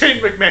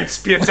 Shane McMahon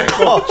spear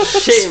tackle. Oh,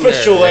 Shame,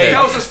 special man. way.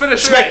 That was his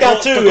finish.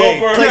 Smackdown 2, The eh?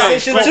 Goldberg.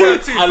 PlayStation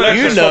Goldberg. 2. I learned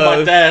You this from know.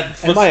 my dad.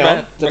 Am I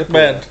on?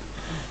 McMahon.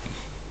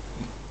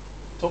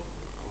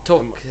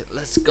 Talk.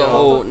 Let's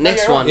go.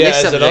 Next one. Yeah, Next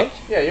is it subject.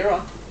 Yeah, you're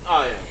on.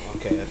 Oh yeah.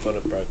 Okay, I thought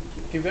it broke.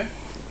 Keep going.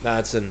 Nah,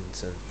 it's in.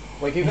 It's in.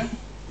 Wait, keep going.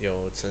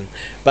 Yo, it's in.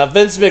 But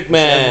Vince McMahon.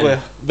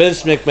 everywhere.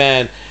 Vince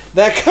McMahon.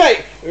 That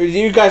guy. Do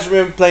you guys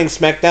remember playing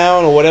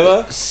SmackDown or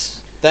whatever?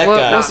 That What-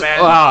 guy. what's- man.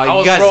 I Wow,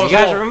 was you raw guys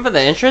as well. remember the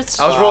entrance?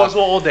 I was raw as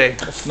well all day.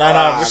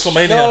 Nah,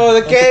 WrestleMania. No,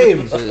 the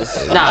game.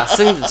 Nah,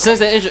 since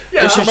the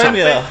Yeah, entrance.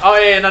 WrestleMania. Oh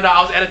yeah, no,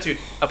 I was Attitude.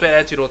 I played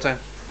Attitude all the time.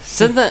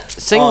 Sing the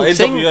sing Oh,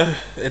 sing.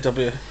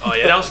 AW. Oh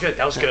yeah, that was good.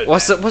 That was good.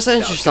 What's the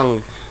entrance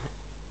song?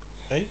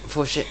 Hey?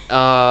 For shit.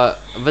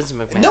 Vince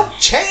McMahon. No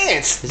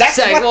chance. That's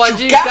Say what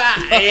you got.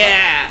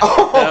 Yeah.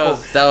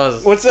 Oh. That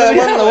was. What's that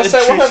one? What's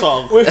that Tree one?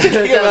 song. We're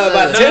thinking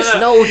about No, Test.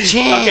 No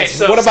chance. Okay,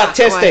 so- What about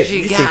Say Test what Day? you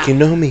You got. think you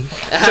know me?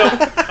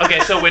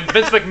 So when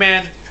Vince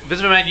McMahon,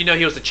 you know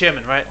he was the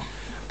chairman, right?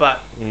 But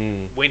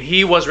when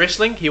he was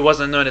wrestling, he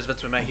wasn't known as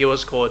Vince McMahon. He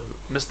was called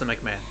Mr.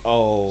 McMahon.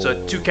 Oh.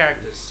 So 2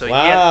 characters. So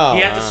Wow.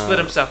 he had to split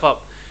himself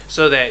up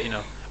so that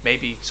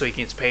maybe so he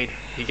gets paid.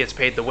 He gets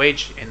paid the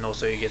wage and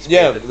also he gets paid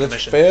Yeah, the that's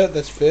commission. fair.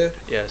 That's fair.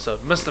 Yeah. So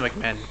Mr.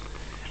 McMahon,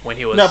 when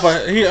he was. No,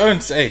 but he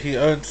owns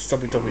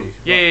WWE.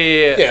 Yeah.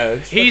 Yeah,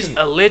 it's He's fucking-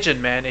 a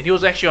legend, man, and he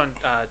was actually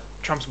on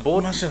Trump's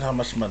board. Imagine how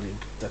much money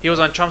that He was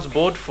on Trump's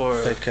board for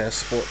fake ass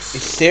sports. You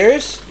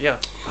serious? yeah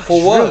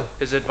For what?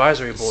 his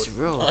advisory board. It's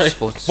real Aye.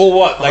 sports. For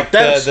what? Like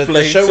that's the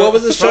playing show? so- What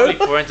was the show?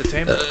 Probably for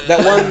entertainment.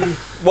 That one?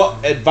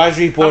 What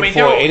advisory board I mean, for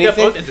they're both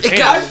anything?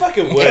 entertainment. I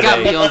fucking It would.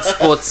 can't be eh? on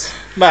sports.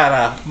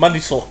 Nah, money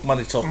talk,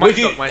 money talk. Money Would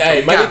you? talk, money Hey,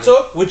 talk. money Yeah.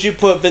 talk. Would you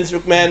put Vince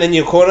McMahon in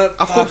your corner?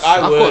 Of course, I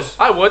of would. course.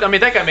 I would. I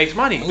mean, that guy makes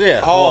money.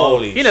 Yeah.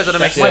 Holy. He knows how to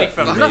make shit. money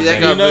from Yeah. nothing.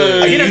 That guy- You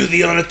know, Are You know- you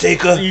the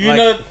Undertaker? you Like-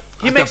 know,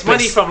 He Like makes the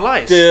money best. from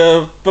lies.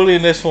 the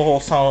billionaires for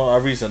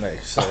some reason, eh?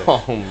 So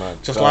Oh my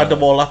just God. line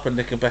them all up and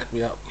they can back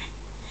me up.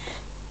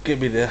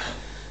 Get me there.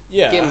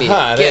 Yeah. Get me,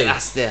 hard, get eh?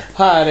 us there.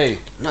 Hard, eh?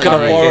 No, Can you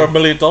I ain't. borrow $1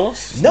 million?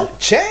 No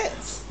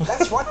chance.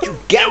 That's what you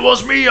get. It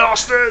was me,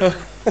 Austin.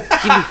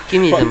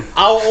 Give me But them.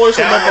 I'll always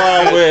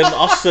remember when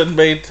Austin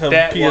made him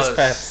That PS was-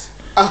 Pats.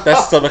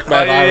 That's the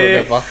McMahon I yeah.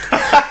 remember.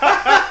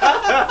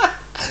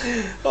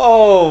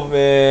 Oh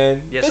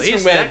man. Yeah, so Vince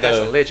he's McMahon, that guy's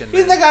a though. legend,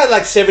 He's man. that guy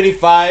like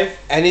 75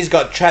 and he's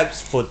got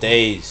traps for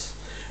days.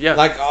 Yeah,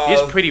 Like,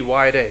 he's pretty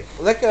wide, eh?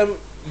 Like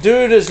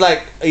dude is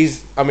like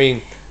he's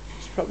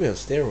he's probably on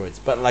steroids,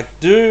 but like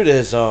dude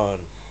is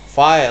on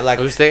fire. Like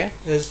Who's there?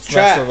 his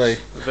traps. Massively.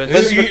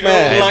 Vince You-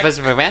 McMahon. like, Vince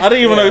McMahon? I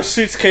didn't even Yeah. know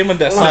suits came in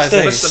that Like size.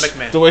 eh? Mr.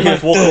 McMahon. The way he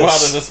was walking Like around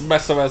this. in this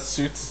massive ass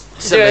suits.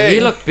 So, Yeah, but he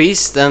yeah. looked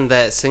beast in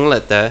that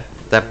singlet though.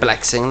 That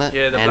black singlet.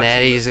 Yeah, the and black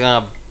then singlet. he's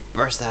gonna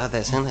burst out of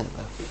that singlet.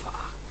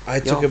 I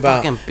Yo, talk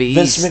about fucking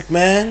Vince beast.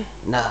 McMahon.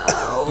 No.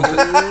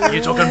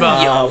 You talking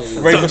about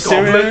Rey the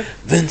Mysterio. Goblin?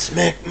 Vince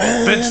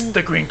McMahon. Vince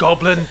the Green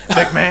Goblin,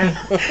 McMahon.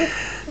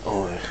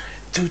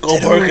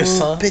 Goldberg is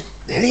son.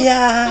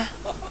 Yeah.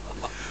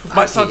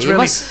 My son's He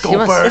really must- he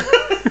Goldberg.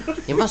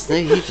 You must know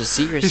he's a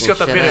serious. He's got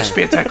the and better shit,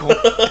 eh? spectacle.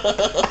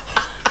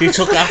 He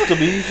took after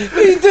me.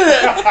 He did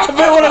it. I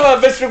bet one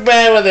about Vince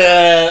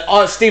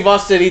McMahon with Steve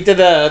Austin. He did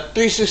a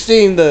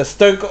 316. The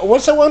Stone.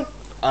 What's that one?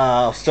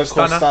 Stone Cold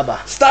Stunner. Stunner.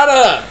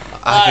 Stunner.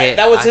 Okay,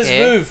 That was his okay.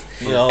 move.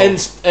 Yo.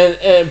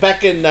 And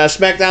back in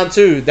SmackDown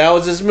 2, that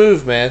was his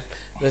move, man.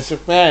 Vince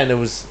McMahon.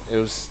 It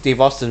was Steve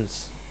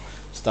Austin's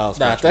style. Nah,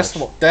 smash that's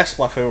match. that's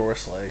my favorite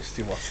wrestler,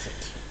 Steve Austin.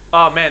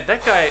 Oh man,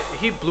 that guy,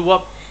 he blew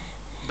up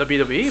WWE,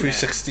 man.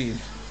 316.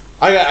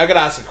 I gotta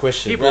ask a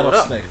question. He blew it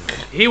up. Rattlesnake.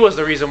 He was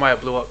the reason why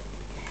it blew up.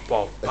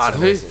 Well, I don't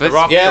know. Who's The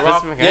Rock, Yeah, The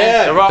Rock, Vince McMahon.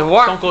 Yeah, The Rock, The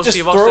Rock, Stone Cold just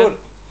Steve throw Austin.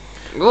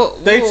 Whoa,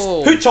 They-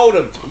 whoa. Who told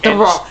him? The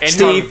Rock. and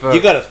Steve, Steve,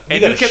 you gotta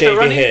And who kept shave it your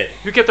running? head.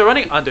 Who kept it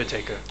running?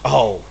 Undertaker.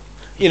 Oh,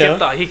 He you know.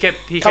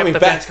 kept the coming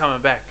back. fans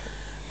coming back.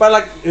 But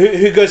like,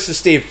 who goes to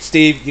Steve?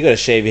 Steve, you gotta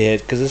shave your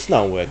head because it's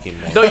not working,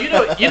 man. No, you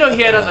know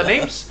he had other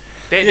names.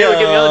 They were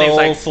giving other names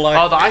like, it's like-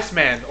 oh, the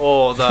Iceman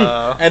or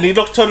the And he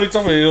looked totally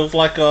different. He was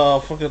like a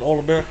fucking All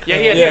American. Yeah,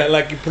 he had- Yeah,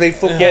 like you play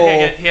football.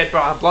 he had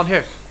blonde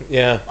hair.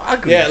 Yeah, I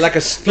agree. yeah, like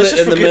a split just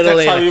in the forget middle.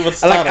 that's how Yeah. you would I like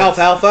start it.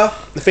 Alfalfa.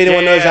 If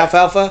anyone knows Yeah.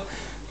 Alfalfa.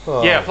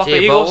 Oh. Yeah, Flock of Yeah,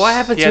 but Eagles. what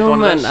happened he to had one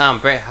him of and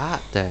those. Bret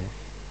Hart though?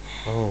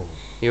 Oh.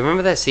 You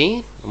remember that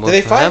scene? With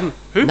they fight? Him?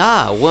 Who?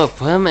 Nah, with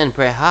him and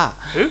Bret Hart.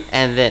 Who?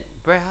 And then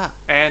Bret Hart.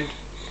 And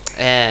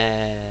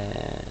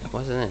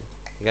What's his name?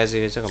 You guys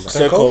are talking about?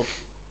 So cold.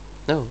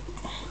 No.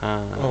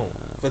 Oh.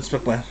 Vince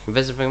McMahon.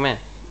 Vince McMahon.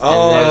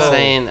 Oh. And they were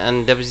saying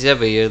on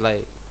WCW,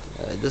 like,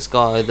 this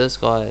guy, this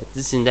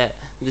and that,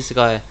 this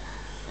guy.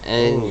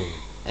 And Oh.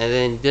 and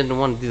then didn't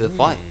want to do the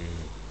fight.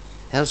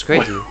 That was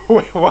crazy.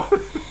 wait, what?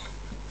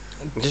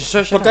 Just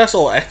search it But up. that's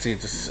all acting.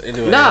 Just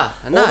anyway. Nah,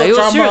 All nah, the it was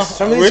drama- serious.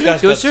 Some of these Really?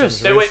 guys He was got serious.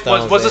 some Hey, wait,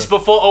 hairstyles, was this eh?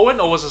 before Owen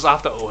or was this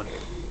after Owen?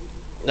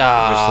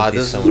 Nah, Rest in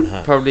this peace, someone, huh?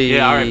 is probably.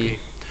 Yeah, R.I.P.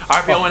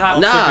 R.I.P. Owen Hart.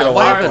 Nah, Thinking of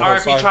what Owen happened? Hart,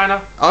 R.I.P. sorry.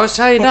 China. I was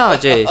telling you now,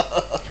 Jay.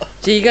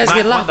 Jay, you guys Ninth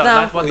get laughed wonder,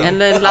 now ninth wonder.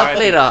 and then laugh R.I.P.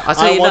 later. I'll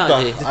tell I you now,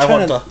 wonder. Jay. I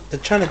wonder. They're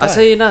trying to die. I'll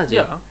tell you now, Jay.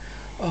 Yeah.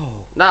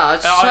 Oh. Nah,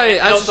 I'll just tell you.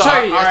 I'll just also,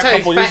 tell you. I'll alright, tell you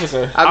couple years facts.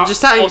 ago. I'm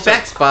just telling you Also-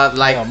 facts, but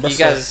like Yeah, you that's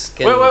guys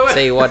can Wait.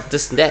 say what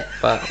this and that.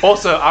 But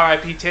Also,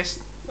 R.I.P. Test.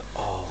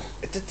 Oh.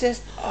 It's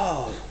just.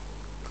 Oh.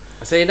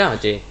 I'll tell you now,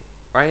 Jay.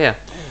 Right here,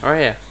 right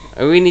here.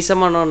 We need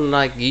someone on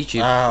like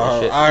YouTube.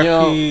 and shit.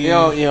 RP.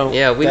 Yo.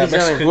 Yeah, we that need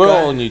someone. Mexican We're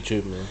guy. all on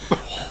YouTube, man.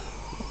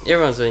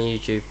 Everyone's on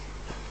YouTube.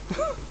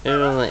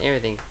 Everyone's on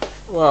everything.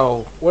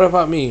 Well, what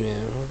about me,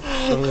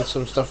 man?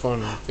 Some stuff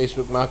on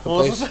Facebook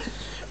Marketplace.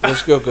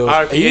 Let's go, girls.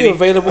 Are RP you Eddie.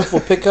 available for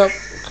pickup?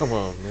 Come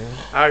on, man.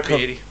 R.I.P.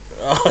 Eddie.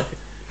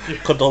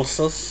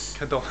 Condolences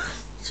Condol-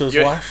 to his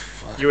You're- wife.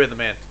 You were the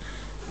man.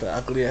 The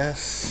ugly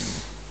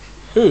ass.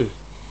 Who?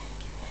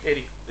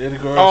 Eddie. Eddie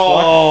Guerrero's wife.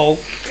 Oh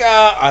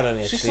God! I don't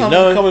She's actually not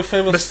know. becoming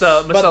famous.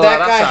 Mr. But that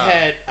guy Larasa.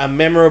 had a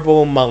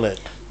memorable mullet.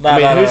 Nah, I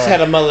mean, nah, who's nah.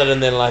 had a mullet in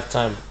their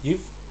lifetime? Theo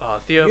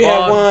You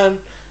had Von.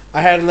 one.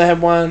 I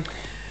had one.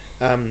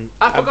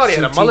 I forgot he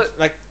had a some mullet. teeth-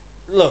 Like,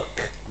 look,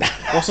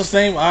 What's his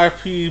name?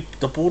 RP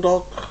the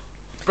Bulldog.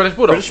 British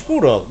Bulldog. British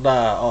Bulldog.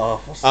 Nah.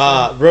 What's his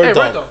name? Road Hey,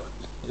 Dog. Red Dog.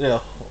 Yeah.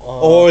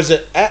 Or is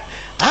it?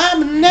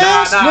 I'm a Nah,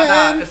 nice nah.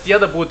 man. It's the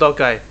other Bulldog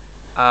guy.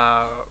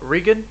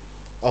 Regan?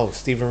 Oh,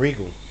 Stephen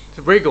Regal.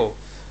 Regal.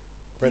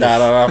 British.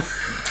 Nah.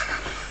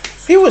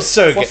 He was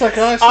so What's good. that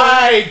guy's name?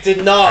 I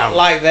did not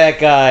like that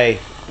guy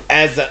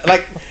as a,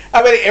 like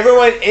I mean,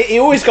 everyone. He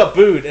always got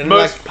booed, and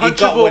Most like he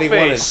got what he punchable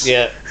face. wanted.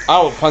 Yeah,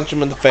 I would punch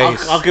him in the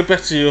face. I'll get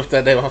back to you with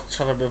that name. I'm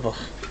trying to remember.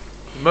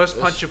 Most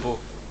punchable.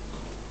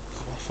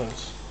 My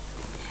phones.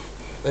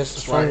 That's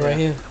the phone right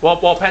here.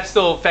 While Pat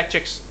still fact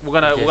checks, we're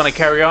gonna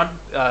carry on.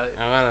 Is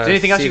there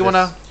anything else you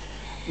wanna?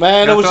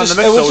 Man, Gonna it was throw in just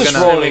the it mix, was or just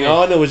gonna- rolling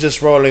on. It was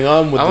just rolling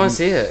on with. I the- want to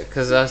see it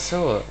because I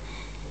saw it.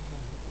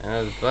 And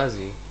I was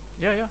buzzy.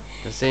 Yeah.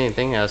 I see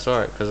anything, I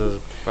saw it because it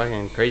was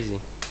fucking crazy.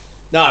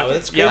 No,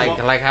 that's good.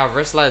 Yeah, Like how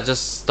wrestler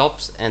just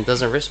stops and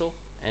doesn't wrestle,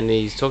 and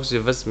he talks to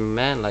Vince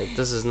McMahon like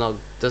this is Oh,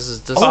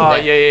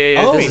 that.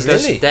 yeah. Oh, This is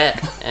really?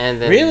 that,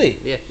 and then Really?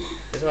 yeah,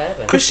 that's what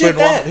happened. Who said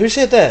that? Who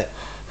said that?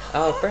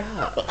 Oh, Bret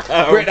Hart.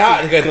 Bret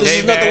Hart. This Hey,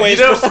 is not the man, way you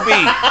it's know- supposed to be.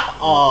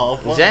 Oh,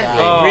 fuck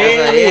Exactly. Oh,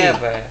 really? Yeah,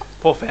 bro.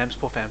 Poor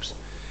fams.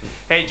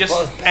 Hey, just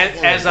Well, back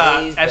in as the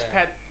days, as bro.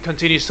 Pat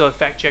continues to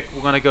fact check,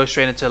 we're gonna go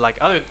straight into like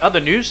other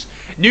news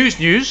Yeah,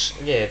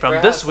 from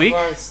Bret this Hart week.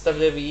 confirms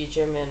WWE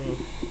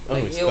chairman. Oh,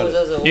 Like he's he got always it.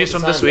 does it all News the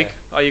from this time, week.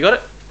 bro. Oh, you got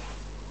it?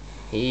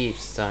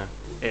 Heaps time.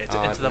 Yeah,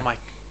 Oh, into the okay. mic.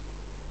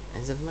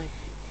 Is it Mike?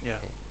 Yeah.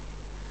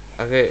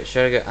 Okay,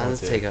 should I go Oh,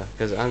 Undertaker?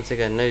 Because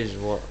Undertaker knows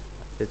what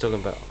they're talking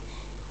about.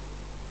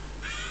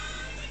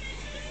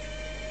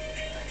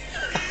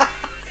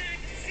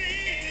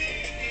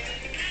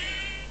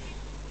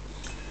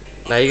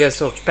 Now you guys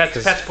talk.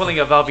 Pat's pulling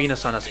a Val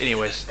Venus on us,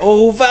 anyways.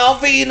 Oh, Val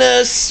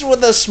Venus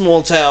with a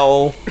small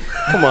towel.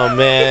 Come on,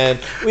 man.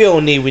 We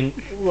all need we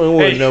all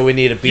Hey, know we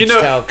need a beach you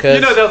know, towel, cuz.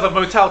 you know that was a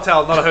motel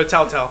towel, not a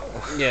hotel towel.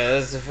 Yeah,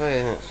 that's the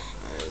fucking.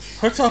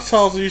 Hotel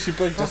towels are usually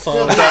big. That's all.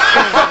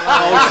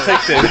 I always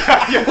take them.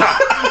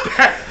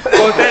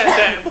 Well,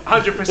 that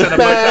 100% a motel.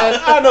 Man,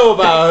 I know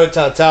about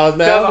hotel towels,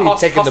 man. They're I'll the be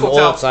taking them hostel all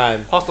towels. the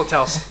time. Hostel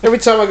towels. Every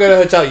time I go to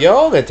a hotel,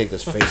 yo, I'm gonna take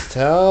this face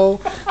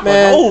towel,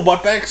 man. Oh,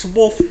 my bag's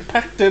more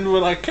packed in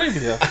when I came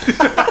here.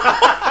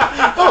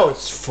 Oh,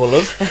 it's full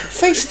of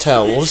face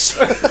towels.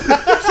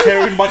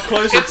 Carrying my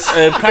clothes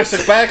in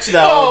plastic bags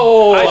now.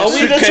 Oh, I are we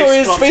suitcase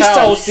notorious got face towel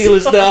towels.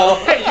 stealers now?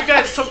 Hey, you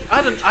guys took.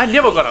 I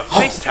never got a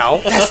face towel.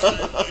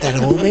 That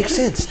all makes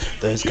sense.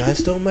 Those guys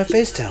stole my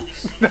face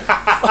towels.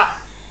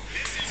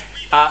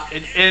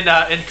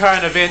 In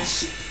current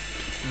events,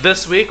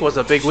 this week was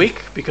a big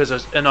week because it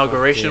was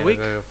inauguration Yeah, week.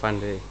 go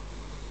find it.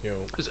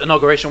 Yo, It was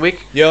inauguration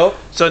week. yo,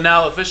 So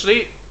now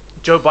officially,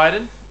 Joe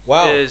Biden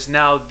wow, is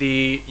now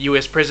the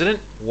U.S. president,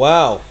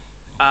 wow.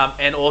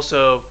 and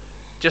also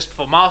just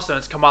for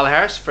milestones, Kamala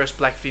Harris, first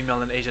black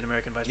female and Asian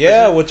American vice Yeah,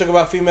 president. we'll talk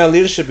about female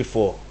leadership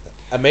before.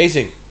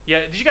 Amazing.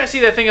 Yeah, did you guys see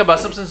that thing about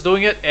Simpsons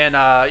doing it? And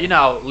you know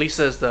how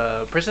Lisa's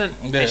the president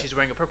Yeah. and she's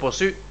wearing a purple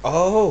suit?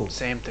 Oh,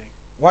 Same thing.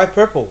 why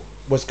purple?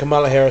 Was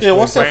Kamala Harris? Yeah,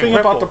 what's that Wearing thing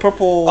about the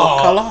purple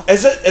color?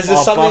 Is it Oh, but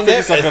I something think that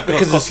it's like a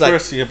because it's like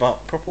conspiracy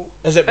about purple?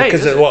 is it Hey,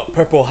 because is of it? what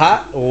purple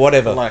hat or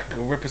whatever? Like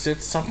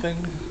represents something?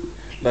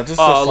 No, this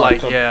Oh, is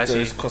like, a, yeah, I see.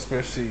 there's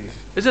conspiracy.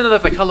 Isn't it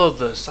like the color of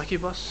the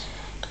succubus?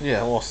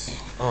 Yeah, or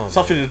Oh,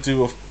 something to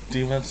do with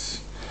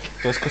demons.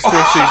 Those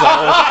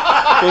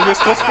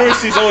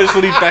conspiracies always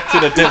lead back to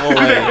the devil.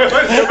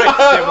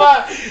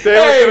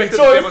 Hey, it's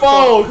all your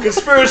fault.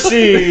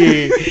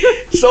 Conspiracy.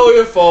 It's all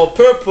your fault.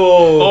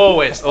 Purple.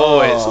 Always. Oh.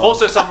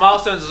 Also, some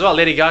milestones as well.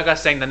 Lady Gaga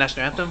sang the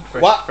national anthem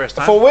first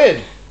time For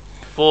when?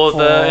 for the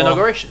For-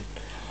 inauguration.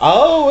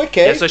 Oh,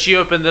 okay. Yeah, so she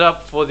opened it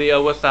up for the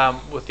with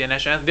the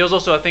national anthem. There was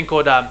also a thing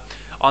called on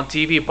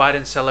TV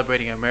Biden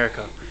Celebrating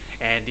America,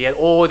 and he had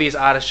all these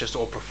artists just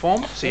all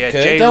perform. So you had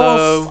Okay. J That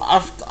Lo.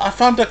 was I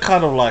found that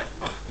kind of like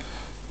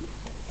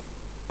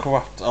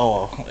corrupt.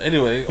 Oh,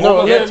 anyway. no,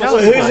 all yeah, the- tell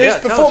us who's about it. Yeah,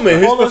 tell us performing? about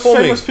Who's all those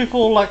performing? famous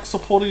people like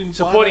supporting.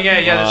 Supporting,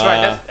 Biden. yeah, that's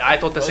right. I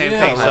thought the same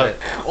Yeah, thing. So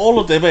like, all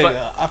of them, But-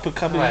 up and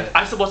coming. Right.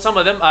 I support some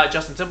of them.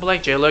 Justin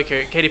Timberlake, J Lo,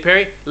 Katy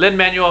Perry, Lin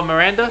Manuel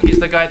Miranda. He's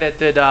the guy that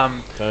did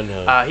Don't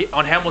know.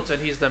 on Hamilton.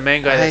 He's the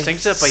main guy that Hey,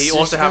 sings it, but he just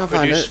also can't have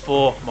find produced it.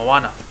 for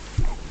Moana.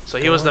 So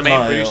he was the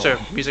main Oh, producer,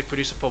 music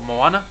producer for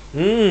Moana.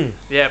 Mm.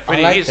 Yeah,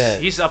 pretty. like that.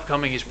 He's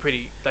upcoming. He's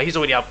pretty. Like, he's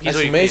already up. He's That's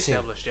already pretty amazing.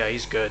 established. Yeah,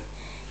 he's good.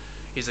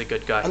 He's a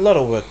good guy. A lot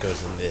of work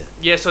goes in there.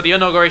 Yeah, so the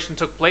inauguration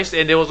took place,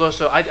 and there was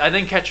also I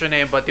didn't catch her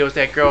name, but there was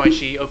that girl, and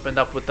she opened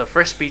up with the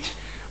first speech,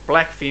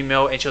 black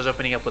female, and she was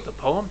opening up with a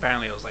poem.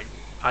 Apparently, it was like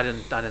I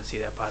didn't see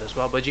that part as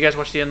well. But did you guys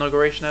watch the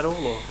inauguration at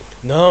all? Or?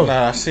 No.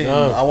 Nah,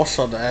 I watched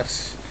on the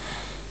ads.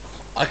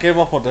 I gave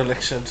up on the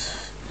election.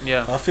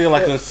 Yeah. I feel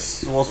like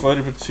this was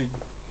voted between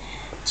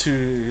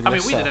two. I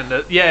mean, we lesser.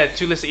 didn't. Yeah,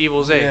 two lesser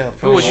evils. Eh? Yeah,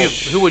 who would you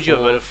pretty Who would you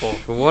have voted for?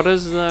 What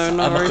is the I'm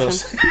not gonna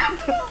inauguration?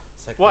 say.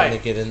 It's like Why? when they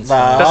get in.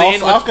 Nah, Does it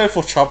end I'll with- go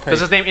for Trump. Does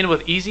his name end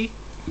with Easy?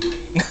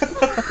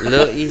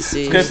 Lil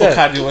Easy. Go Who's for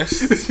that? Kanye West.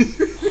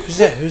 Who's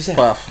that? Who's that?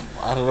 But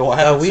I don't know what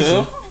happened to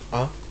Weezy.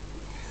 him.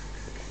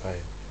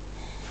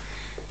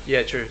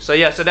 Yeah, true. So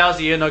that was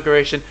the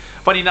inauguration.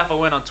 Funny enough, I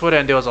went on Twitter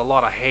and there was a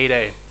lot of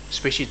hate,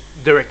 especially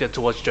directed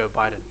towards Joe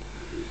Biden.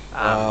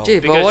 Wow. Gee,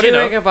 but Because, what do you you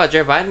know- reckon about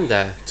Joe Biden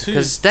though?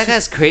 Because that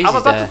guy's crazy I'm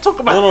about though. to talk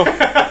A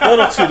about.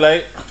 little too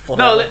late.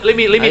 No, let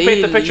me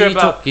paint the picture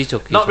about. You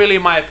talk. Not really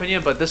my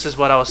opinion, but this is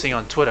what I was seeing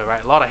on Twitter.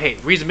 Right, a lot of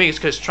hate. Reason being is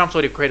because Trump's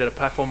already created a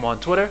platform on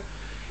Twitter,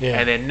 Yeah.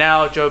 and then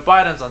now Joe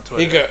Biden's on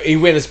Twitter. He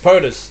went as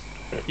POTUS.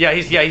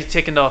 he's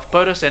taking off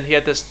POTUS, and he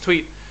had this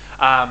tweet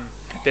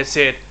that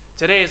said,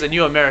 "Today is a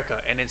new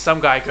America," and then some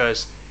guy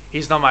goes,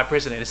 "He's not my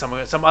president,"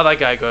 and some other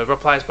guy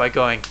replies by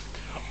going,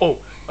 "Oh,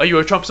 are you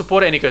a Trump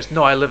supporter?" And he goes,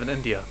 "No, I live in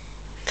India."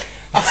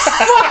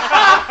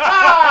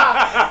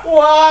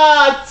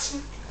 What?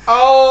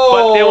 Oh.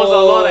 But there was a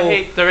lot of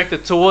hate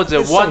directed towards it.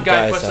 There's One some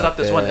guy guys posted out up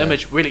this one there.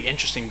 image, really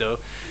interesting though,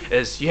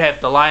 is you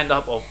have the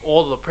lineup of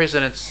all the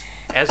presidents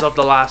as of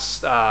the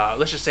last,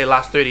 let's just say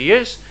last 30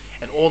 years,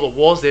 and all the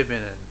wars they've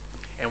been in.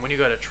 And when you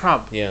go to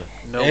Trump, Yeah.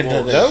 no And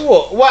wars. No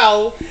war.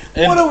 Well,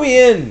 what are we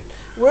in?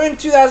 We're in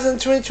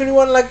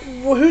 2021. Like,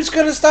 who's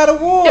gonna start a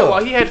war? Yeah,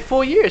 well, he had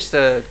 4 years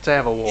to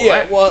have a war, Yeah,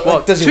 right? well,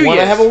 like, does he 2 wanna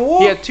years. have a war?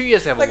 He had 2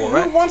 years to have like, a war, who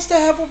right? wants to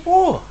have a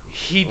war?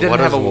 He didn't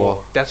What have is a war.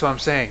 war? That's what I'm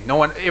saying. No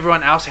one,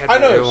 everyone else had I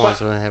know, wars. Everyone's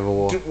but- gonna have a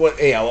war.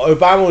 Yeah, well,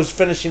 Obama was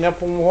finishing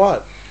up on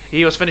what?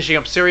 He was finishing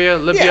up Syria,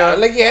 Libya. Yeah,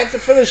 like you had to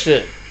finish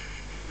it.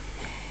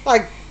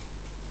 Like,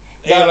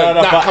 No, yeah, no, like,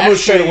 no, nah, but come on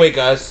straight actually- away,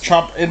 guys.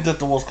 Trump ended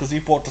the wars because he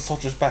brought the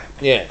soldiers back.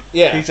 Yeah, He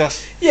yeah,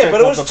 just Yeah, sent but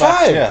it all was the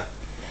backs, time. Yeah.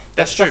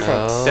 That's true.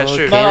 Oh, That's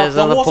true. okay. No, Canada's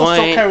the on the wars are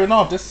still point. carrying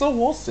on. There's still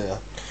wars there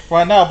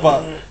right now,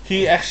 but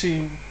he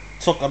actually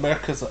took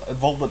America's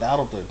involvement out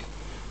of them,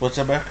 which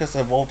America's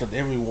involved in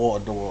every war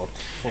in the world.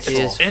 For He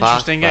sure. is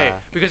Interesting, fucked, eh?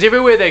 bruh. Because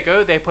everywhere they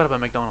go, they put up a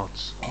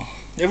McDonald's.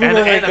 Everywhere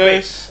and they a go,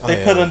 base.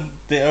 they Oh, put yeah. in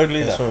their own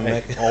leader. That's what Hey,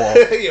 Mac-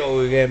 oh,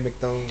 Yo, yeah,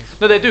 McDonald's.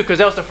 No, they do, because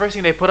that was the first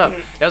thing they put up.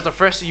 That was the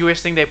first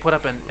U.S. thing they put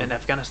up in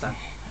Afghanistan.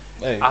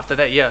 hey. After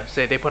that, yeah,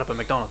 they put up a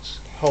McDonald's.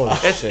 Holy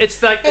It's shit.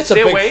 it's like That's it's a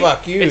their big way.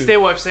 fuck you. It's their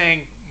way of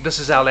saying this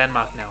is our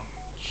landmark now.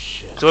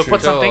 Shit. So we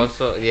put So- something,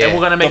 so, and yeah.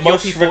 we're gonna The make your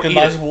most people eat it.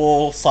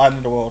 recognizable sign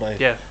in the world, eh?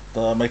 Yeah,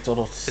 The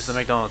McDonald's. it's the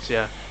McDonald's.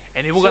 Yeah,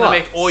 and then we're gonna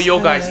make all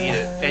your guys eat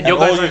it, and And your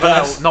all guys you are gonna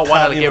guys not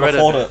want can't to get even rid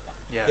afford of it. it.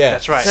 Yeah, Yeah.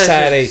 that's right. So,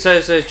 Sadly.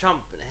 so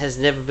Trump has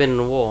never been in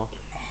a war.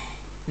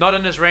 Not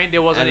in his reign,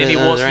 there wasn't And any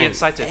then wars he there's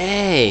incited.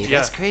 Hey, Yeah.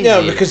 that's crazy.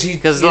 Yeah, because he-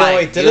 because you know, like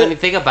he did you it- only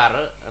think about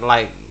it,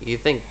 like you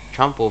think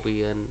Trump will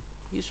be in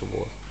peaceful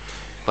wars,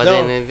 but No.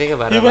 then when you think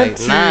about He it, went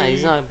like nah, to-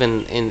 he's not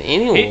been in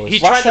any wars. He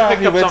tried to Russia, pick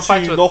he up went some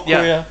fights to with North yeah.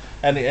 Korea,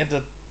 and he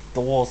ended the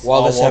wars.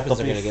 While this World happens, War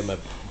I'm gonna Peace.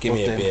 give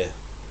me a With them. beer.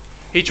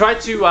 He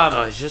tried to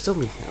Oh, you just told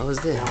me. I was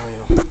there.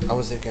 I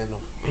was thinking.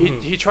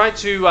 he tried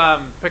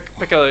to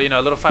pick a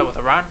a little fight with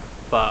Iran,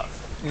 but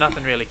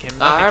nothing really came. I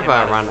nothing heard came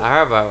out about of Iran. it. I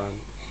heard about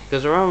Iran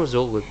because Iran was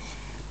awkward.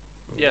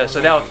 Yeah,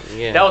 so that was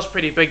Yeah. that was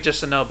pretty big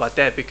just to know about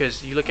that,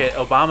 because you look at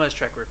Obama's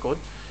track record,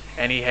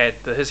 and he had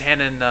his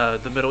hand in the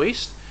Middle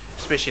East,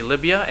 especially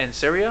Libya and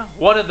Syria.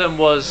 One of them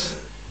was,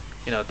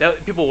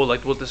 people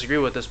will disagree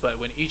with this, but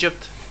when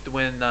Egypt,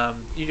 when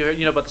you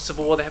know about the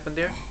civil war that happened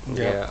there.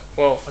 Yeah.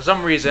 Well, for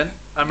some reason,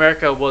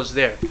 America was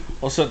there.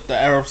 Also, the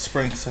Arab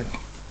Spring thing.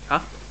 Huh?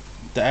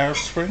 The Arab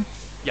Spring?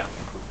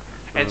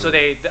 And so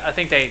I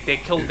think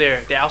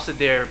they ousted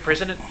their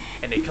president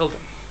and they killed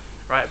him,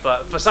 right?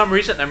 But for some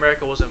reason,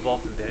 America was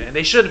involved in that, and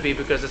they shouldn't be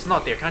because it's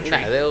not their country.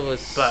 Nah, they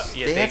was. But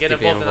yeah, they have get to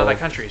be involved in other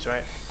countries,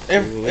 right?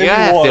 Every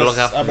have war to is look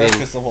after them.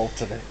 America's involved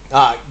today.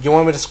 You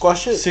want me to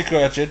squash it?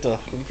 Secret agenda.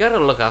 You gotta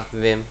look after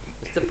them.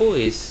 It's the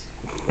boys.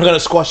 I'm gonna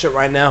squash it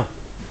right now.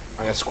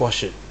 I'm gonna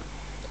squash it.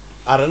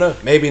 I don't know.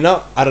 Maybe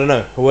not. I don't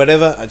know.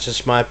 Whatever. It's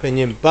just my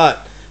opinion.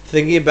 But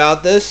thinking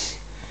about this,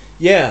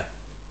 yeah,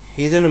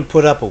 he didn't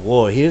put up a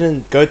war. He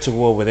didn't go to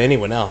war with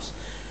anyone else.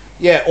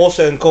 Yeah.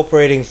 Also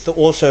incorporating.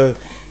 Also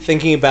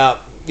thinking about.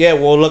 Yeah.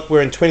 Well, look,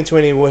 we're in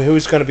 2020. Well,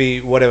 who's gonna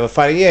be whatever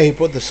fighting? Yeah, he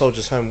put the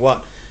soldiers home.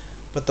 What?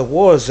 But the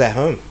war is at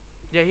home.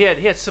 Yeah, he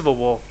had civil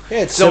war.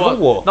 Yeah, it's civil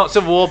war. Not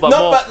civil war, but No,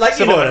 more but, like, you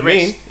civil know what I unrest.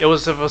 mean. It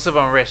was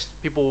civil unrest.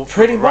 People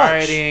Pretty much.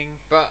 rioting.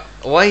 But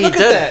what he Look at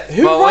did. that.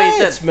 Who but what he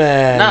riots, did,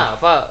 man? Nah,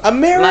 but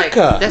America.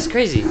 Like, that's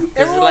crazy. Because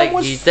Everyone like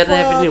was he didn't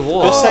have any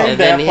war, You're saying and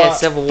then that, he had but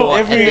civil war,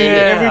 and Every, then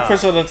Yeah. every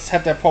president's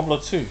had that problem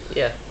too.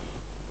 yeah.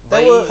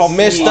 They But were he's-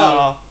 messed he-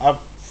 up. A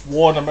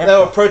war in They were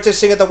America.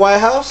 protesting at the White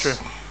House. True. Every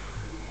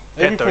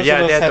They had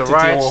president's the had to deal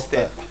riots, with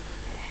that.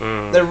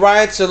 The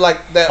riots are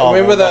like that. Oh,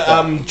 Remember what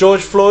about the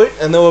George Floyd,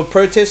 and they were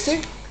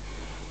protesting.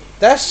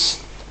 That's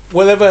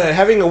whatever.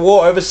 Having a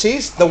war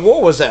overseas, the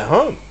war was at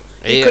home.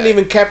 He Yeah. couldn't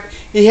even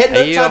He had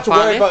no Are you time a to worry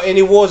partner? about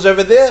any wars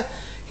over there.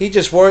 He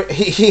just worried.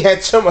 He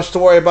had so much to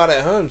worry about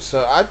at home.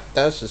 So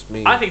that's just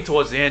me. I think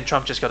towards the end,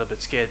 Trump just got a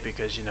bit scared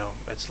because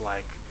it's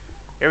like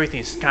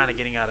everything's kind of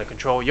getting out of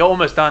control. You're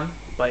almost done,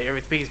 but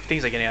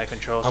things are getting out of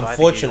control. So I think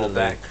you hold Unfortunately,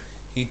 back.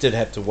 he did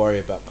have to worry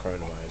about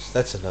coronavirus.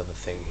 That's another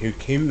thing.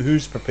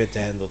 Who's prepared to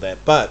handle that?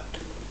 But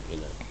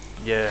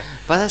Yeah,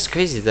 But that's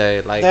crazy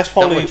though. Like That's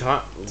probably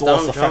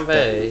Donald the Trump.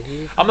 factor.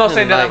 He I'm not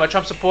saying that I'm a like,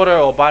 Trump supporter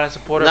or Biden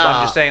supporter, but I'm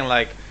Nah. just saying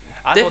like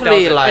I thought that was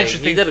definitely an like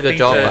interesting he did a good thing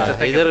job. to But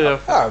he think did a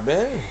about. oh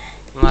man,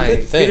 like Good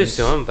kudos things.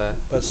 to him, but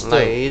but still,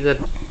 like he did.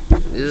 He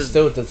he just,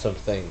 still did some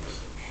things.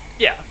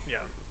 Yeah.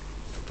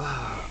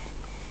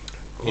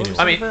 Anyway.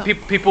 I mean,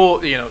 people,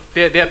 there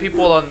are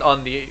people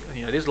on the,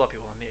 there's a lot of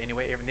people on there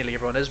anyway. Nearly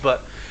everyone is,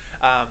 but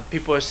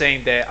people are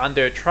saying that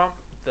under Trump,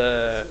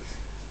 the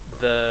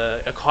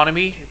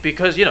economy,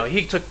 because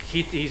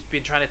he's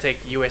been trying to take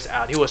U.S.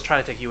 out. He was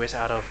trying to take U.S.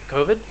 out of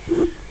COVID,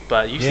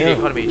 but you see Yeah. the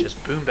economy just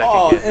boom back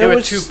Oh, again. and There it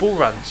were was- 2 bull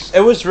runs.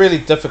 It was really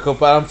difficult,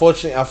 but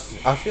unfortunately,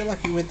 I feel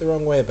like he went the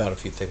wrong way about a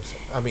few things.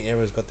 I mean,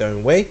 everyone's got their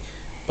own way,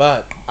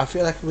 but I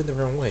feel like he went the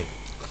wrong way.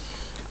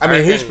 I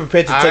mean, who's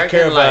prepared to I take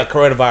care of reckon, like-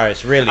 coronavirus,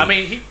 really? I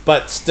mean, he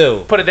but still.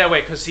 put it that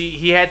way because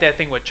he had that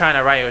thing with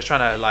China, right? He was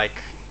trying to like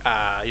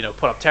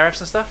put up tariffs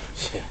and stuff,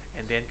 Yeah.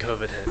 and then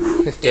COVID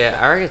hit. Yeah,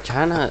 I reckon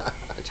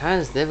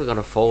China's never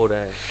gonna fold.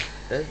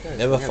 Those guys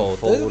Never fold.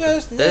 fold. Those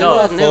guys They never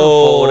never fold.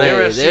 fold.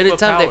 They're a The only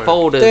time they superpower.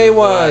 fold is Day like,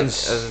 ones.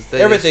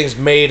 they Everything's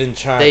made in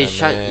China. They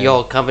shut man.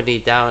 your company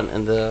down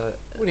in the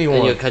What do you in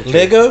want? your country.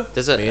 Lego?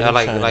 Does it Made in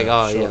like China,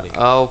 oh surely. yeah?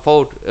 I'll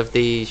fold if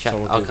they shut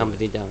Someone our do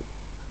company down.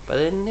 But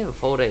they never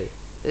fold.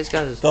 These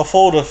guys, They'll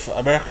fold if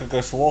America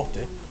goes to war,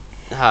 dude.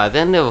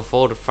 they never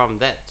fold from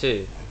that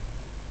too.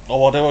 Oh,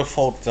 well, they won't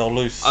fold. They'll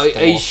lose. Are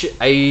the you war.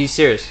 are you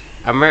serious?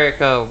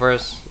 America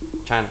versus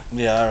China.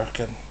 Yeah, I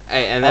reckon.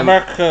 Hey, and then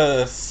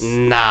America is...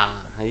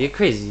 nah, are you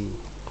crazy?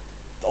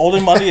 The only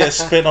money is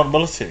spent on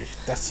military.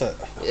 That's it.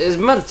 It's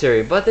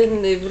military, but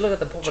then if you look at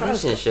the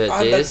population and shit, yeah,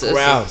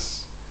 underground.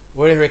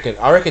 What do you reckon?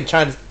 I reckon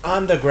China's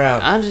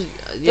underground. I'm just,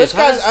 yeah, Those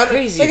guys China's under-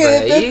 crazy, look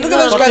at bro. it, You look at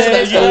those know- guys Yeah, in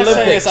you the guys say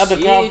Olympics. it's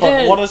underground, You but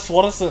did.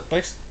 what is it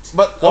based?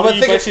 But What I'm are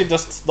you thinking, basing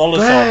this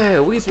knowledge Bro,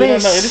 on? we 'Cause we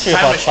don't know base- anything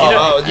Time about machine. China.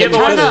 Oh, You ever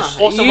China. watched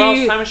Orson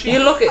Welles' Time Machine? You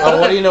look at. Oh,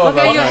 what do you know look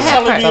about at your China?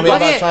 hat, bro. Tell me Look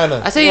about at-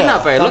 China. I tell you Yeah,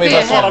 now, bro. tell Look me at your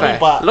that's what I hat, mean,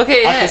 bro. but Look at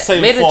your I can hat. say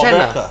Made in for China.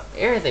 America.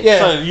 Everything. Yeah.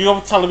 So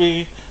you're telling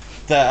me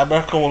that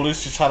America will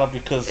lose to China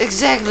because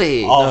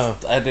Exactly.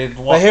 of and then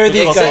what? But here are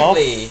these because guys. of-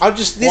 Exactly. I'm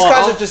just these Well,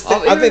 guys I'll- are just.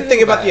 I'll I've been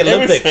thinking about the everything,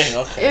 Olympics. everything,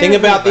 okay. Think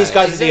about these Everything,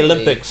 guys at the exactly.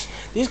 Olympics.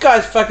 These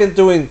guys fucking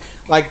doing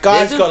like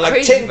guys They're got doing like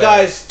crazy, 10 bro.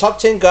 guys, top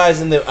 10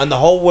 guys in the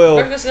whole world.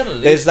 America's gonna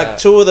lose There's like that.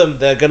 2 of them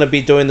that are gonna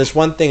be doing this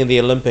one thing in the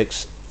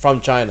Olympics from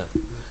China.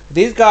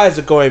 These guys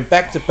are going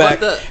back to back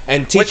the-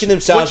 and teaching which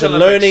themselves and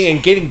Olympics? learning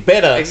and getting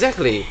better.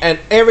 Exactly. And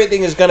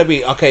everything is gonna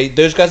be okay.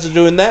 Those guys are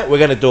doing that. We're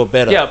gonna do it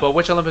better. Yeah, but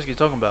which Olympics are you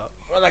talking about?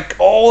 Like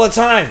all the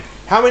time.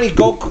 How many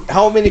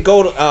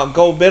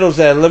gold medals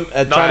that Not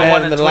China the had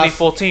one in in the last?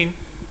 2014.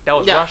 That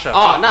was Yeah. Russia.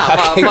 Oh,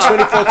 nah. Okay,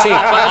 2014.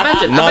 But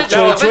imagine, Not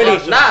imagine,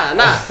 2020. Nah.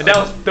 And that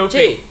was doping.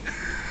 Gee,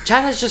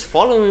 China's just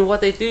following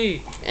what they do,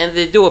 and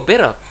they do it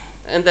better.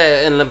 In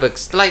the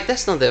Olympics, like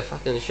that's not their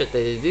fucking shit that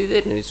they do.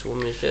 They don't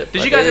swim and shit. Did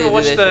but you guys they ever do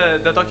watch that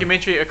the shit.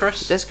 documentary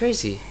Icarus? That's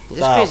crazy. That's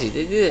Nah, crazy.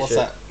 They do that What's shit.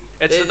 that?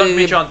 It's They- the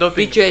documentary they on doping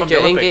beat you at from the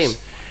your end Olympics.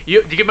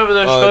 game. Do you remember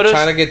those photos?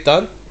 Trying to get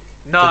done?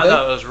 No, Did they?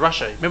 no, it was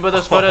Russia. Remember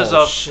those Oh, photos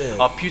of shit.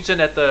 Putin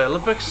at the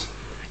Olympics?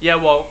 Yeah,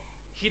 well,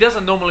 he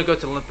doesn't normally go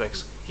to the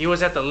Olympics. He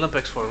was at the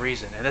Olympics for a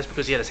reason, and that's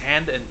because he had his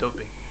hand in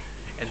doping,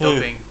 and Who?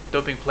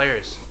 doping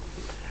players,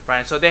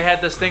 right? So they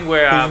had this thing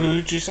where Who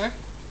did you say?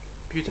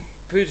 Putin,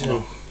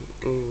 Putin.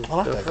 I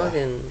like The that guy.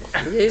 fucking,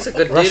 yeah, he's a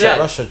good dude. Russia, eh?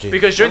 Russia, G.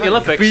 because during the I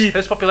like Olympics,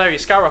 his popularity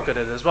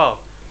skyrocketed as well.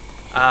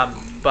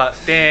 But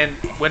then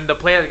when the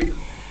player,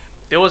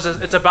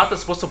 it's about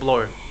this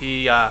whistleblower.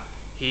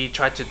 He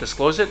tried to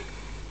disclose it,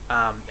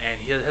 and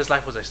his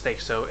life was at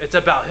stake. So it's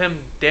about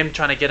them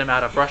trying to get him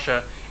out of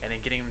Russia and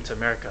then getting him to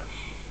America.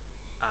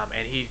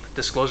 And he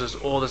discloses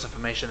all this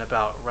information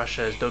about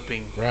Russia's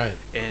doping Right,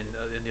 in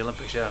the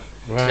Olympics. Yeah,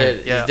 right.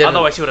 yeah. He didn't-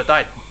 Otherwise, he would have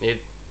died.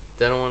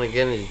 They don't want to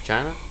get into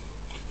China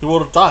He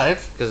would have died.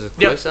 because it's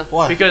Yeah. closer.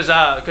 Why?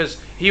 Because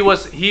he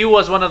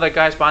was one of the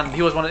guys behind.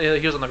 He was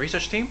on the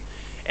research team,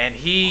 and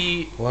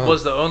he Wow.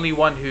 was the only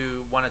one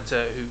who wanted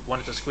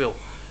to squeal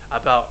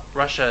about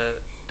Russia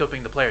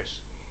doping the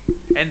players.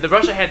 And the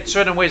Russia had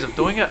certain ways of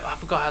doing it. I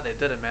forgot how they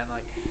did it, man.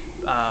 Like,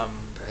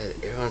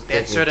 Everyone's they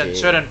had getting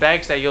certain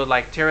bags that you'll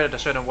like tear it a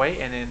certain way,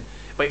 and then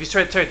but if you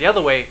tear it the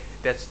other way,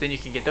 then you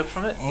can get dope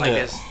from it. Like Yeah.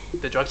 as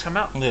the drugs come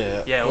out.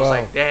 Yeah. Yeah, it was Wow.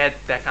 like they had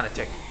that kind of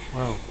tech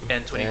Wow. in Yeah,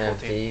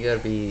 2014. okay, you gotta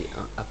be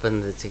up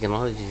in the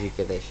technology to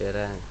get that shit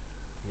out.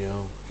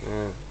 Yo.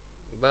 Yeah.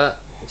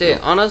 But, gee,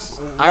 honest,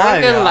 I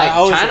Why? reckon I like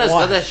always- China's why?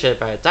 got that shit,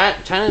 bro.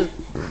 China's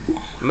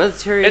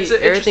military, It's an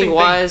interesting everything thing.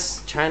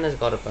 wise, China's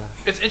got it, bro.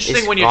 It's interesting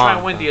It's when you try and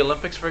gone, win bro. the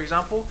Olympics, for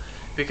example,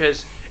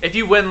 because if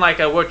you win like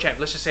a world champ,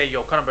 let's just say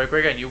you're Conor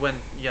McGregor and you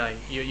win,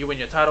 you win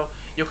your title,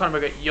 you're Conor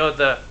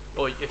McGregor,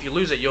 or if you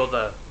lose it, you're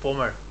the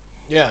former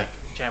Yeah.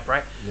 champ,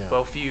 right? Yeah.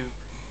 But if you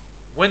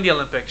win the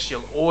Olympics,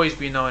 you'll always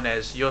be known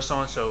as you're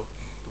so and so,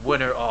 the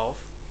winner of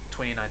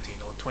 2019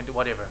 or 20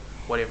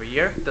 whatever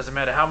year. Doesn't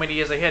matter how many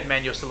years ahead,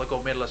 man. You're still a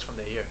gold medalist from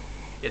that year.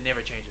 It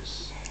never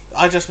changes.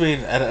 I just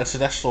mean at an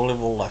international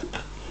level, like,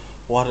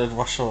 why did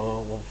Russia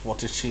want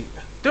to cheat?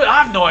 Dude,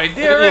 I have no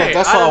idea. Yeah, right?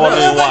 that's I what I don't want to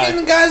know. know. Why?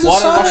 Fucking guys are Why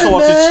did Russia solid,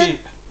 want man. to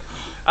cheat?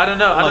 I don't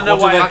know. I don't know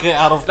What why. did they get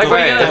out of Like, gold? what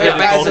do you Bro, get? the Like,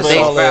 guys gold that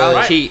medal, they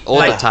right? cheat all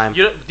Like, the time.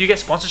 Do you get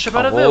sponsorship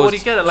out of it? Always- What do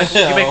you get? Like,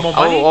 you make more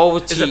I money? will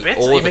Is it cheat bets?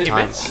 all Are you the making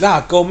time. bets? Nah,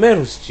 gold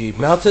medals, G.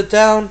 Melt it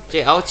down.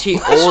 Gee, I'll cheat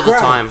all the right.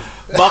 time.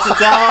 Melt it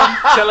down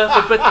Sell it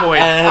for Bitcoin.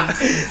 and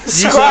use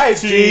Subscribe, it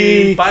to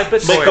G. Buy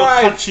make Bitcoin.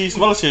 our country's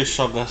military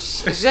stronger.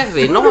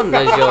 Exactly. No one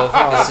knows your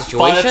fucking Buy a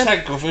situation.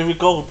 tank with every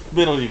gold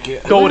medal you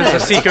get. Gold is the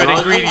secret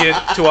ingredient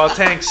to our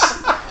tanks.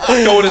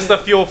 Gold is the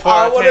fuel for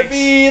I our wanna tanks.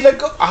 be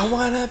the I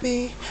wanna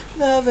be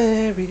the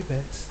very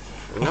best.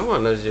 No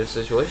one knows your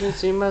situation,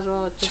 so you might as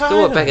well just do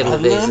China, it back in the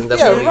days in the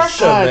Yeah, 40s. Russia,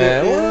 China,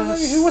 man.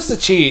 yes. Who wants to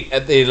cheat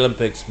at the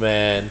Olympics,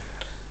 man?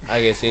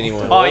 I guess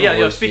anyone. Oh yeah,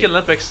 yo. was Speaking the-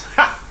 Olympics.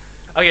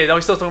 Okay, now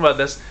we're still talking about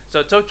this.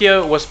 So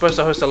Tokyo was supposed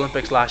to host the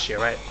Olympics last year,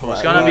 right? It's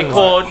Right, gonna be right.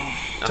 called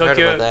heard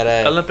Tokyo about that,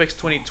 eh? Olympics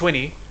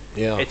 2020.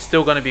 Yeah. It's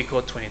still gonna be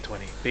called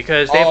 2020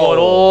 because they Oh. bought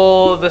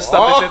all the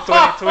stuff into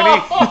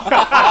 2020.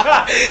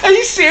 Are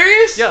you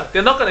serious? Yeah,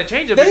 they're not gonna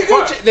change it. They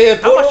before. they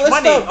How bought all much this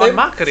money stuff. on They-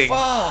 marketing?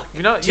 Fuck.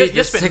 You know, Dude,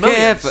 you spend the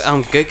millions.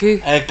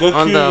 Goku And Goku,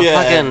 on the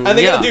yeah, fucking. And they're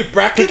yeah. gonna do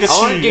brackets. Pikachu. I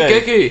want to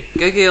get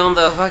Goku on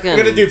the fucking.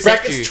 We're gonna do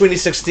brackets statue.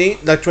 2016,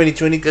 like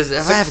 2020. Because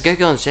if I have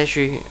Goku on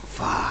statue,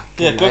 fuck.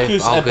 Yeah, dude,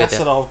 Goku's I'll go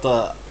ambassador there. of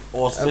the.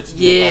 Or meant to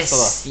be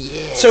Yes,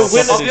 yes. So when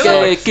is is the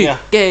Olympics? Goku? Yeah.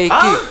 Goku.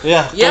 Huh?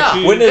 Yeah, Yeah.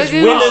 Goku. When is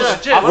Goku when was is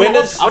legit. when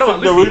is What about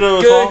Luffy? Naruto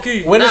as well?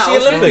 Goku. when is Nah, the it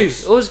was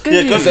Olympics? Goku. It was Goku. Yeah,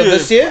 Is it Goku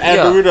this year? and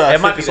Yeah. Naruto. I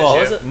It might think be as well.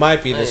 this year.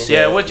 Might be this Yeah,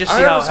 year. Yeah, we'll just I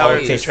see how heard how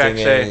it the was track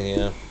say.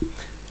 Yeah.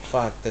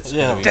 Fuck, that's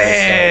Yeah. gonna be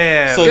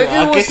Damn. So Goku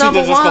I was guess they're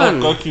number just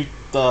gonna one. Goku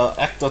the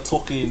actor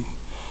talking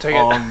Take it.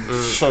 on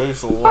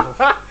shows or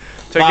whatever.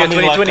 Tokyo I mean,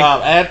 2020.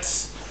 like,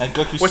 ads and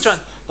Goku's. Which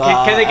one?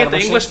 Can they get the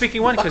English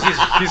speaking one? Because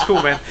he's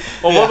cool, man.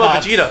 Or what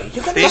about Vegeta?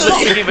 The English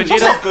speaking What's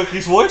Vegeta? up,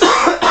 Goku's voice?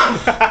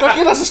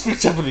 Goku doesn't speak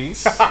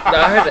Japanese. No,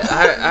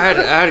 I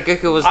heard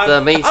Goku was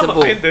the main I'm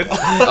symbol offended.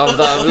 of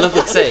the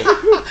Olympics. Say.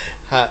 That's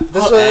what How I'm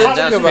that's talking many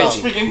people about. crazy.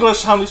 speak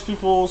English? How many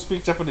people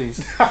speak Japanese?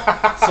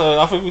 So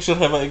I think we should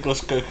have an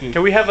English Goku.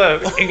 Can we have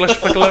a English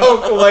Piccolo?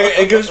 Oh, like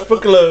English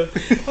Piccolo.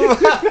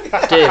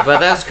 Dude, but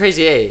that's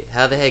crazy, eh?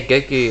 How they had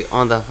Goku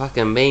on the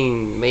fucking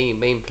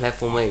main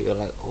platform, eh? You're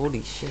like,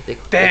 holy shit. They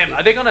Damn,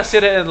 are they gonna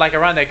set it in, like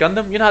around their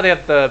Gundam? You know how they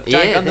have the giant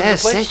Yeah, Gundam they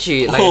have display?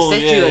 statue, like Oh, a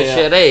statue yeah, and yeah.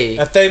 shit,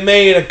 eh? If they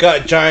made a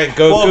giant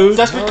Well, Goku,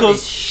 that's Holy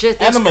because shit,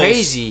 that's anime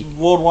crazy.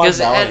 worldwide Because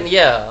now.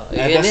 yeah, And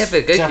and they have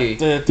a that's Goku.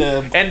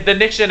 the And the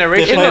next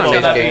generation They're that's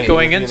playing gonna on be that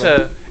going game,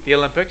 into the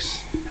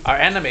Olympics are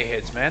anime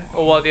heads, man.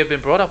 Oh well, they've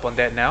been brought up on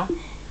that now.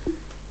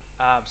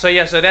 So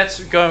yeah, so that's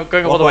going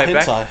all what the way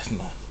about back. hentai?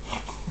 No.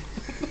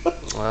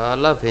 Well, I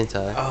love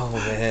hentai. oh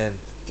man,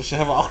 They should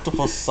have an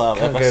octopus can't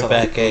go ambassador.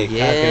 back, eh?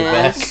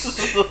 Yes.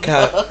 Can't go back.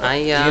 Can't, I,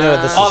 you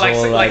know this is Oh, like-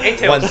 all like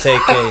like, eight one tails.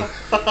 take,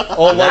 eh?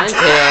 All one Nine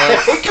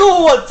tails. take.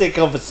 All one take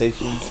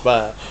conversations,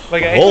 but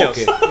Like eight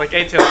Okay. tails, like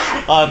eight tails,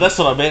 That's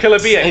what I meant. Killer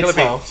bee, Eight killer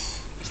bee. tails.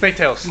 snake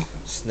tails.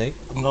 snake,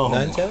 No.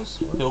 nine tails.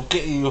 He'll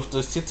get you with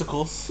those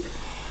tentacles.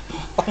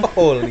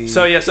 Holy.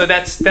 So yeah, so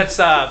that's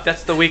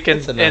the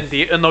weekend That's enough. and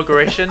the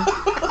inauguration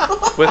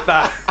with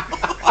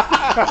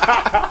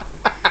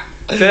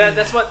So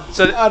that's what.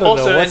 So I don't know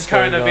also in what's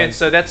current going on. events,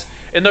 so that's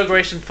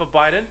inauguration for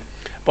Biden,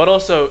 but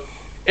also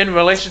in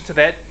relation to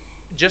that,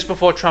 just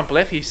before Trump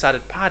left, he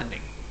started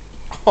pardoning.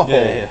 Oh,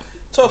 Yeah.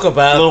 talk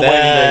about Little Wayne,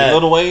 that.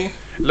 Little Wayne.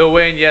 Lil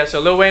Wayne, yeah. So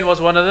Lil Wayne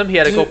was one of them. He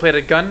had a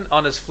gold-plated gun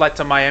on his flight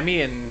to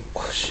Miami, and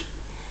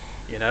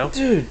you know,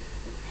 Dude,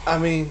 I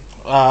mean,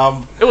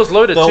 it was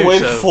loaded They're too.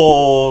 waiting So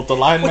for the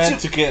lineman What's it-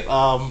 to get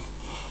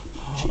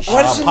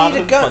why does he need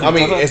a gun? I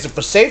mean, is it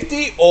for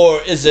safety or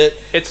is it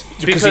it's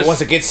because he wants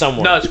to get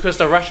someone? no, it's because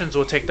the Russians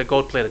will take the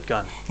gold-plated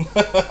gun.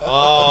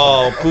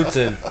 Oh,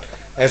 Putin.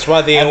 That's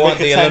why they And want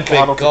make a the tank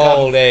out Olympic of the gun.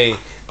 gold, eh?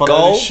 but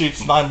only Gold?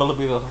 shoots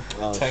 9mm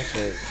Oh, tank.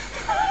 shit.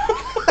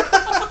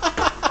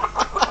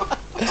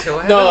 So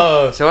what happened?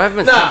 No. So what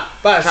happened? Nah,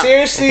 but Trump-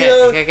 seriously okay,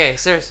 though, okay,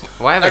 serious.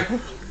 What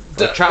happened?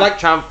 Trump, like,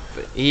 Trump,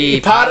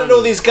 he pardoned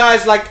all these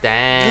guys like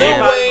Damn. Lil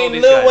pardoned all Wayne,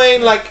 these Lil guys.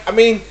 Wayne, like, I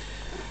mean,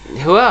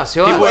 Who else?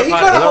 Who else? he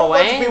got a Lil whole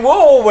bunch of Wayne?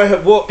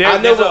 people. I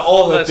know There's we're a all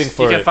whole list hoping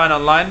for you can it. find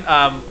online.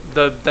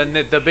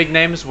 The big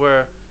names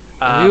were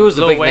Who was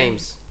the Lil big Wayne,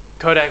 names?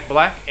 Kodak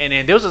Black, and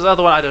then there was this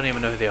other one I don't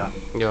even know who they are.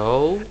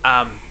 Yo.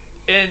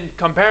 In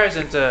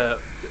comparison to,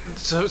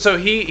 so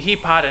he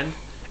pardoned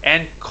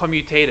and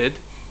commutated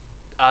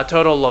a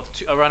total of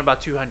around about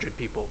 200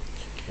 people,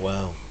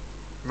 Wow.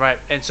 right?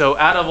 And so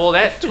out of all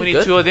that,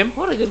 22 Good. of them,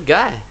 What a good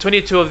guy.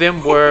 22 of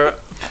them were.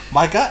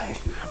 My guy.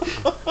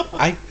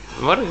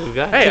 What a good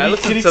guy. Hey, I Can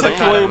listened you to the take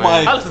away man.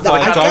 my I listened to the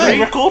I country. driving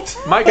guy. record?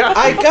 My God.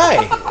 I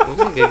guy. He's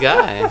a good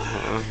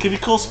guy. Can you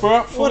call Spur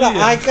up for What me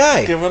a I and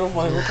guy. Get rid of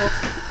my record?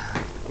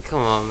 Come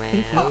on,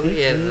 man.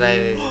 Yeah,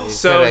 like,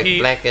 So like he-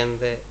 black and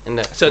the.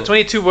 So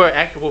 22 were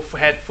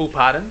had full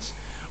pardons.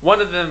 One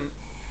of them,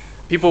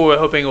 people were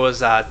hoping it was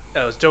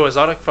Joe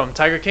Exotic from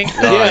Tiger King.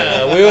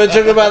 Yeah, we were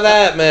talking about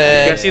that, You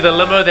man. guys see the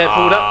limo that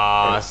pulled up?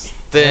 Ah,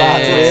 Nah, I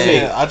didn't see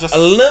stink. it. I just A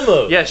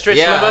limo. Yeah, stretch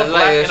Yeah, limo,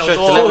 black, like and it was stretch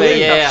all limo, lit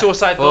yeah, up, yeah.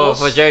 suicide For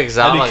doors. jokes,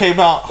 and I'm he like, came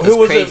out. Who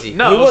was crazy. it?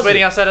 No, Who I was was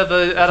waiting it? outside of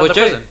the For the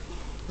Joe. prison.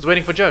 I was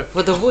waiting for Joe.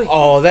 for the boy.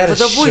 Oh, that For is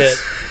the shit. boys.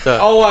 So,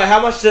 Oh,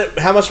 how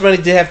much money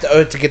did he have to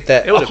owe to get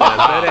that? It would have been a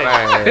bad day.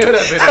 right. It would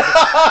have been.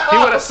 He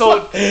would have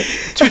sold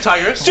 2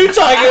 tigers. Two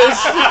tigers.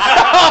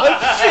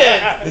 Oh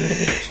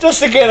shit!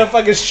 Just to get a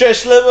fucking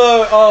stretch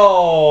limo.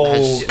 Oh,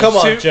 That's- come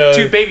on, Joe.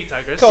 2 baby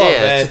tigers. Come on, yeah,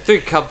 man.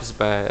 3 cups,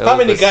 bro. How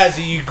many guys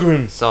do you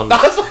groom? Son.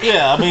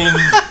 Yeah, I mean,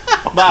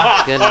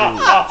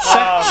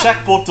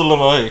 Shaq bought the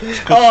limo, eh?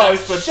 Because Oh,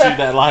 Shaq's been Shaq. to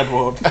that line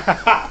world.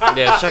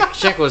 Yeah,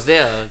 Shaq was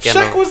there.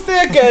 Shaq was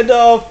there,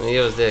 Gandalf. He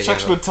was there.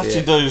 Shaq's been Gandalf,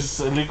 touching those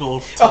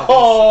illegal.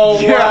 Oh,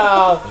 Yeah.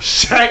 wow.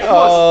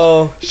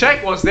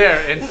 Shaq was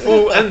there in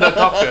full in the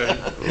Top Gun.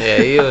 Yeah,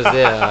 he was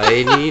there.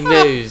 He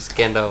knows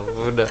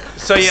Gandalf.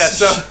 So yeah,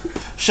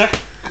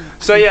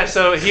 Shaq.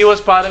 so he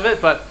was part of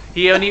it, but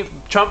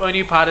Trump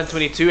only pardoned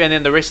 22, and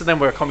then the rest of them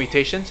were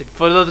commutations.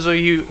 For those of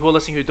you who are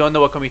listening who don't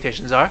know what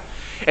commutations are,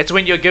 it's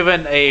when you're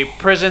given a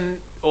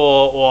prison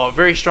or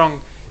very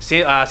strong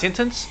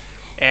sentence,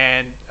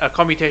 and a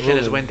commutation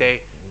is when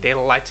they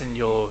lighten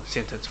your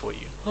sentence for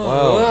you.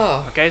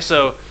 Wow. Okay,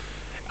 so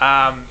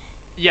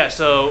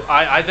so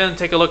I didn't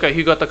take a look at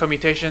who got the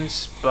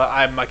commutations, but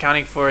I'm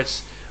accounting for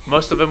it's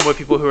most of them were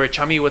people who were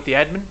chummy with the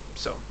admin.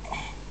 So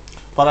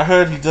But I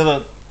heard he did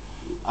it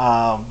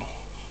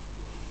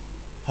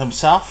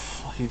himself.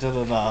 He did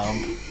it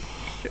pardon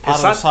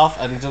himself,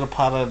 and he did a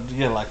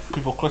pardon, like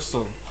people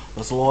questioned him.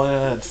 His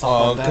lawyer and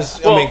stuff like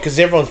that. Because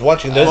everyone's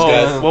watching those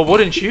guys. well,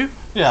 wouldn't you?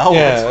 Yeah, I would.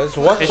 Yeah, it's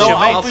watching. It's your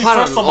mate. I'll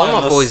pardon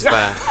all my boys,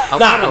 man.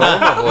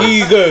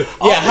 You go,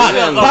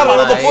 not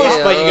all the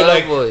boys, but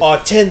you go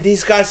like, 10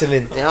 these guys, and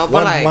then Yeah, but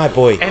one like- my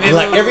boy. And And then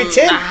like every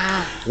 10,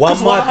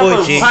 one my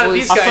boy, G. Pardon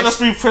these I guys. finished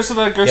being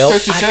president, go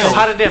Yep. straight to I jail.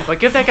 pardon them, but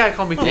give that guy a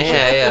commutation.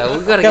 Yeah,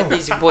 we gotta get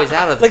these boys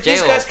out of Like jail.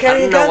 these guys I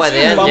carrying don't know why guns,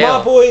 they're in but my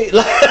jail. boy,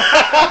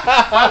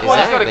 like, Well,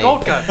 he's got a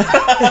gold gun.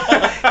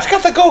 he's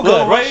got the gold No,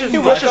 gun. right? He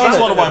worked That's on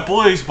one of it. my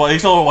boys, but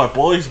he's not one of my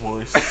boys.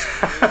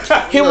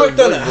 He worked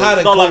on it hard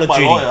at Not Call like of my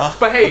Duty. lawyer.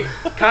 But hey,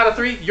 count of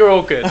 3, you're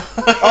all good.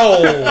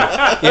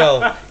 Oh,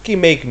 yo, keep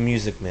making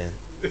music, man.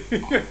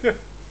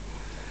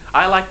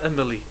 I like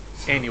Emily,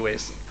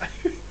 anyways.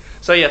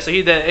 So yeah, so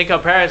he did in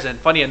comparison.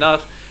 Funny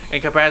enough,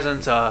 in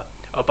comparison to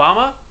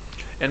Obama,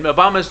 in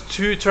Obama's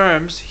 2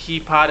 terms, he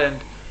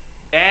pardoned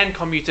and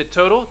commuted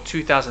total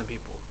 2,000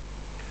 people.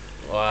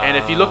 Wow. And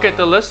if you look at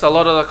the list, a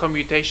lot of the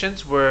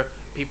commutations were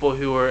people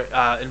who were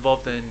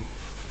involved in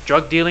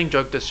drug dealing,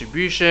 drug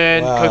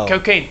distribution, Wow.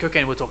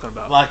 cocaine we're talking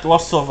about. Like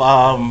lots of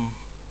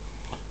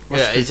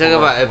Yeah, you talking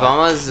about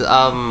Obama's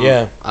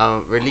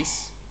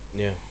release?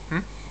 Yeah.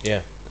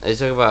 You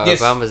talking about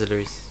Yes. Obama's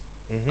release?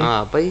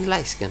 Mm-hmm. But he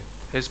light skin.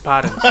 His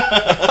pardons.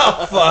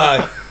 Oh,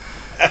 fuck.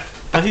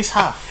 but he's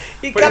half.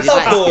 He got He's the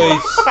like-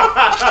 boys.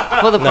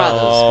 For the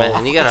brothers, No.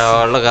 man. You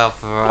gotta look out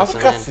for us,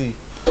 man. Afakasi.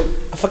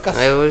 Afakasi.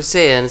 I would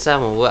say in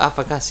Samoa, we're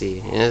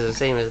Afakasi. It's the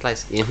same as light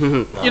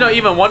skin. You know,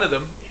 even one of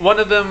them,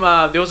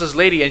 there was this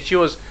lady, and she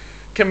was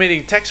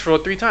committing tax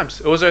fraud 3 times.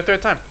 It was her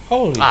 3rd time.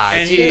 Holy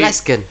And she he- light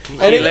skin.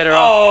 And he let her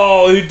off.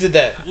 Oh, who did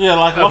that? Yeah,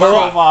 like lots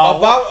Barack of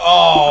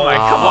oh, Like,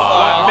 come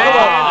on,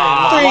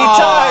 man. 3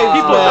 times,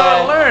 People man.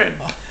 don't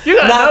learn. You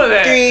gotta know Not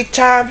that. 3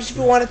 times if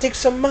you want to take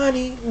some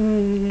money.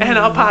 Mm. And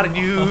I'll pardon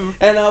you.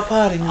 And I'll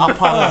pardon you. I'm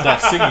part of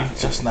that singing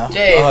just now.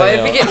 Hey, Oh, but yeah.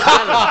 if you get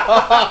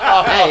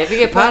pardoned, hey, if you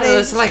get pardoned,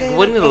 it's like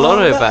winning the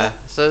lotto, bar.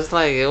 So it's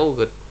like all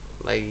good.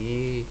 Like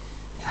you.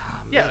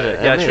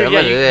 Yeah, true. Yeah,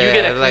 you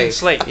get a clean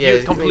slate. Yeah, You're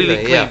it's completely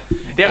clean. yeah.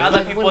 There are It's other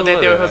like people winning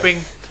that they were lotto,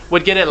 hoping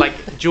would get it, like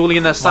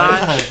Julian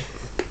Assange.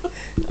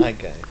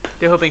 Okay.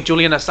 They're hoping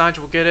Julian Assange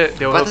will get it.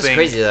 They were But that's hoping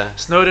crazy though.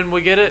 Snowden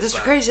will get it. That's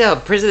but crazy how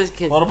presidents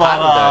can What about,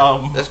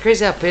 pardon though. That's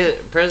crazy how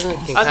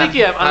presidents can I think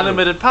you have pardon.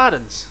 unlimited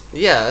pardons.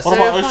 Yeah. What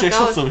about fuck, O.J. I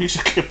was- Simpson? He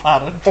should get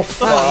pardoned.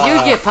 fuck, you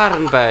get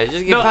pardoned, bro.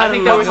 Just get No, I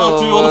think pardoned. that was for not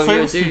to all the your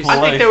famous dues. people.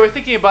 I think they were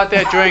thinking about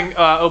that during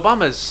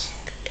Obama's.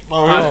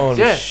 Oh, really? Holy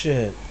Yeah.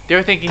 shit. They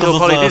were thinking Because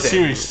he'll of probably the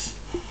do that. series.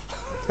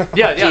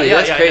 Yeah, Gee,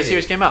 that's The crazy.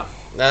 series came out.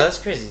 No, that's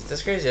crazy.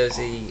 That's crazy. I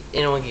see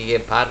anyone can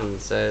get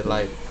pardoned. So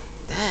like,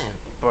 damn.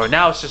 Bro,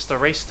 now it's just a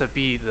race to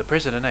be the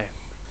president, eh?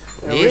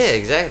 Yeah,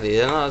 exactly.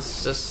 You know,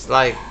 it's just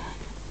like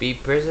be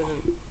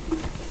president.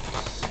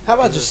 How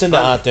about This is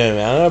Jacinda fun. Ardern,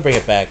 man? I'm gonna bring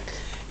it back.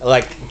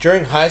 Like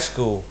during high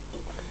school,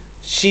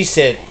 she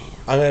said,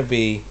 "I'm gonna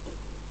be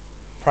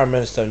prime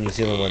minister of New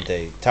Zealand one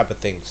day," type of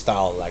thing,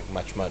 style, like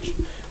much.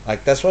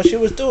 Like that's what she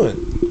was doing.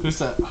 Who's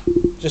that?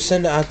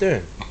 Jacinda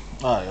Ardern,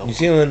 Oh, yeah. New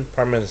Zealand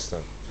prime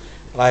minister.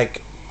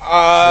 Like,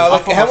 I'm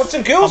like from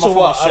Hamilton Aus- Girls I'm or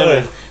from what? I don't know.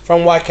 Australia.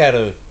 From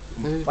Waikato.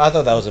 Mhm. I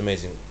thought that was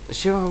amazing.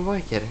 She on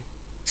white, kid.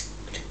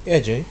 Yeah,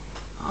 Jay.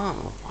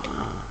 Oh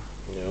wow.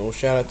 You know,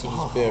 shout out to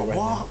the spirit right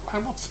what?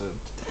 Hamilton?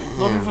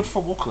 Not even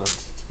from Auckland.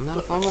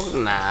 Not from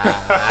nah.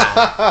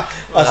 now.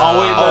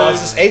 no.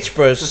 Is this H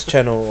Bros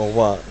channel or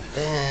what?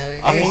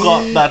 Damn, I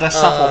forgot. Nah, that's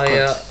South Oh Auckland.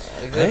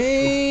 yeah. Good.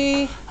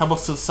 Hey.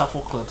 Hamilton, South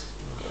Auckland.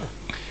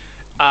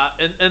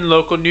 In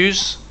local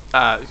news,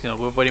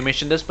 we've already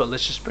mentioned this, but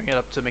let's just bring it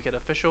up to make it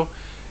official.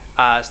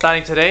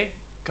 Starting today,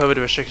 COVID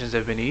restrictions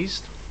have been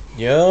eased,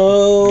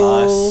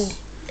 Yo. Nice.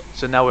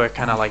 so now we're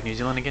kind of like New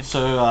Zealand again.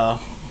 So,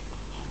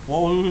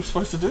 what were we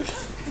supposed to do?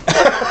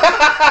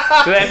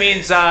 So that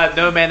means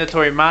no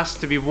mandatory masks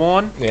to be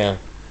worn. Yeah.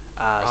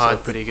 So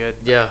pretty good.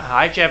 Yeah.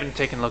 I actually haven't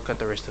taken a look at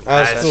the rest of it.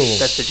 That's That's, cool.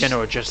 that's the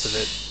general gist of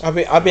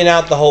it. I've been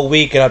out the whole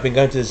week and I've been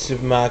going to the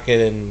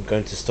supermarket and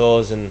going to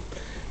stores and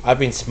I've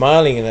been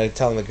smiling and I'm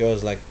telling the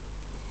girls like,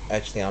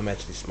 actually I'm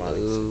actually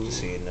smiling Ooh.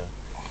 just so you know.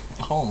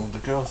 Oh, the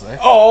girls, eh?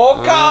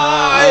 Oh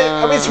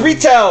God! I mean, it's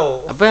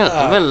retail. I've been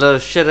a little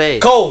shit, eh?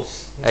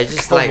 Coles. I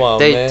just Come like on,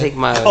 they man. take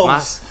my Coles.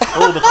 mask.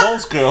 Oh, the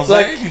Coles girls,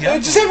 Like, eh?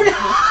 just every.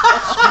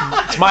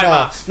 It's my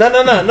mask. No,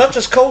 not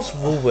just Coles.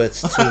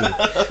 Woolworths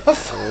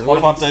too. What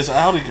about those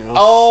Audi girls?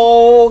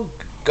 Oh,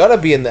 gotta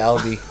be in the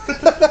Aldi.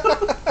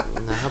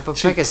 Nah, how about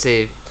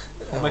Pegasus?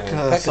 Like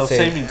Pack some of tape.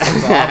 savings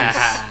from the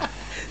Audis.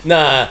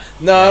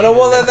 No.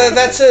 Well,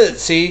 that's it.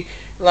 See,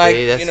 like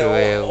See, that's you know,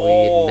 where we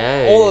all,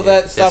 know. all of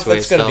that stuff. where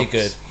It's it gonna be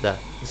good. stops. Nah.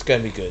 It's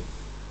gonna be good.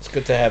 It's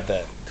good to have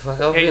that. Fuck,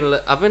 Hey.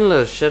 I've been a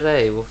little shit,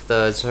 eh, with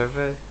the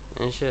server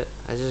and shit.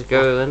 I just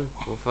go in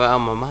without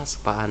my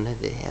mask, but I know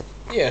they had.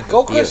 Yeah,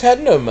 Gold Coast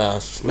had no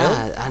masks, Nah,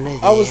 man. I know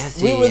they I was-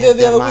 had we to were there have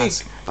the that other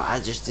mask, but I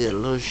just did a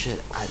little shit.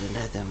 I didn't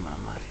have that in my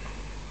mask.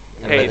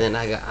 Hey. But then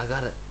I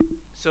got it.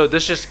 So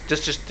this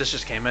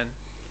just came in.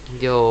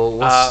 Yo,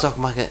 what's Uh, the stock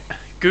market?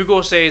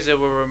 Google says it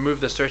will remove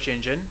the search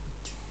engine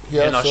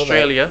Yeah, in I saw that.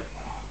 Australia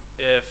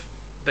if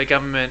the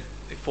government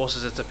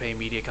forces it to pay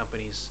media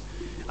companies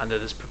under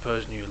this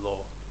proposed new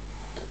law.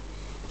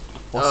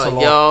 What's the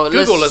law? Yo,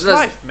 Google let's, is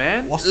life,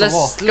 man. What's the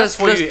law? let's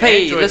For you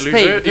pay Android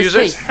let's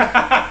users.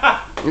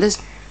 let's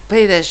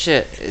pay that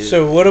shit.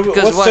 So what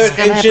Because what's search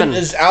gonna engine happen?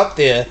 is out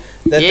there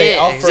that they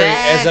Yeah, offer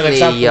as an exactly,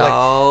 example? yo.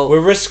 Like, we're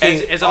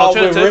risking. As an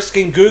alternative? we're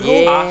risking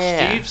Google. Yeah.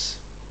 Ask Steve's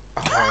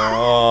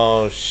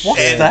Oh shit!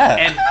 What's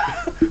that?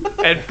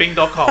 and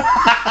Bing.com.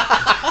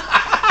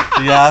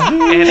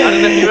 Yahoo. And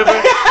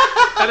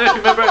I don't know if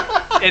you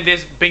remember, and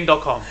there's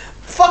Bing.com.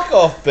 Fuck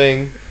off,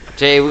 Bing.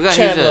 Jay, we got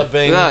Chandler we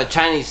Bing. got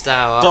Chinese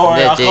style up Don't worry,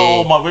 there, I got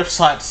all Jay. my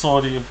websites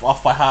already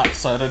off by heart,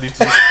 so I don't need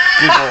to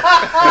Google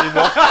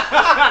anymore.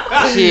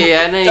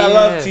 Yeah, I know I you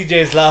love have.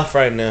 TJ's laugh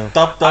right now.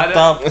 Dub, dub,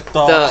 dub,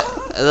 dub.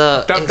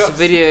 The Dub dubs.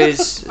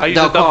 videos I use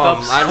the dub .com.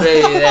 dubs. I know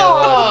you that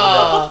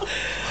one.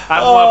 I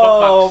have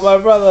Oh, my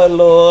my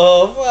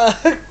brother-in-law.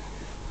 Fuck.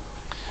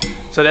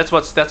 So that's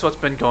what's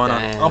been going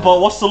on. Oh,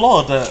 but what's the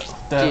law that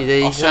Gee,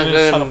 they can't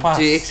Australia's trying go to pass?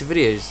 to extra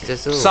videos.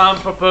 That's all. Some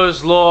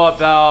proposed law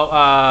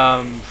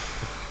about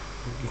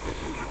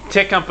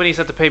tech companies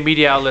have to pay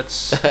media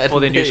outlets for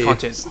their news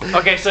content.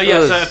 Okay, so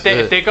yeah, so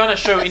if they're gonna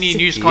show any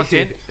news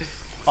content,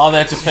 Oh, they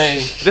have to pay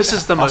this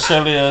is the most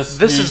Australia's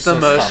this news is the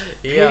and most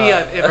stuff. petty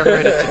I've ever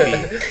heard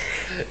it to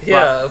be.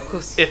 Yeah, of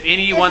course. If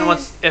anyone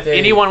wants their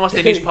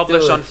news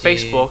published on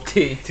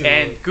Facebook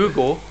and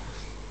Google,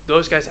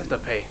 those guys have to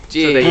pay.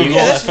 Gee, So they Google use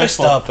Yeah, that's Facebook. messed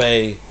up,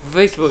 eh?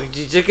 Facebook,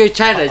 just go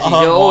China.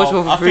 You're always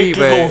Well, for I free, think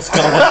bro. Google's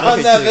gonna Oh,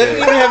 want no, they don't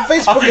even have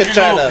Facebook in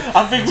China.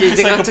 I think Gee, we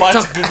they can say got goodbye to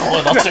TikTok. Google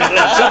in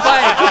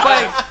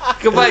Australia.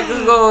 Goodbye,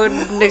 Google.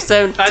 Next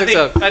time, I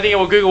TikTok. think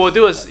what Google will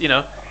do is,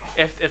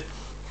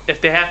 if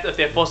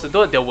they're forced to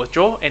do it, they'll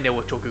withdraw and they'll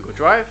withdraw Google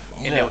Drive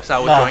and they'll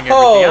start withdrawing everything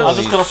Oh. I'm else.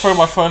 just gonna throw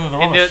my phone in the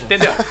And rubbish. then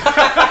they'll,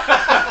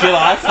 Get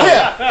an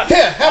iPhone.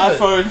 Here, have it.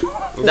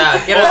 iPhone.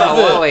 Nah, get out of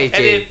Huawei, and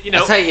Jay. then,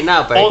 I tell you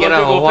now, bro. all the Get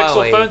out of Google Pixel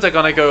Huawei. phones are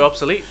gonna go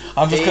obsolete.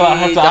 I'm just gonna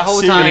have to The ask whole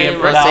Siri time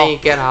we're now saying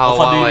get out if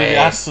of I need any Huawei.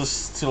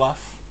 access to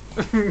life.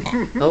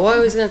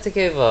 Huawei's gonna take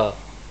over.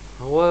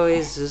 Huawei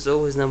is just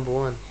always number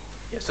one.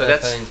 Yeah, so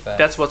That phone's bad.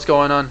 that's what's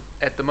going on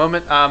at the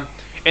moment.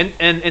 In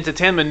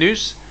entertainment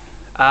news,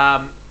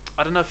 I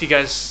don't know if you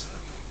guys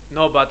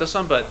know about this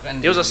one, but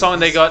there was a song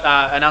they got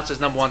announced as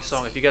 #1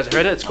 song. If you guys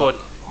heard it, it's called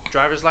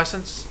 "Driver's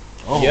License,"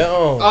 Yo. Oh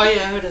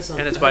yeah, I heard that song.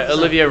 and it's by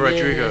Olivia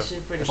Rodrigo. Is she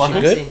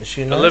good? Is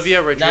she nice?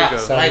 Olivia Rodrigo.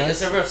 Like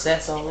it's a real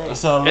sad song. Right?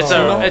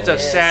 It's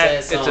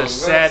a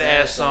sad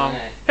ass song.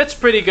 Right? It's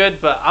pretty good,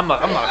 but I'm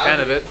not a fan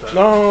of it. But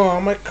No,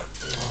 I'm like,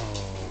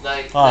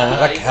 Like, Oh, I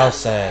like how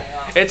sad.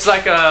 it's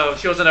like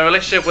she was in a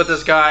relationship with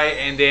this guy,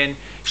 and then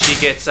she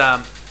gets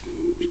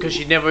because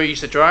she never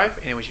used to drive,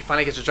 and when she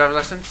finally gets her driver's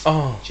license,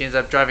 Oh, she ends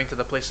up driving to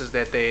the places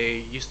that they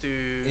used to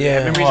Yeah.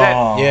 have memories Oh.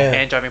 at, yeah.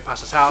 and driving past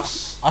his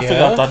house I think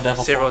Yeah. I've done that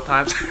before. several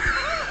times.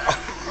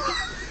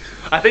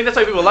 I think that's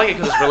why people like it,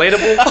 because it's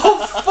relatable.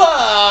 Oh,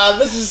 fuck!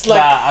 This is like,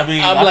 nah, I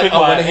mean, I'm I like, think I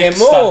my wanna hear ex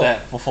more. done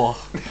that before.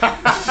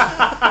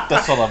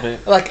 That's what I mean.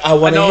 like I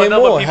want to I hear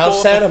know, but more. How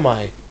people- sad am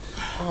I?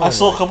 I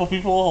saw a couple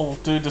people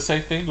doing the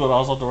same thing when I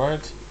was on the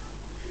road.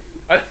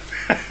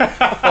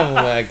 Oh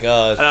my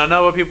god! I don't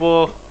know what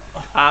people.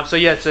 So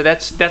yeah, so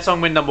that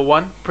song went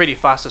 #1 pretty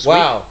fast this week.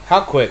 Wow,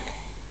 how quick?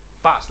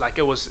 Fast, like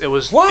it was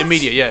What?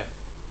 immediate. Yeah.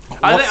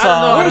 I What's,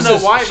 don't where know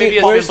is why. this? Maybe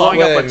it's Where been is blowing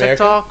that? up on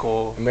America? TikTok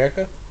or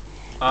America?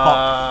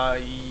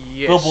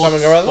 yes,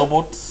 Something or other?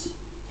 Billboards.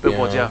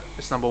 Billboards. Yeah. Yeah,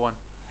 it's #1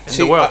 in See,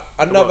 the world.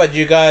 I don't know about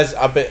you guys.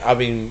 I've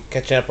been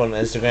catching up on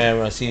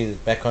Instagram. I see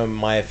back home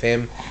My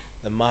FM,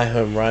 the My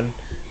Home Run,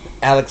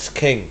 Alex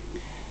King.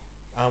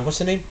 What's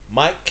the name?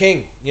 Mike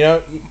King. You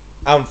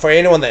know, for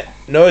anyone that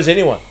knows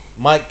anyone,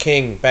 Mike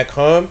King back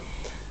home,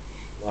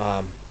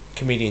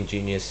 comedic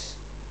genius.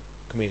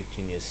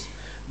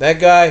 That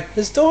guy,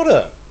 his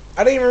daughter.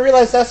 I didn't even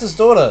realize that's his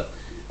daughter,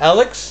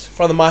 Alex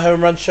from the My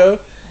Home Run show.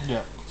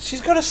 Yeah. She's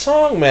got a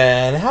song,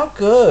 man. How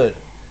good.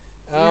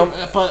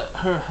 Yeah, but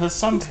her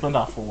son's been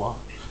out for a while.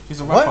 He's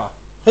a What? rapper.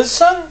 His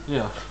son?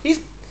 Yeah. He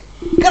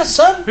got a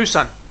son? Whose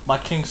son? My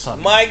king's son.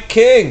 Mike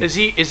King. Is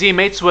he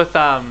mates with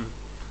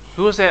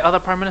who was that other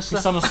prime minister?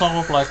 He's done a song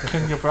with like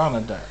Kenya Brown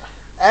and that.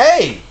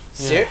 Hey,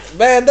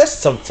 man, that's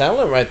some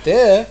talent right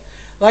there.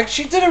 Like,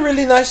 she did a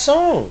really nice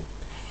song.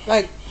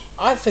 Like,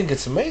 I think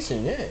it's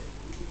amazing. Yeah.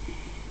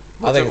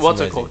 What's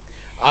it called?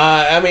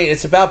 I mean,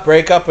 it's about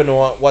breakup and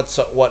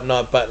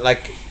whatnot, but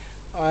like,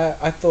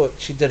 I thought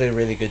she did a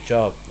really good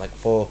job. Like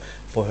for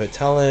her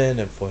talent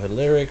and for her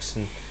lyrics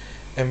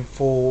and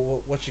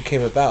for what she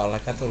came about.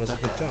 Like, I thought it was a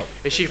good job.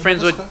 Is she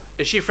friends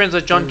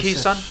with John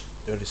Key's son?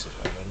 36,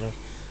 I don't know.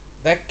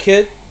 That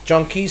kid,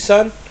 John Key's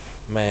son,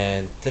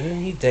 man,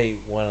 didn't he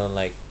date one of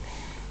like,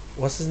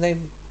 what's his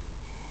name?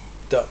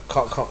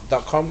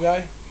 .com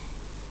guy?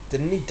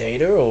 Didn't he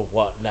date her or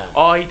what? Nah.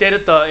 Oh, he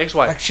dated the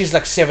ex-wife. Like, she's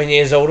like 7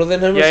 years older than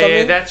him or Yeah, something?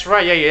 yeah, that's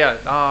right. Yeah.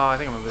 Oh, I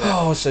think I remember that.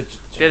 Oh, so...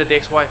 Dated the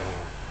ex-wife.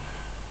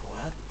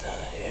 What the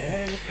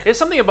heck? It's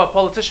something about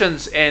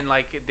politicians and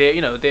like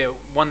they're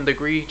 1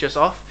 degree just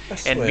off, I and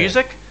swear.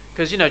 music,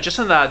 because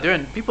Jacinda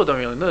Ardern, people don't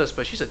really know this,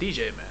 but she's a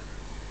DJ, man.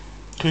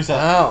 Who's that?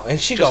 Wow, and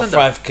she got Jacinda.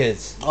 5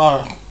 kids.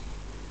 Oh,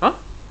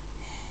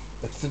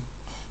 That's the,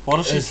 what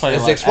does she his play?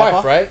 Like ex-wife,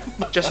 ABBA? right?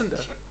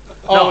 Jacinda.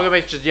 Oh. No,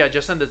 wait,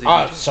 Jacinda's the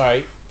Oh,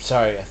 DJ.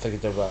 sorry, I think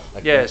it's about...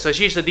 Like, Yeah, so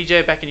she used to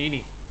DJ back in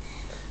uni.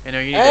 In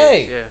her uni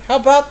Hey, days, yeah. how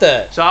about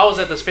that? So I was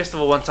at this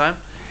festival one time,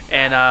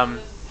 and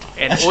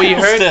all she you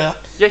was heard, there?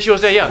 yeah, she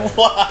was there, yeah.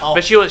 Wow.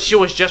 But she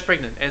was just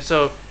pregnant, and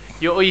so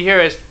all you hear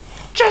is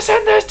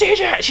Jacinda's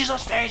DJ. She's on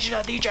stage, she's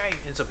a DJ,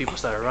 and so people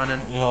started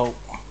running. You know,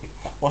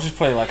 what she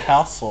play? Like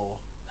house or?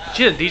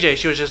 She didn't DJ.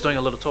 She was just doing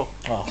a little talk,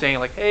 Oh. saying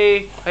like,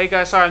 "Hey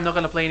guys, sorry, I'm not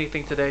gonna play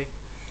anything today.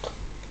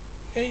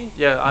 Hey.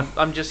 Yeah,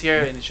 I'm just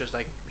here." And she was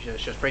like, she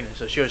was pregnant,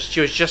 so she was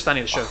just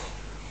starting the show.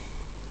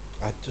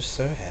 I'm just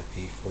so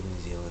happy for New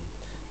Zealand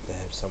to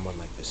have someone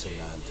like this in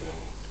Darwin.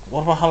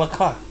 What about Helen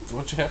Clark?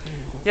 What you happy?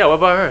 Yeah, what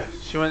about her?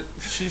 She went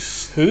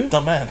She's Who? the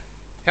man.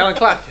 Helen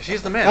Clark.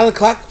 She's the man. Alan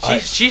Clark?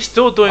 She's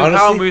still doing Honestly,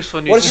 power moves for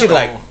New what is she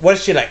Zealand. like? What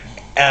is she like?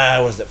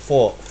 Was it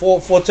four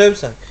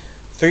terms?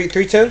 Three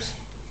terms?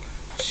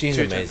 She's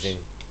 2 terms.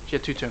 amazing. She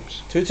had 2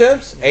 terms. 2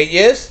 terms? 8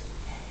 years?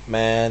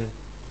 Man,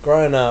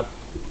 growing up,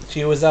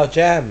 she was our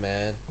jam,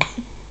 man.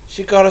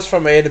 She got us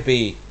from A to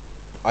B.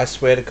 I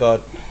swear to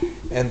God.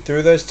 And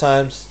through those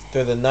times,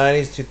 through the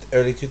 90s to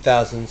early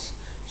 2000s,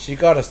 she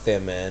got us there,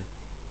 man.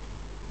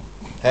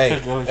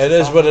 Hey, Early it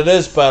is what it 2000s.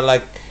 is, but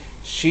like,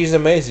 she's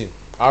amazing.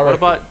 I What reckon.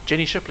 about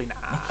Jenny Shipley? Nah.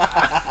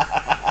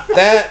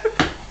 that?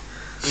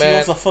 Man,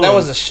 was a filler. that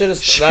was the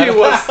shittest.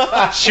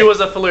 She was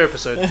a filler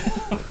episode.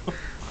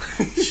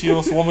 She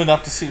was warming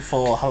up the seat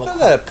for Helen Look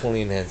Clark. at that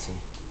Pauline Hanson.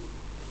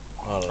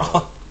 I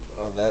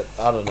don't know.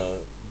 I don't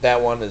know. That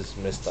one is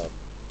messed up.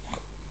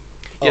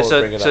 Yeah, I'll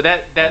bring it so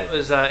up. that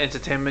was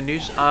entertainment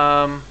news. Do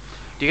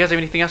you guys have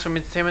anything else from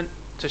entertainment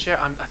to share?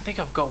 I think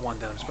I've got one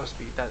that I'm supposed to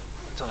be that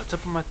it's on the tip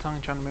of my tongue.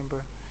 Trying to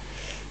remember.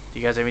 Do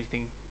you guys have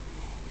anything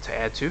to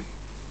add to?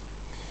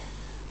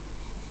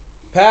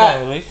 Not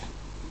Pat. really.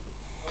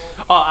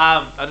 Oh,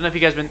 I don't know if you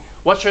guys been.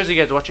 What shows are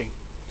you guys watching?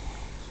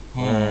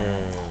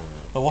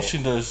 But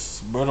watching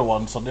those murder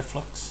ones on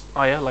Netflix,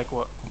 Oh yeah, like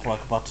what?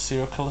 like about the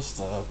serial killers,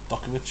 the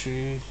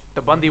documentary.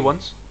 The Bundy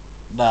ones.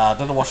 Nah, I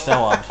didn't watch that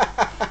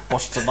one.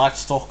 Watched the Night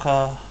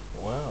Stalker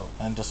Wow.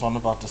 and just one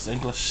about this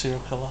English serial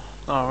killer.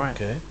 All right.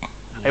 Okay.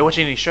 Are you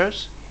watching any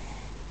shows?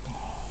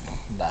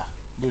 Nah,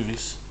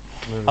 movies.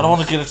 I don't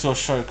want to get into a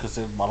show because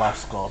then my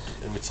life's gone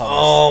every time.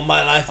 Oh,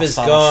 my life is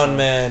Asana gone, show.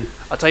 man.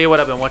 I'll tell you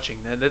what I've been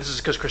watching. And this is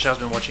because Chriselle's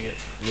been watching it.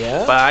 Yeah.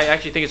 But I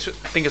actually think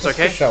it's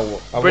okay.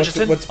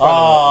 Bridgerton? What's Oh,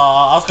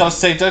 I was gonna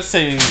say, don't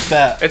say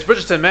that. It's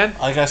Bridgerton, man.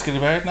 Are you guys getting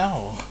married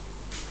now?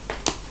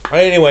 Or?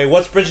 Anyway,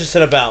 what's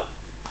Bridgerton about?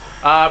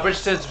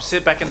 Bridgerton's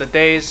set back in the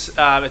days.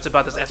 It's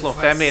about this affluent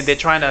family, and they're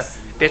trying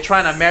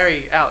to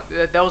marry out.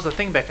 That was the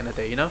thing back in the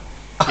day, you know.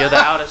 You're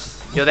the eldest.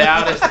 You're the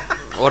eldest.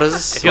 What is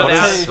this? If you're What the is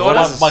eldest this? daughter,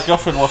 What is My this?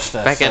 girlfriend watched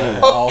that. Back so in- I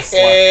was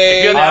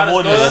If you're the Okay. eldest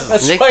avoided daughter, it.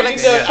 That's Netflix? why you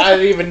know, I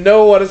don't even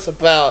know what it's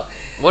about.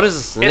 What is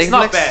this? it's Netflix?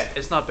 not bad.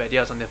 It's not bad.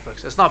 Yeah, it's on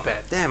Netflix. It's not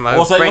bad. Damn, my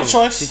Was that your brain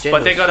choice? too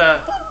But they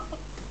generous. gotta.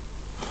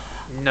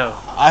 No,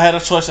 I had a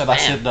choice and I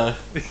said no.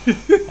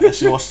 And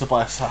she watched it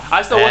by herself.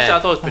 I still watched it. I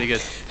thought it was pretty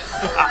good.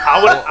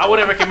 I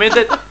wouldn't recommend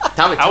it.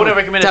 Tell me, I wouldn't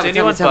recommend it to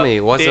anyone. Tell me,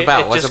 but what's they-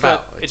 about? it What's just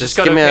about? got- it Just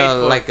got give me okay a,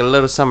 for- like a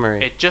little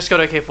summary. It just got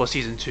okay for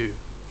season 2.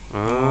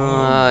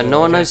 No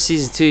one knows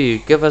season 2.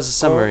 Give us a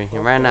summary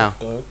right now.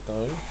 Go.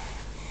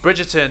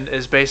 Bridgerton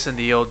is based in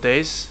the old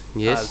days.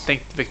 Yes.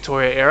 Think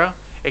Victoria era.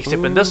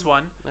 Except in this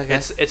one, Okay.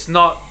 it's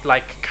not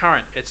like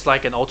current. It's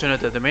like an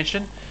alternative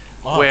dimension.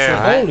 Oh, Where- sure.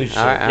 Alright, Holy shit.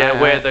 alright, Yeah,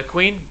 alright, where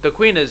alright. the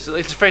queen is.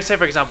 It's very say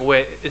for example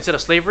where instead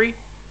of slavery,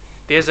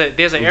 there's an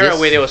era Yes.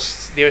 where there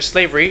was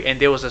slavery and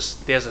there's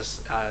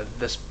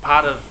this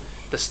part of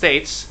the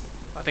states,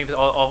 I think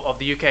of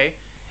the UK,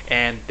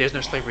 and there's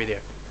no slavery there.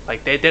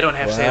 Like they don't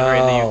have slavery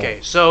in the Wow. UK.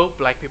 So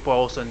black people are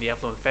also in the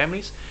affluent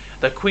families.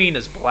 The queen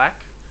is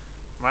black,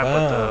 right?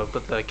 Wow.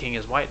 But the king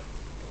is white.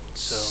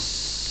 So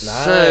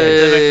Nice. So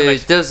That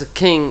makes- there's a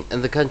king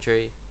in the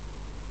country,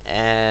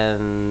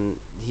 and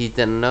he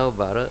didn't know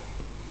about it.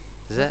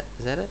 Is that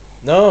it?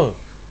 No.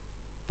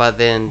 But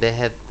then they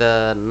had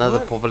another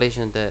What?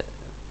 population that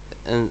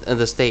in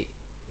the state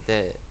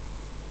that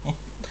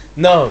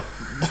No.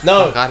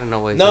 Fuck, I don't know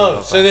what he's No.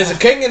 talking So about. there's a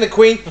king and a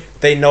queen.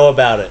 They know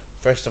about it.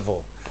 First of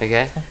all,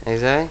 Okay,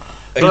 exactly.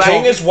 the Black-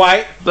 king is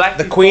white. Black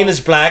The people- queen is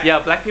black. Yeah,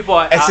 black people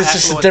are. It's are just a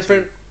affluent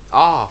different, too.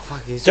 Oh,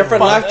 fuck, he's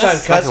different talking But lifetime.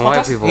 it's Cuz fucking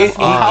white people. He,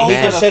 Oh, How he is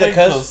man. just that said a it,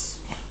 thing? cuz.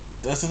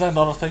 Isn't that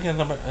not a thing in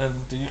the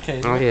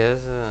UK? Oh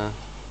yeah,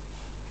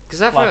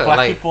 because I Like feel black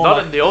like people, Not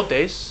like, in the old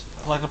days.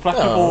 like the black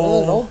No,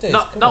 people. old days.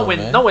 Not Come not on, when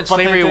man. not when But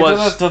they- slavery they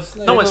was. did it-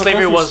 No when they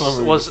slavery did was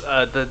slavery. was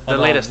the I know,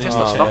 latest yeah.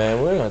 Tesla Oh, stock.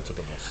 man, we're not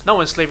talking about. No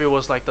when slavery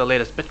was like the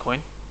latest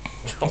Bitcoin,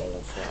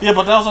 Yeah,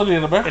 but that was only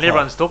in America. and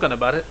everyone's talking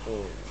about it.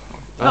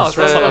 No, it's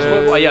so- first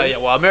time. Well, yeah.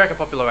 Well, America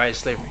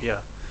popularized slavery.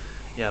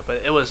 Yeah,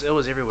 but it was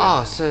everywhere.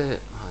 oh, man.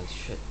 oh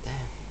shit, damn.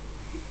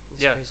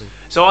 It's Yeah. crazy.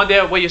 So on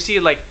there, where you see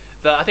like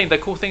I think the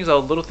cool things are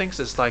little things.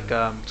 Is like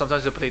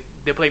sometimes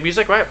they play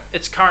music, right?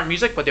 It's current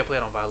music, but they play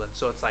it on violin.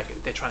 So it's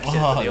like they're trying to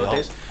steal it from the old yeah.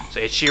 days. So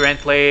Ed Sheeran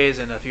plays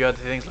and a few other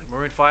things like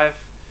Maroon 5.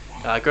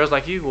 Girls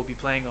Like You will be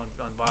playing on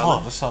violin.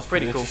 Oh, that sounds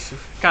pretty pretty cool. interesting.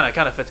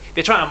 Kind of fits.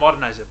 They're trying to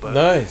modernize it, but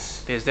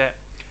Nice. there's that.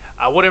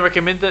 I wouldn't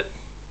recommend it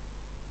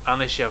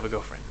unless you have a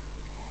girlfriend.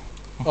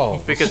 Oh,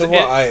 Because so it-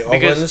 what? I because-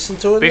 want to listen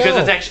to it Because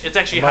now. it's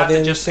actually Am I hard the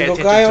to just pay single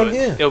attention guy to on it.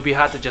 here? It'll be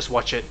hard to just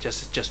watch it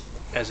just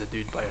as a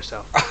dude by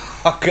yourself.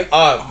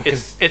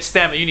 Because It's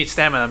stamina. You need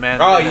stamina,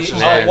 man. oh, That's you,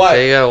 just- Yeah, oh, why? so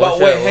you gotta But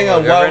watch wait, it hang with on.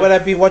 a Why girlfriend? would I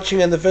be watching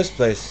in the first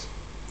place?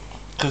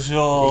 Because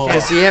you're.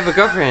 Because you have a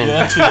girlfriend.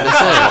 Yeah, too.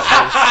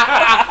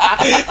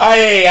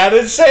 I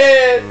didn't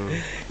say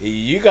it.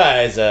 You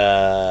guys,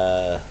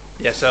 Yeah,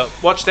 so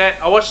watch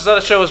that. I watched this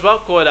other show as well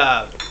called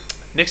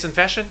Nixon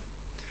Fashion.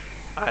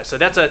 Alright, so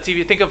that's a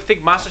TV. Think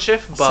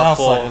MasterChef, but Sounds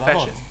for like another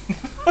fashion.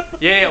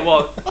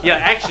 Yeah.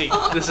 Actually,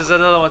 this is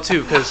another one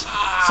too, because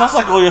Sounds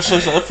like all your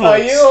shows are influenced Are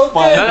you okay?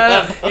 by.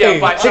 no, yeah,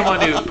 by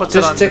someone who puts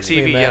it on just text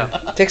TV. me, man.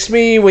 Yeah. Text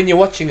me when you're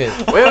watching it.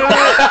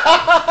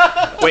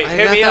 Wait, I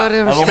hear me got out.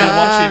 him I will be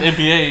stuck. watching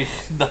NBA.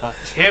 Nah.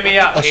 Hear me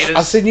out, I'll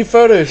haters. send you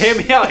photos. Hear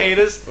me out,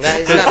 haters. Nah,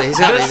 he's got it. He's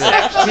got it. He's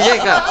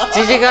got it.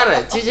 TJ got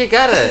it. TJ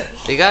got it.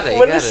 He got it. He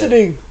We're got it.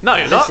 listening. No,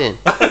 you're not. Listen.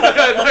 No,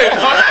 you're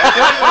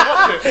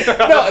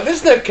not. No,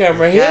 there's no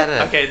camera Got here.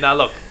 it. Okay, now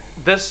look.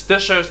 This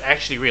show's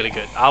actually really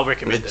good. I'll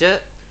recommend it.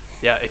 Legit.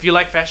 Yeah, if you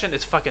like fashion,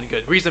 it's fucking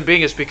good. Reason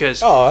being is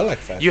because Oh, I like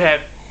fashion. you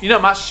have,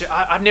 MasterChef.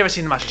 I've never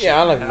seen MasterChef. Yeah,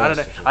 I like don't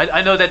know. MasterChef.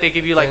 I know that they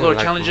give you like I little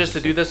like challenges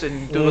to do this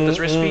and do with this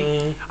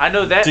Mm-hmm. recipe. I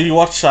know that. Do you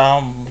watch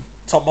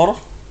Top Model?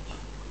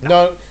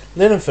 No,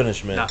 let him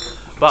finish, man. No.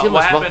 But Too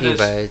what much happened monkey, is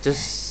but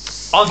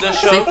just on the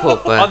show, Fake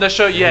hook, but- on the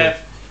show you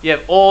have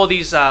all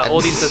these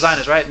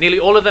designers, right? Nearly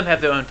all of them have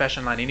their own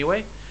fashion line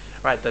anyway.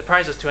 Right, the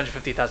price is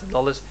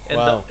 $250,000. In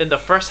Wow. the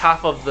first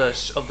half of the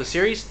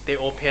series, they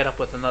all paired up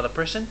with another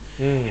person,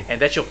 and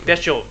that's your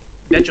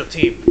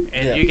team,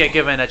 and Yeah. you get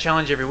given a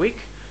challenge every week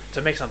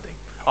to make something.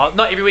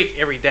 Not every week,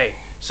 every day.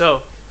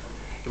 So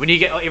when you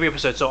get every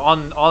episode, so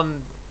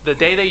on the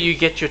day that you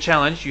get your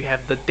challenge, you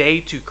have the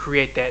day to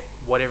create that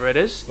whatever it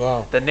is.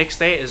 Wow. The next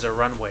day is a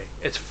runway.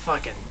 It's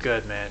fucking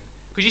good, man.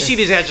 Because you see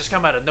these guys just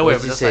come out of nowhere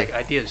What with does he just say?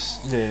 like ideas.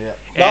 Yeah. No,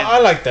 And I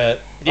like that.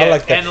 Yeah, I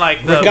like that. and,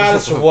 like, the-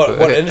 regardless of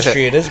what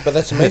industry it is, but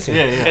that's amazing.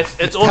 Yeah, yeah.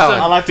 it's awesome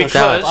I like that.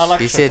 because I like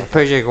he said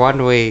Project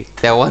Runway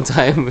that one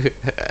time.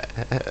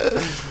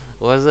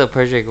 What was it?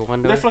 Project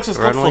Runway? Netflix is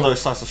good for Runway?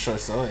 those types of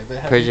shows, though. They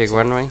have Project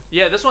Runway?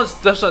 yeah, this one's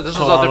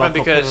all different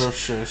because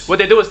shows. what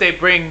they do is they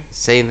bring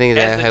Same thing As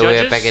that the how we have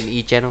judges? back in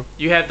E channel.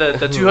 you have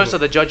the two hosts of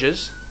the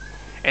judges,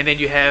 and then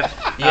you have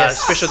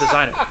special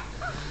designer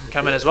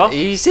come in as well.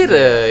 You said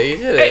it. You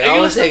said it. Hey, are I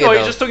you was listening taking or are you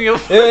though. just talking?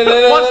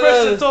 One no,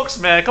 person no. talks,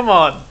 man. Come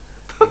on.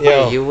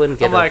 Yo, You wouldn't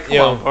get I'm like, come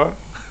Yo. on, bro.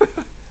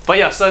 But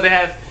yeah, so they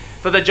have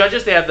for the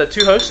judges they have the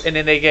two hosts, and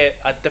then they get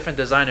a different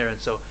designer. And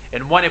so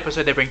in one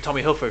episode they bring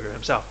Tommy Hilfiger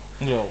himself,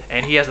 Yo.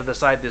 and he has to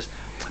decide this.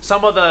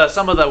 Some of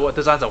the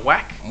designs are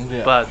whack,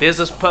 Yeah. but there's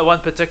this one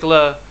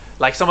particular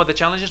like some of the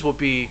challenges will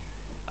be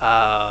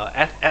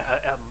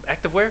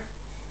activewear.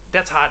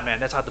 That's hard, man.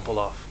 That's hard to pull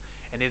off.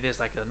 And then there's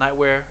like the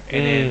nightwear,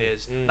 and then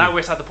there's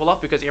nightwear's hard to pull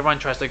off because everyone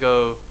tries to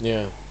go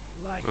yeah.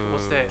 like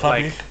what's that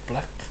Clubby, like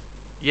black.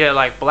 yeah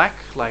like black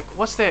like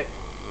what's that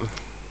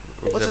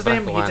It's what's a his black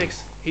name? He one.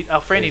 takes a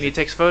friend and he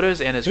takes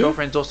photos, and his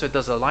girlfriend also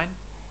does a line.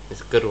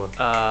 It's a good one.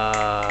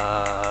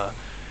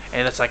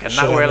 And it's like a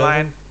Should I nightwear know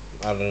line. him?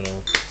 I don't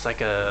know. It's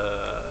like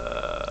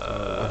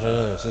I don't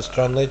know. Is this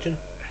John Legend?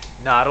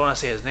 no, I don't want to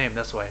say his name.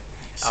 That's why. Our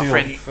Seal.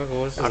 friend, Fuck,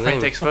 what's his our friend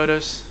name? takes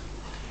photos,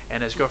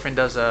 and his girlfriend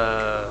does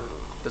a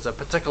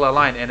particular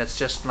line, and it's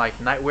just like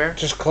nightwear.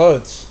 Just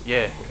clothes.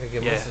 Yeah, Okay,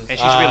 yeah, what's his- and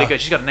she's really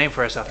good. She's got a name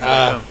for herself.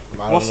 I don't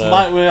What's know.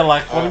 nightwear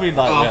like? What do you mean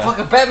Oh, nightwear?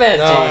 fucking Batman!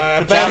 No,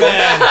 Jay.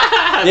 Batman.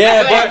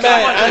 Yeah,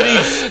 Batman.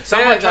 Andy.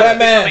 Someone tried to do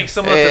Batman. something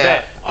similar to Yeah.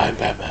 that. I'm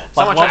Batman.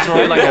 Someone tried to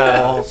do like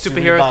a or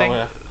superhero thing.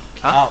 nightwear?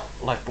 Huh?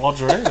 Like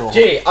lingerie or?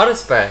 Jay,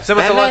 honest spare.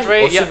 Similar to Batman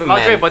lingerie, or yeah, Superman?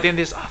 lingerie. But then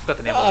there's I forgot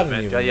the name I of don't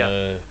it. even Yeah,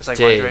 know. it's like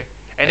Jay, lingerie.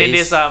 And then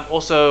Ace. there's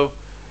also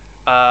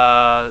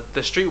the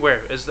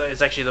streetwear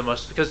is actually the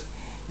most because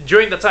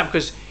during the time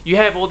because you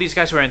have all these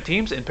guys who are in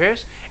teams in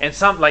pairs, and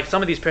some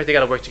of these pairs they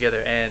gotta work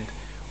together, and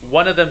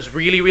one of them's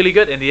really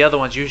good, and the other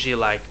one's usually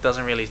like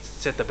doesn't really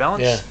set the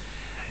balance. Yeah.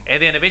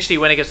 And then eventually,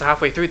 when it gets to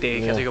halfway through,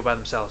 they have to Yeah. go by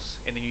themselves,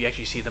 and then you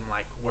actually see them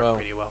like work Wow.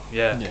 pretty well.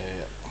 Yeah. Yeah.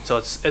 So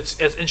it's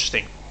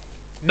interesting,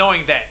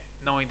 knowing that,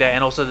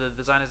 and also the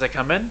designers that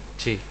come in.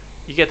 Gee.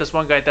 You get this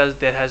one guy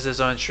that has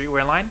his own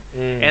streetwear line,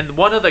 Mm. and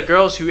one of the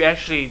girls who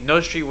actually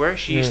knows streetwear,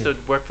 she used to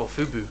work for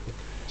Fubu,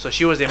 so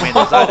she was their main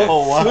designer.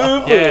 Oh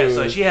wow. Yeah,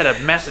 so she had a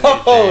massive. huge-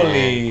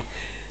 Holy,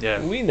 Yeah.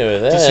 we know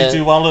that. Does she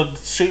do well in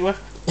streetwear?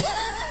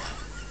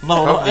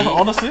 No, Probably.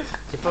 honestly.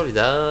 He probably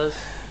does.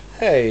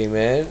 Hey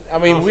man, I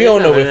mean, Oh, we yeah, all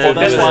know no, we're no, That's,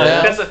 That's footballers why-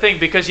 now. that's the thing,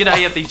 because you know how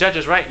you have these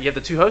judges, right? You have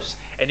the two hosts,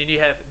 and then you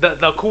have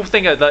the cool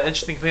thing, the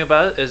interesting thing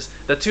about it is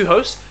the two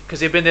hosts, because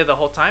they've been there the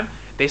whole time.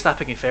 They start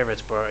picking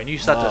favorites, bro, and you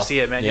start to see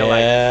it, man. You're like,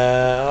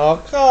 Yeah.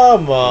 Oh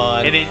come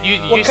on. and then you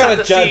What start kind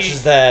of to judge see,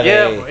 is that? Yeah,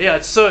 eh? yeah.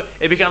 It's so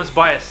it becomes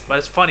biased, but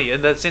it's funny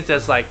in the sense that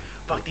it's like,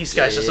 fuck, these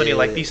guys just only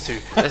like these two.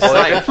 It's Or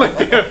like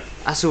and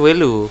Asuelu.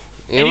 you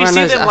Everyone see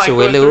knows them like go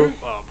Asuelu. through.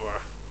 Oh, bro.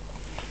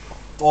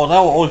 Oh, that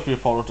will always be a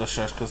problem with the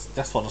shows because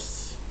that's what it's.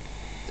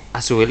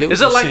 Asuelu.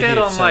 Is it like see that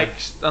here, on so- like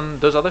on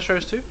those other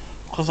shows too?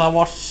 Because I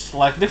watched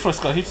like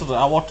Netflix got heaps of it.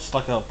 I watched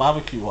like a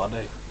barbecue one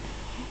day.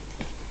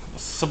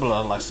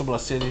 Similar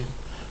setting,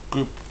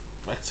 group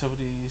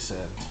activities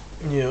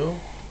and You know.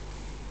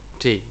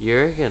 Gee, you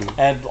reckon?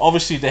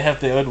 obviously they have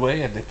their own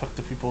way and they pick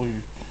the people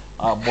who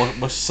are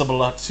more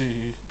similar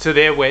to To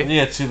their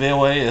way. to their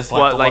way is like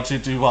What, the like- ones who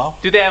do well.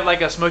 Do they have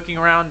like a smoking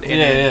round? And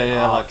then,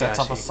 Yeah, Oh, like okay, that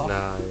I type of see. stuff.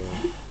 Nah,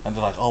 yeah. And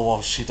they're like, oh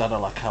well, she done it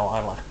like how I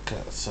like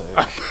it, so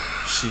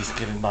she's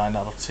getting 9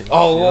 out of 10.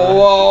 Oh, you know?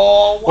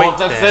 whoa, Well,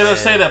 they don't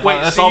say that, but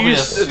Wait, it's so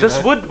obvious. you, you this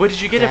know? wood? Where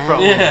did you get it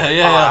from? Yeah, yeah, Oh,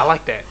 yeah. I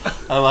like that.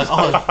 I'm like,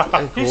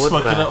 oh, he's Good,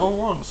 smoking man. it all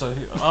wrong, so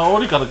I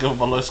already got to give him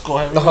a low score.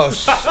 I haven't Oh,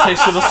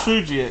 tasted his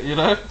food yet, you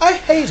know? I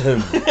hate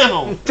him.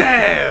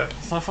 Damn.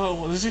 So I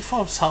thought, is he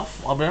from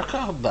South America?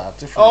 Nah,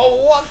 different.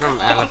 Oh, what?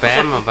 From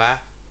Alabama, bah.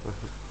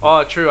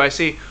 Oh, true. I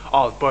see.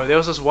 Oh, bro, there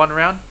was this one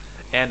round,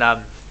 and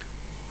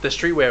the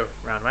streetwear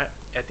round, right?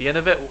 At the end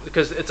of it,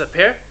 because it's a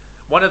pair.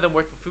 One of them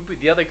worked for Fubu.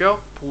 The other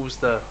girl pulls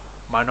the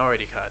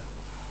minority card.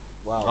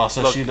 Wow. Oh,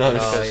 so Look, she knows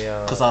oh,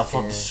 yeah, because I'm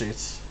from the yeah.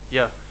 streets.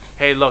 Yeah.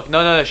 Hey, look.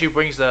 No. She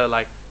brings the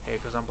like, hey,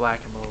 because I'm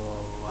black and blah blah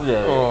blah. blah.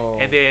 Yeah. Oh.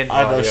 And then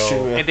I know yo.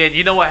 streetwear. and then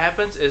you know what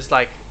happens is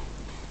like,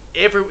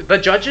 the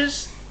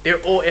judges,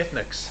 they're all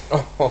ethnics.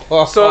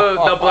 So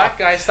the black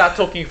guys start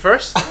talking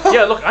first.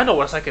 Yeah, look, I know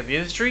what it's like in the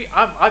industry.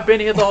 I've been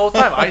here the whole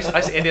time.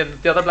 And then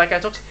the other black guy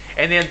talks,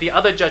 and then the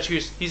other judge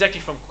he's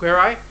actually from Queer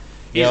Eye.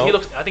 He Yo.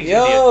 looks, I think he's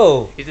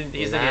Yo. Indian.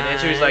 He's Indian, and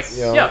so he's like,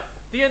 Yo. yeah,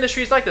 the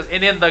industry is like this.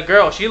 And then the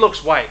girl, she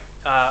looks white.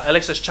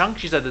 Alexis Chung,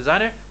 she's a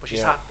designer, but she's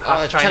Yeah.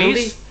 half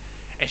Chinese, Chun-Li?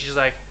 and she's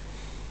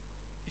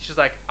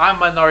like, I'm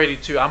minority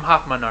too. I'm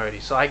half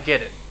minority, so I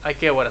get it. I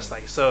get what it's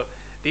like. So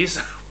these,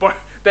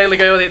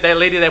 that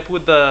lady that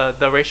pulled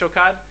the racial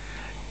card,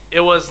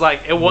 it was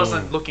like it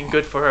wasn't looking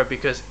good for her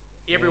because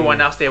everyone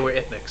else there were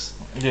ethnics.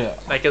 Yeah.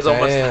 Like it's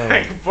almost Damn.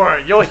 like, bro,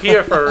 you're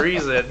here for a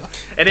reason,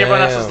 and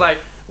everyone else is Damn. like,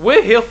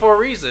 we're here for a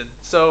reason.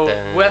 So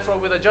that's why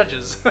we're the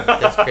judges.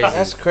 That's crazy.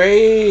 That's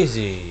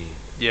crazy.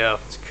 Yeah.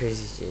 It's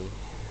crazy shit.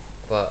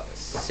 But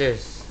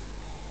serious,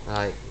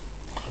 like,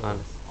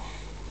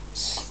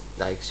 honest,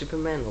 like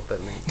Superman or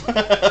Batman?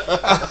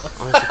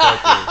 Honestly,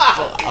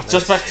 Batman.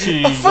 Just back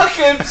to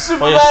Fucking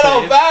Superman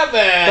saying- or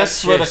Batman.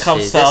 that's when it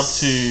comes Seriously, down that's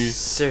to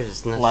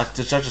seriousness. like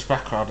the judge's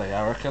background.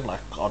 I reckon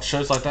like on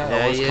shows like that, it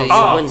yeah, always yeah, comes you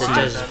Oh, win the fine.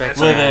 judge's That's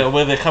background.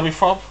 where they're coming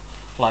from.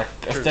 Like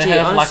if they Gee,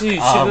 have like honestly,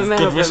 Superman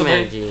good or Batman,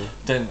 resume, G.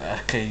 then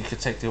okay, you can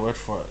take their word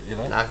for it, you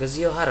know. Nah, cause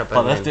you're harder But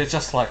if Batman. they're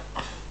just like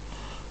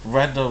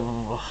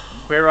random,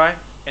 Queer Eye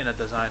and a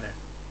designer.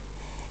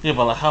 yeah,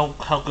 but like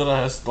how good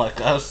are his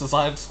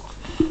designs,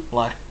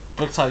 like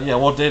big time. Yeah,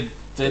 well then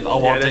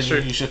that's true.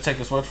 you should take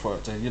his word for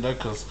it, then, you know,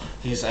 because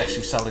he's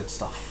actually selling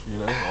stuff, you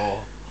know.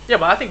 Or Yeah,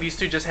 but I think these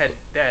two just had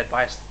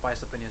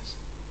biased opinions.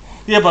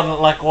 yeah, but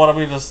like what I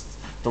mean is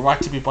the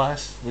right to be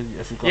biased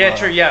if you got Yeah,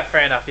 true. Yeah,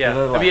 fair enough. Yeah, you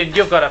know, I mean,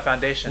 you've got a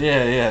foundation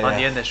yeah on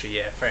the industry.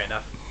 Yeah, fair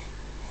enough.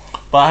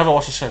 But I haven't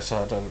watched the show, so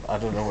I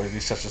don't know where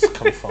these judges are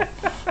coming from.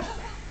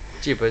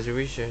 Gee, but the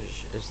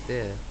research is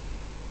there.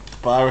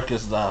 But I reckon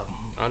it's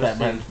Honestly,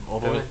 Batman all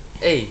the way.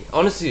 Hey,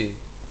 honestly,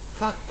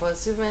 fuck, but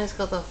Superman's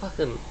got the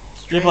fucking.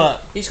 Yeah,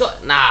 but He's got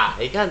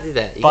he can't do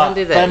that. He but can't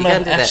do that. He Batman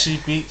can't do that. actually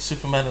beat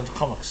Superman in the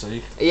comics, so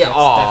you, Yeah.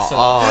 that's it.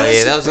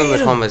 Yeah, that was in the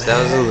Freedom, comments.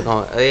 That was in the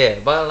comments. Yeah,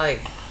 but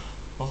like.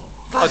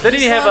 Oh, didn't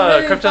he have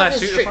a kryptonite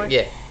suit or something?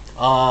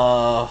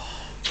 Yeah.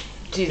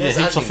 Gee, Yeah, that's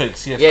heaps of ugly.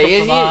 things. He had Yeah,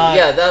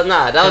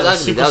 kryptonite, that was he had a ugly.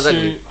 super That was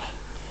ugly. suit,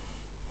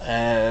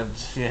 and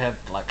he had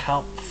like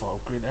help from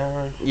Green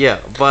Arrow.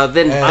 Yeah, but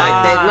then Yeah.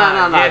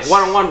 like no, Yes.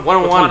 one on With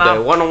one one though,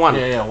 arm. one on one.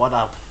 Yeah, one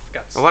up.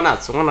 Guts. One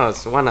outs.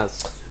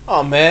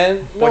 Oh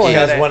man, no What one you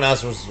got has there? one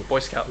ass was Boy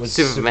Scout. with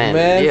Superman.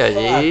 Superman. Yeah,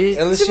 Fuck.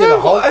 yeah. Unless you're the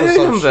Hulk I or some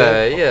remember.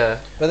 shit. Yeah.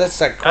 But that's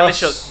like Unless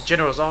cross. you're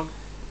General Zog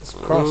It's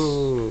cross.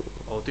 Ooh,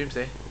 or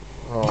Doomsday.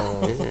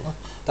 Oh, is it?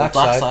 dark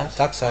Dark side. side.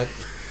 Dark side.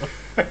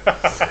 Or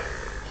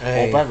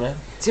Hey, Batman.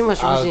 Too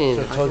much I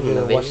watching. told you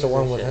to watch the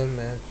one with him,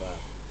 man. But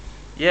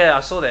Yeah,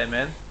 I saw that,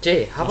 man.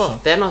 Gee, how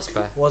about Thanos,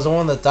 bro? Was the one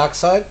on the dark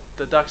side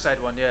The dark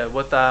side one, yeah,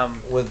 with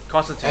with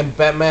Constantine. and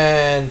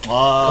Batman,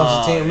 Ah,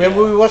 Constantine.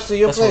 Remember we watched the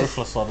Your That's a Place?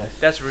 ruthless one, eh?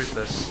 That's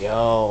ruthless.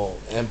 Yo,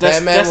 and That's,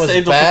 Batman that's was the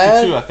end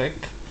bad. of 52, I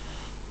think.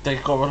 They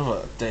got rid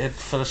of it. They had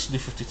finished New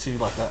 52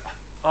 like that.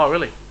 Oh,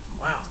 really?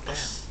 Wow. Damn.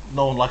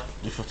 No one liked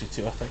New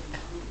 52, I think.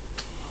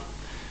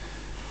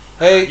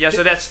 Hey, Yeah,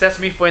 so that's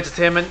me for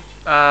entertainment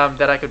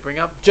that I could bring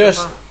up. so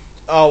Just-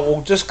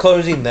 far. just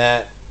closing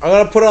that. I'm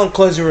gonna put on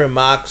closing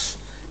remarks,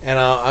 and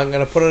I'm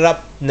gonna put it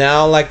up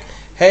now. Like,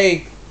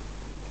 hey,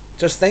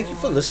 just thank you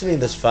for listening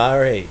this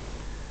far, hey.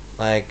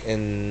 Like,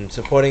 and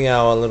supporting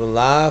our little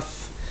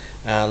laugh,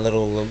 our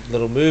little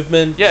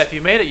movement. Yeah, if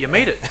you made it, you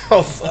made it.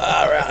 Oh,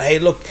 far out. Hey,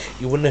 look,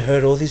 you wouldn't have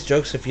heard all these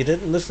jokes if you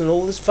didn't listen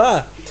all this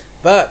far.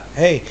 But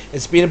hey,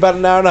 it's been about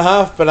an hour and a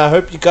half. But I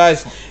hope you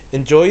guys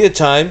enjoy your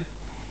time.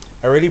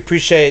 I really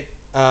appreciate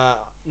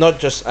not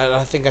just, and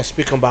I think I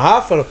speak on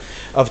behalf of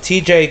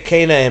TJ,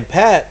 Cana, and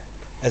Pat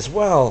as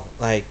well.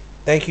 Like,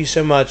 thank you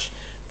so much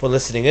for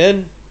listening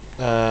in.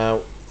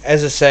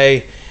 As I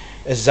say,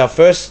 this is our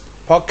first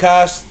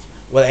podcast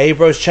with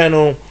A-Bros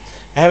channel.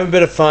 Having a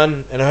bit of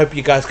fun, and I hope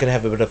you guys can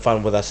have a bit of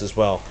fun with us as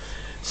well.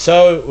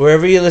 So,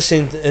 wherever you're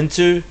listening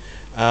into,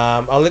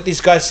 I'll let these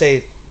guys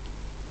say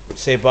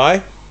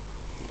bye.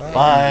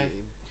 Bye.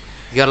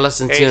 You gotta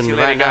listen Hey, to see it you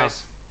right later, now.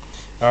 guys.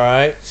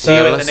 Alright, See you You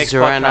at gotta so the listen next to it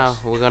right now.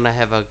 podcast. We're gonna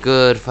have a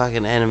good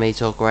fucking anime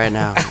talk right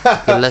now. You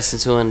can listen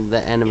to the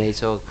anime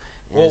talk,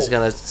 and it's Well-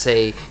 gonna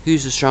say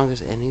who's the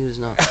strongest and who's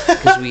not,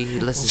 because we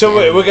listen. so to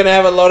we're anime. gonna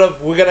have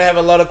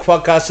a lot of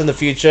podcasts in the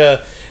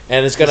future,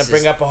 and it's gonna This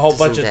bring is- up a whole this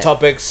bunch and of that.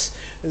 topics.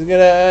 It's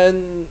gonna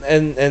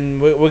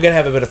and we're gonna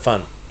have a bit of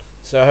fun.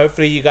 So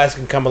hopefully you guys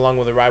can come along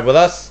with the ride with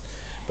us.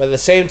 But at the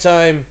same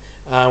time,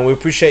 we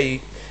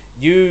appreciate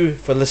you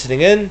for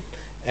listening in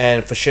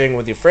and for sharing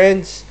with your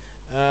friends.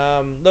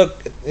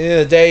 Look, at the end of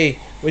the day,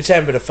 we're just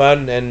having a bit of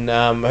fun, and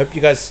I hope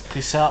you guys.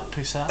 Peace out.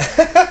 Peace out.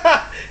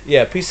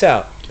 Yeah, peace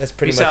out. That's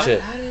pretty Peace much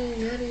out.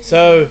 it.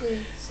 So,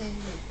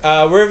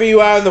 wherever you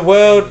are in the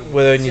world,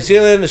 whether in New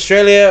Zealand,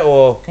 Australia,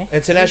 or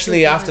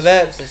internationally after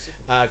that,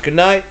 good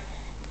night,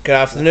 good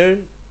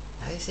afternoon,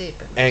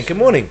 and good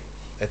morning.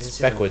 That's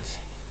backwards.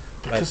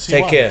 But Because you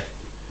take won. care.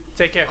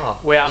 Take care. Oh,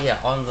 We're out. yeah,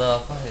 on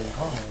the fucking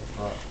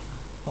corner.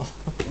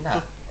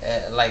 Nah,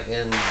 like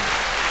in.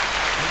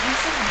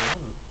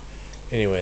 Anyway.